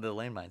 the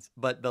landmines.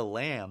 But The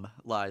Lamb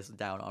Lies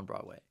Down on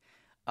Broadway.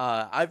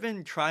 I've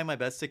been trying my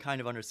best to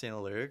kind of understand the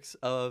lyrics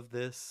of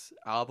this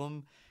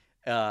album.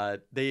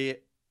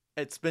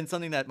 It's been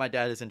something that my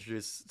dad has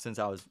introduced since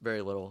I was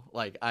very little.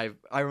 Like I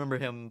remember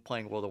him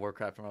playing World of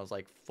Warcraft when I was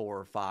like 4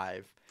 or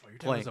 5. Oh, your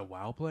dad was a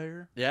WoW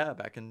player? Yeah,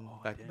 back in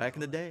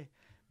the day.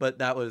 But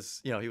that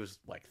was, he was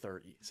like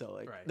 30. So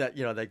like that,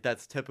 like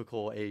that's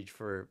typical age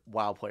for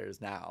WoW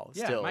players now.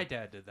 Yeah, still. My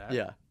dad did that.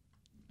 Yeah.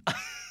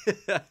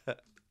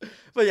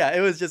 But yeah, it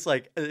was just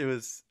like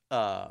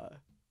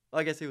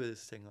I guess he was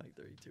saying like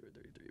 32 or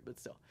 33, but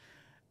still.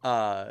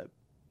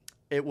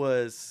 It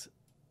was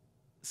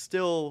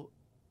still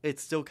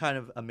it's still kind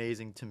of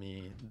amazing to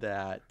me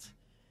that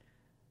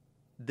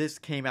this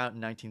came out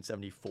in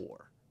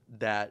 1974.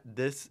 That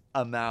this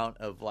amount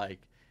of like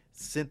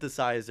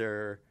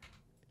synthesizer,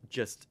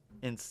 just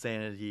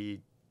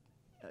insanity,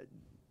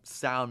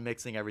 sound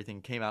mixing,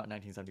 everything came out in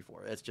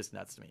 1974. It's just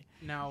nuts to me.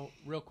 Now,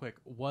 real quick,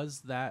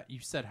 was that you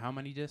said how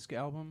many disc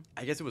album?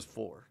 I guess it was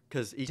 4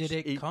 because each Did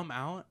it come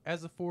out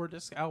as a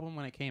 4-disc album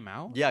when it came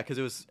out? Yeah, because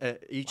it was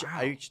each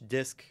Wow. each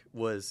disc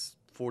was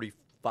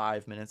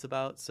 45 minutes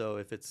about. So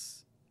if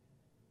it's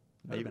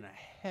Would have been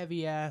a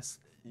heavy ass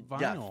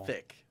vinyl. yeah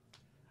thick.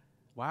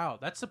 Wow,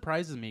 that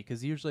surprises me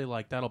because usually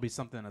like that'll be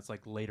something that's like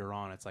later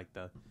on. It's like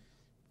the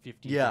 50th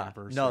Yeah,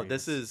 anniversary. no,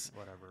 this is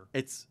whatever.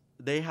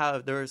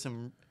 there are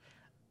some.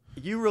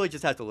 You really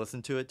just have to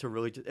listen to it to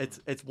really.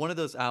 It's one of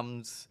those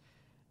albums.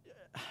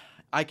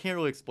 I can't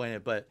really explain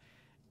it, but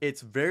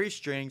it's very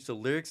strange. The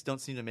lyrics don't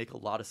seem to make a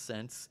lot of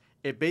sense.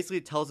 It basically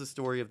tells the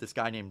story of this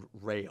guy named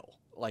Rael,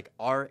 like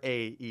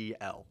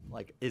Rael,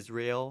 like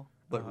Israel,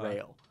 but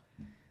Rael,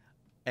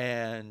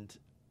 and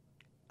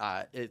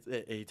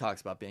he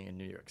talks about being in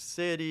New York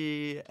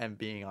City and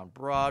being on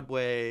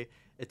Broadway.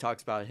 It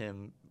talks about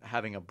him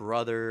having a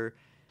brother,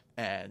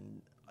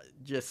 and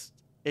just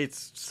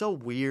it's so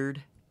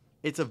weird.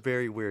 It's a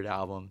very weird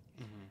album.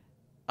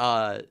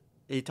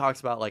 He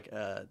talks about like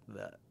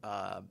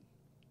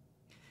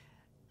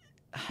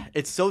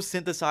it's so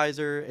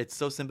synthesizer. It's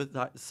so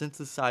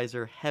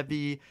synthesizer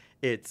heavy.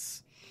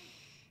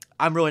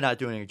 I'm really not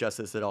doing it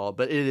justice at all,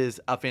 but it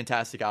is a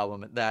fantastic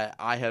album that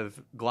I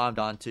have glommed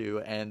onto,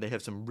 and they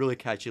have some really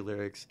catchy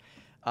lyrics.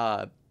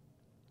 They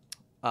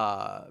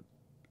have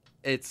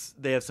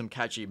some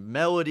catchy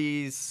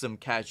melodies, some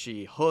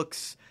catchy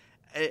hooks.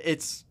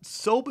 It's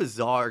so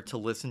bizarre to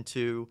listen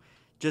to,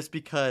 just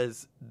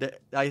because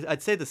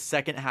I'd say the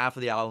second half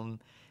of the album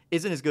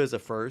isn't as good as the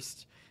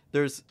first.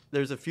 There's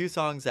a few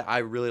songs that I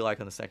really like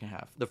on the second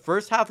half. The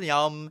first half of the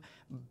album,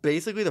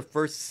 basically the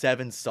first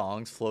 7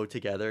 songs flow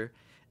together.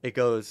 It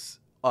goes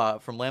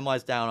from Lamb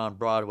Lies Down on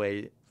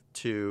Broadway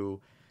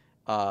to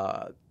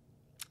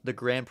the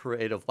Grand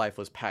Parade of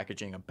Lifeless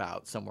Packaging,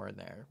 about somewhere in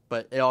there.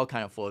 But it all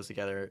kind of flows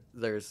together.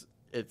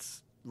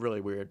 It's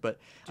really weird. But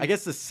I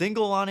guess the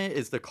single on it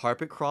is the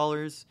Carpet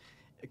Crawlers,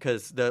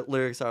 because the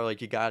lyrics are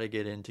like, you gotta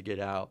get in to get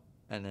out.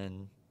 And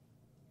then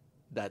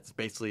that's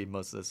basically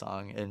most of the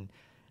song. And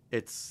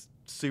it's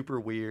super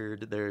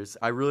weird.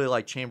 I really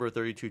like Chamber of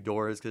 32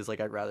 Doors, because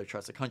like I'd rather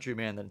trust a country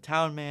man than a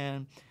town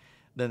man.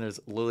 Then there's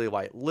Lily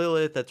White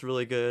Lilith, that's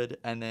really good.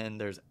 And then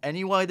there's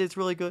Anyway that's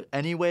really good.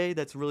 Anyway,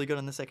 that's really good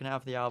on the second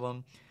half of the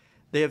album.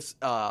 They have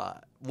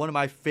one of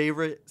my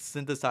favorite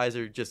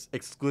synthesizer just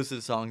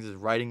exclusive songs is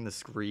Riding the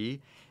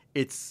Scree.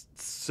 It's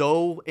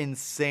so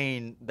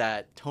insane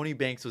that Tony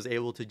Banks was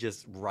able to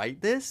just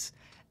write this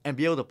and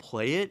be able to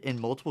play it in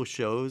multiple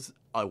shows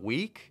a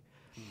week.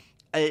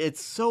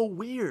 It's so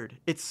weird.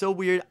 It's so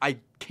weird. I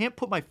can't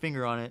put my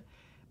finger on it,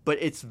 but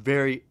if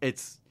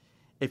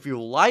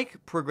you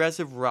like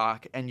progressive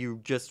rock and you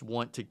just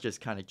want to just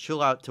kind of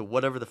chill out to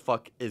whatever the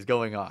fuck is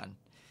going on,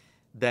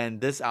 then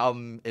this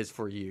album is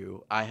for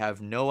you. I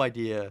have no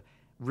idea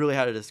really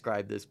how to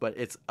describe this, but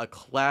it's a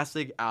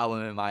classic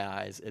album in my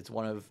eyes. It's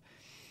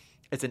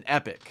an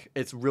epic.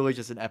 It's really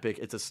just an epic.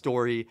 It's a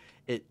story.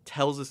 It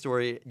tells a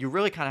story. You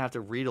really kind of have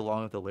to read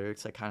along with the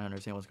lyrics to kind of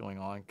understand what's going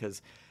on,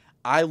 because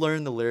I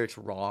learned the lyrics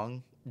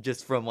wrong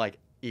just from like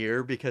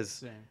ear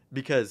because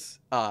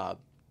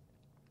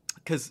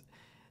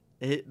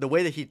the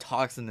way that he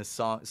talks in this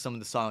song, some of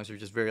the songs are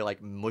just very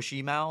like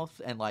mushy mouth,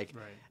 and like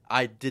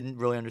I didn't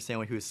really understand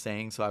what he was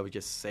saying, so I would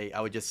just sing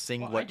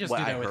what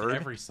I heard. With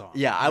every song.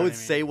 Yeah, I would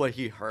say what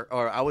he heard,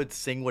 or I would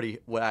sing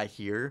what I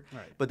hear.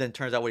 Right. But then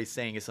turns out what he's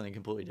saying is something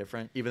completely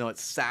different, even though it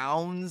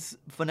sounds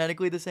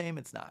phonetically the same.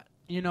 It's not.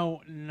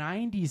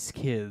 90s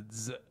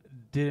kids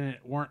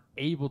weren't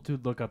able to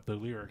look up the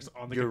lyrics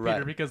on the You're computer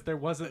right. because there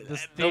wasn't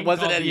this There thing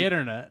wasn't called any- the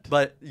internet.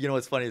 But you know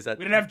what's funny is that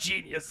We didn't have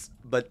Genius.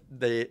 But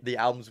the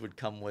albums would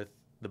come with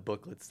the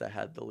booklets that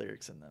had the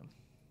lyrics in them.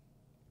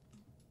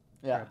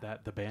 Yeah.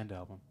 Grab the band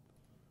album.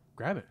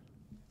 Grab it.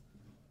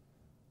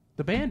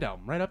 The band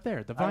album, right up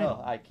there. The I vinyl.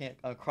 know, I can't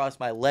cross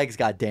my legs,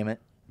 goddammit.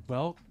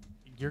 Well,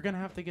 you're going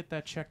to have to get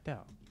that checked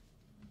out.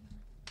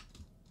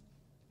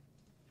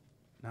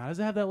 Now, does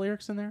it have that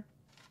lyrics in there?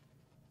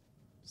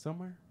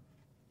 Somewhere?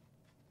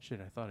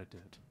 Shit, I thought it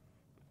did.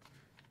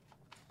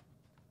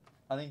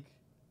 I think.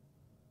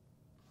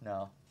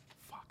 No.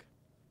 Fuck.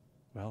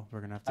 Well,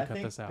 we're gonna have to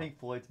cut this out. Pink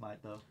Floyd's might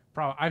though.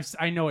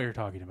 I know what you're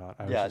talking about.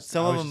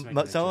 Some of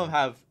them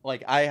have,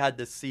 like, I had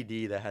this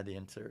CD that had the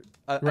insert.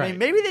 I mean,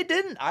 maybe they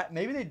didn't.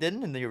 Maybe they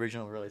didn't in the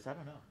original release. I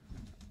don't know.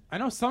 I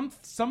know some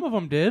of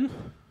them did.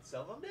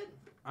 Some of them did.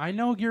 I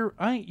know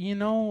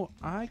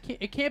I can't.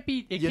 It can't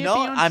be. It can't be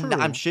I'm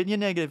untrue. shitting you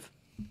negative.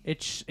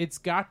 It's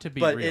got to be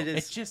But real. it is-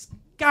 It's just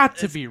got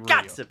to be real.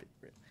 Got to be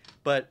real.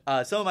 But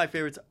some of my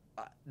favorites.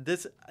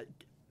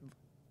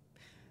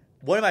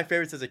 One of my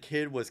favorites as a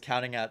kid was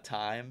Counting Out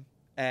Time,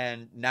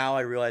 and now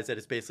I realize that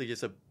it's basically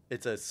just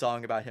it's a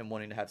song about him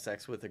wanting to have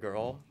sex with a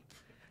girl.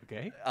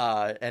 Okay.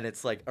 And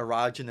it's like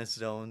erogenous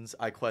zones,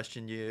 I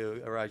question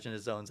you. Erogenous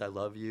zones, I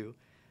love you.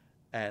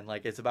 And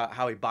like it's about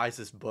how he buys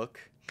this book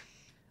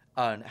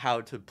on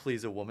how to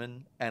please a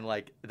woman, and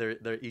like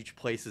they're each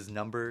place is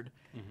numbered,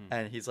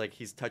 and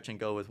he's touch and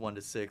go with 1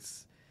 to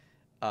 6,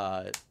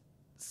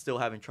 still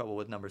having trouble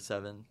with number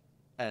 7.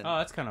 And Oh,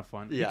 that's kind of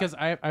fun. Yeah. Because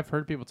I've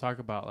heard people talk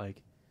about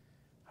like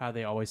how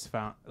they always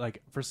found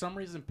like for some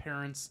reason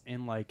parents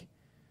in like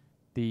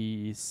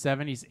the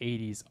 70s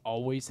 80s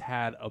always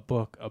had a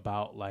book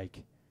about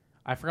like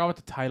I forgot what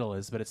the title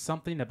is, but it's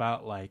something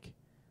about like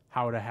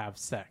how to have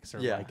sex or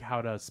Yeah. like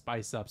how to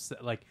spice up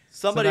like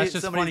somebody's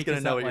funny gonna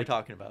 'cause know that, what you're like-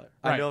 talking about.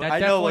 Right, I know that what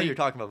definitely- you're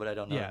talking about, but I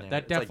don't know. yeah, the name.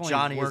 that It's definitely like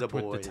Johnny is a worked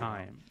boy. with the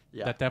time.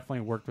 Yeah. That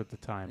definitely worked with the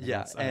time.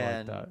 Yeah, I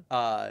and like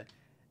that.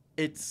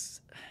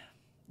 it's,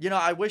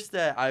 I wish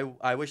that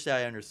I wish that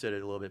I understood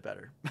it a little bit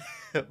better,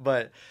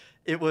 but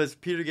it was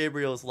Peter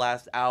Gabriel's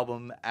last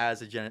album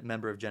as a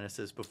member of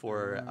Genesis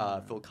before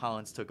Phil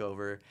Collins took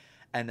over,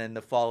 and then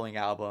the following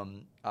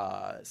album,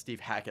 Steve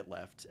Hackett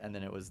left, and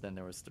then there was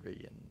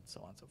 3 and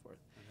so on and so forth.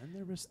 And then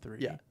there was 3.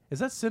 Yeah. Is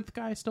that synth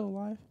guy still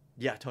alive?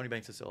 Yeah, Tony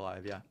Banks is still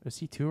alive. Yeah. Does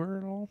he tour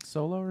at all,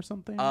 solo or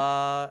something?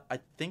 I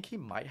think he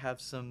might have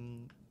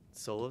some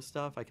solo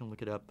stuff. I can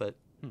look it up, but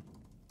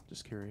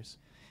Just curious.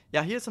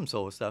 yeah, he has some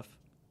solo stuff.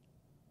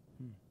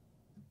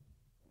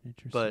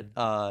 Interesting. But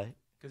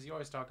because you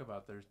always talk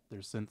about their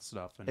synth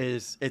stuff, and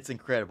it's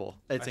incredible.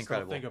 It's I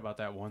incredible. Still think about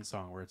that one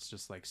song where it's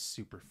just like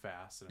super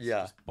fast and it's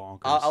Yeah. just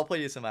bonkers. I'll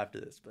play you some after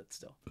this, but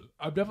still.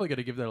 I'm definitely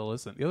gonna give that a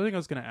listen. The other thing I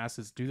was gonna ask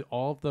is, do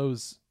all of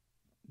those,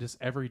 just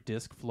every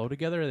disc flow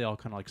together? Or are they all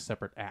kind of like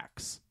separate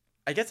acts?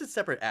 I guess it's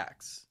separate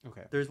acts.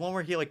 Okay. There's one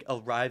where he like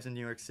arrives in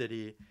New York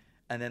City,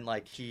 and then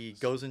like he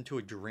goes into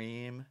a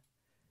dream.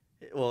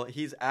 Well,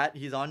 he's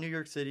on New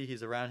York City.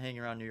 He's hanging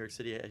around New York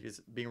City. He's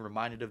being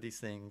reminded of these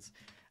things,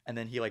 and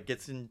then he like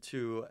gets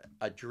into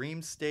a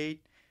dream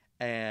state,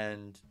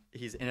 and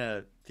he's in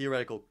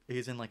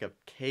like a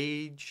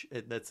cage.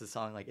 That's the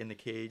song, like In the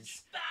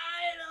Cage.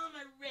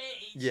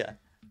 Yeah.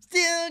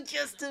 Still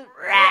just a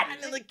rat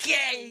in the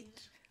cage.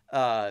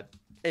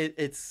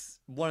 It's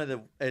one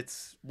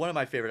of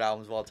my favorite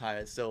albums of all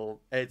time.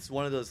 It's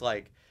one of those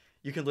like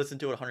you can listen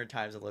to it 100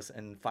 times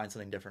and find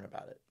something different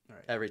about it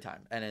every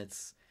time. And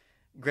it's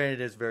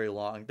granted it's very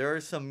long. There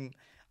are some,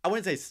 I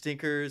wouldn't say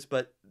stinkers,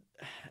 but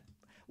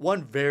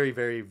one very,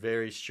 very,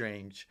 very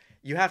strange.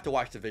 You have to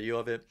watch the video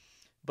of it,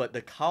 but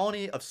the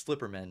Colony of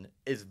Slippermen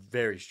is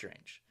very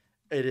strange.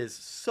 It is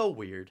so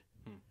weird,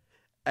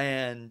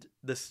 and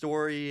the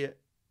story.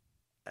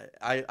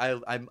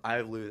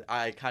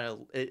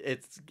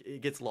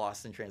 It gets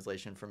lost in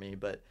translation for me,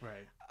 but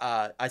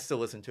I still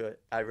listen to it.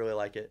 I really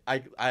like it.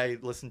 I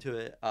listen to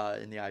it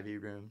in the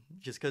IV room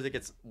just because it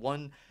gets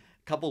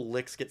couple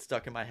licks get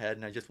stuck in my head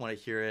and I just want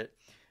to hear it.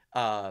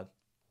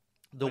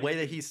 The way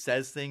that he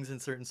says things in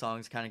certain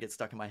songs kind of gets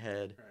stuck in my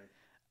head.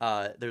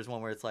 There's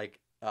one where it's like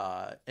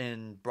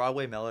in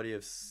Broadway Melody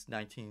of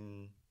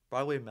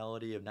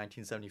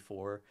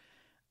 1974.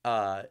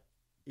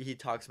 He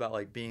talks about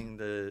like being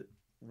the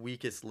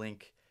weakest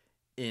link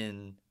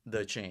in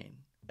the chain,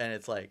 and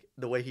it's like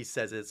the way he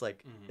says it, it's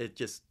like it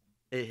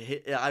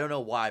hit, I don't know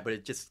why, but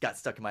it just got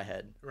stuck in my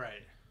head.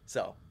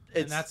 So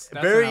it's that's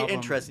very an album-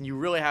 interesting. You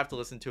really have to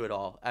listen to it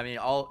all. I mean,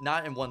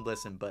 not in one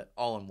listen, but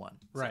all in one.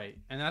 So,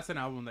 And that's an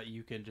album that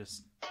you can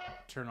just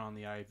turn on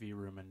the IV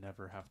room and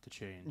never have to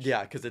change.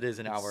 yeah, because it is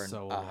an It's hour and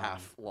so a long.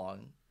 half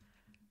long.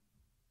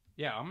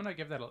 Yeah, I'm gonna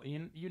give that.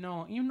 You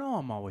know,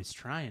 I'm always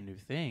trying new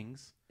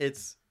things.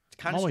 It's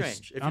kind of I'm always-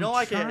 strange. If you I'm don't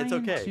like it, it's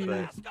trying okay. to-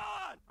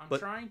 But I'm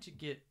trying to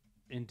get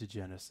into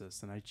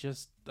Genesis, and I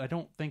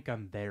don't think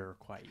I'm there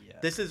quite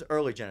yet. this is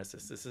early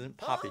Genesis. This isn't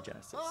poppy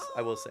Genesis.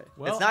 I will say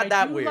Well, it's not I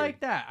that do weird. like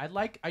that.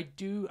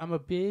 I'm a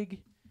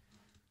big,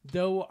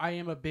 though I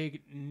am a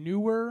big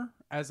newer,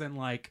 as in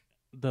like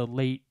the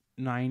late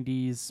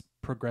 '90s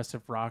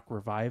progressive rock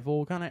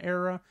revival kind of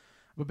era.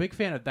 I'm a big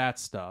fan of that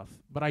stuff,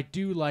 but I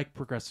do like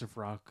progressive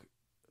rock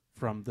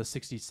from the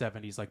 '60s,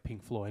 '70s, like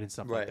Pink Floyd and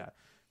stuff like Right. that.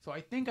 So I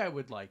think I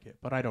would like it,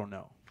 but I don't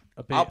know.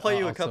 I'll play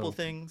you a also- couple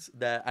things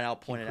and I'll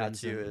point it out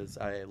to you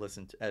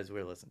Crimson. as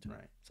we listen to it.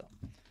 Right. So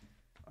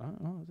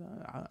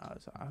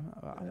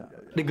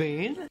The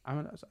green?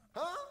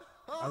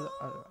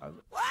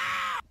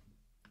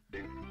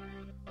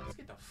 Let's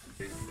get the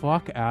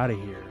fuck out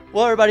of here.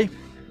 well, everybody,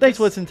 thanks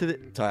for listening to the.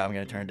 Sorry, I'm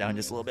gonna turn it down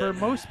just a little For bit.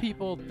 most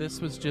people,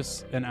 this was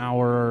just an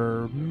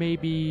hour,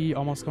 maybe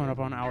almost going up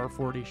on hour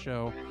 40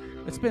 show.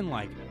 It's been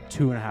like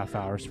 2.5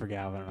 hours for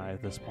Gavin and I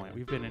at this point.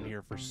 We've been in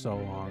here for so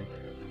long.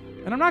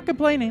 And I'm not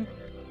complaining.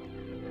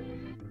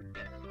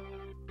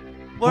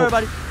 Well,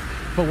 everybody,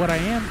 But what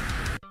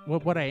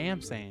I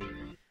am saying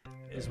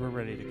is we're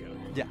ready to go.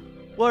 yeah.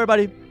 Well,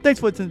 everybody, thanks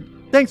for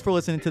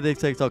listening to the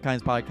Excites All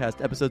Kinds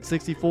podcast, episode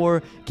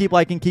 64. Keep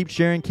liking, keep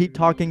sharing, keep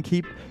talking,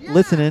 keep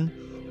listening.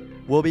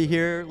 We'll be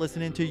here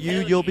listening to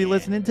you. You'll be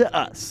listening to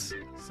us.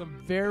 Some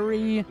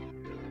very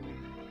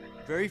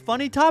Very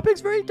funny topics,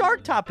 very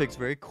dark topics,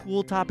 very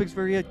cool topics,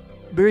 very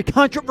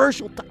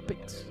controversial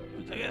topics.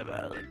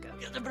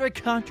 Very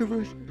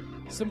controversial.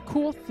 Some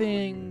cool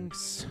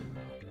things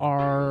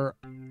are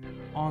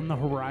on the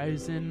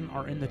horizon,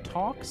 are in the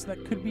talks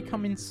that could be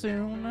coming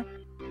soon.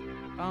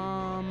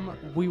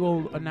 We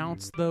will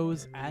announce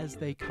those as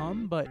they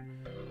come, but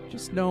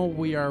just know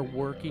we are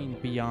working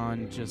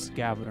beyond just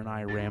Gavin and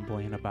I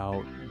rambling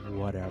about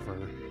whatever.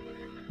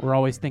 We're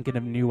always thinking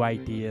of new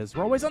ideas.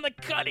 We're always on the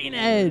cutting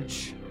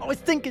edge. Always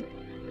thinking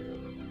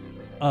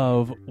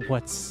of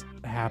what's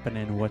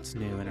happening, what's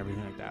new, and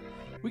everything like that.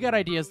 We got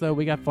ideas, though.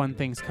 We got fun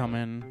things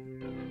coming.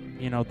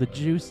 You know, the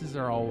juices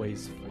are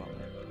always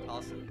flowing.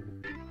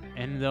 Awesome.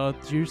 And the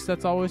juice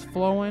that's always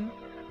flowing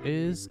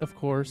is, of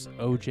course,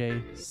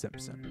 O.J.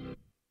 Simpson.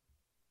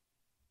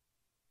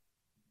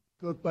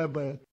 Goodbye, bye.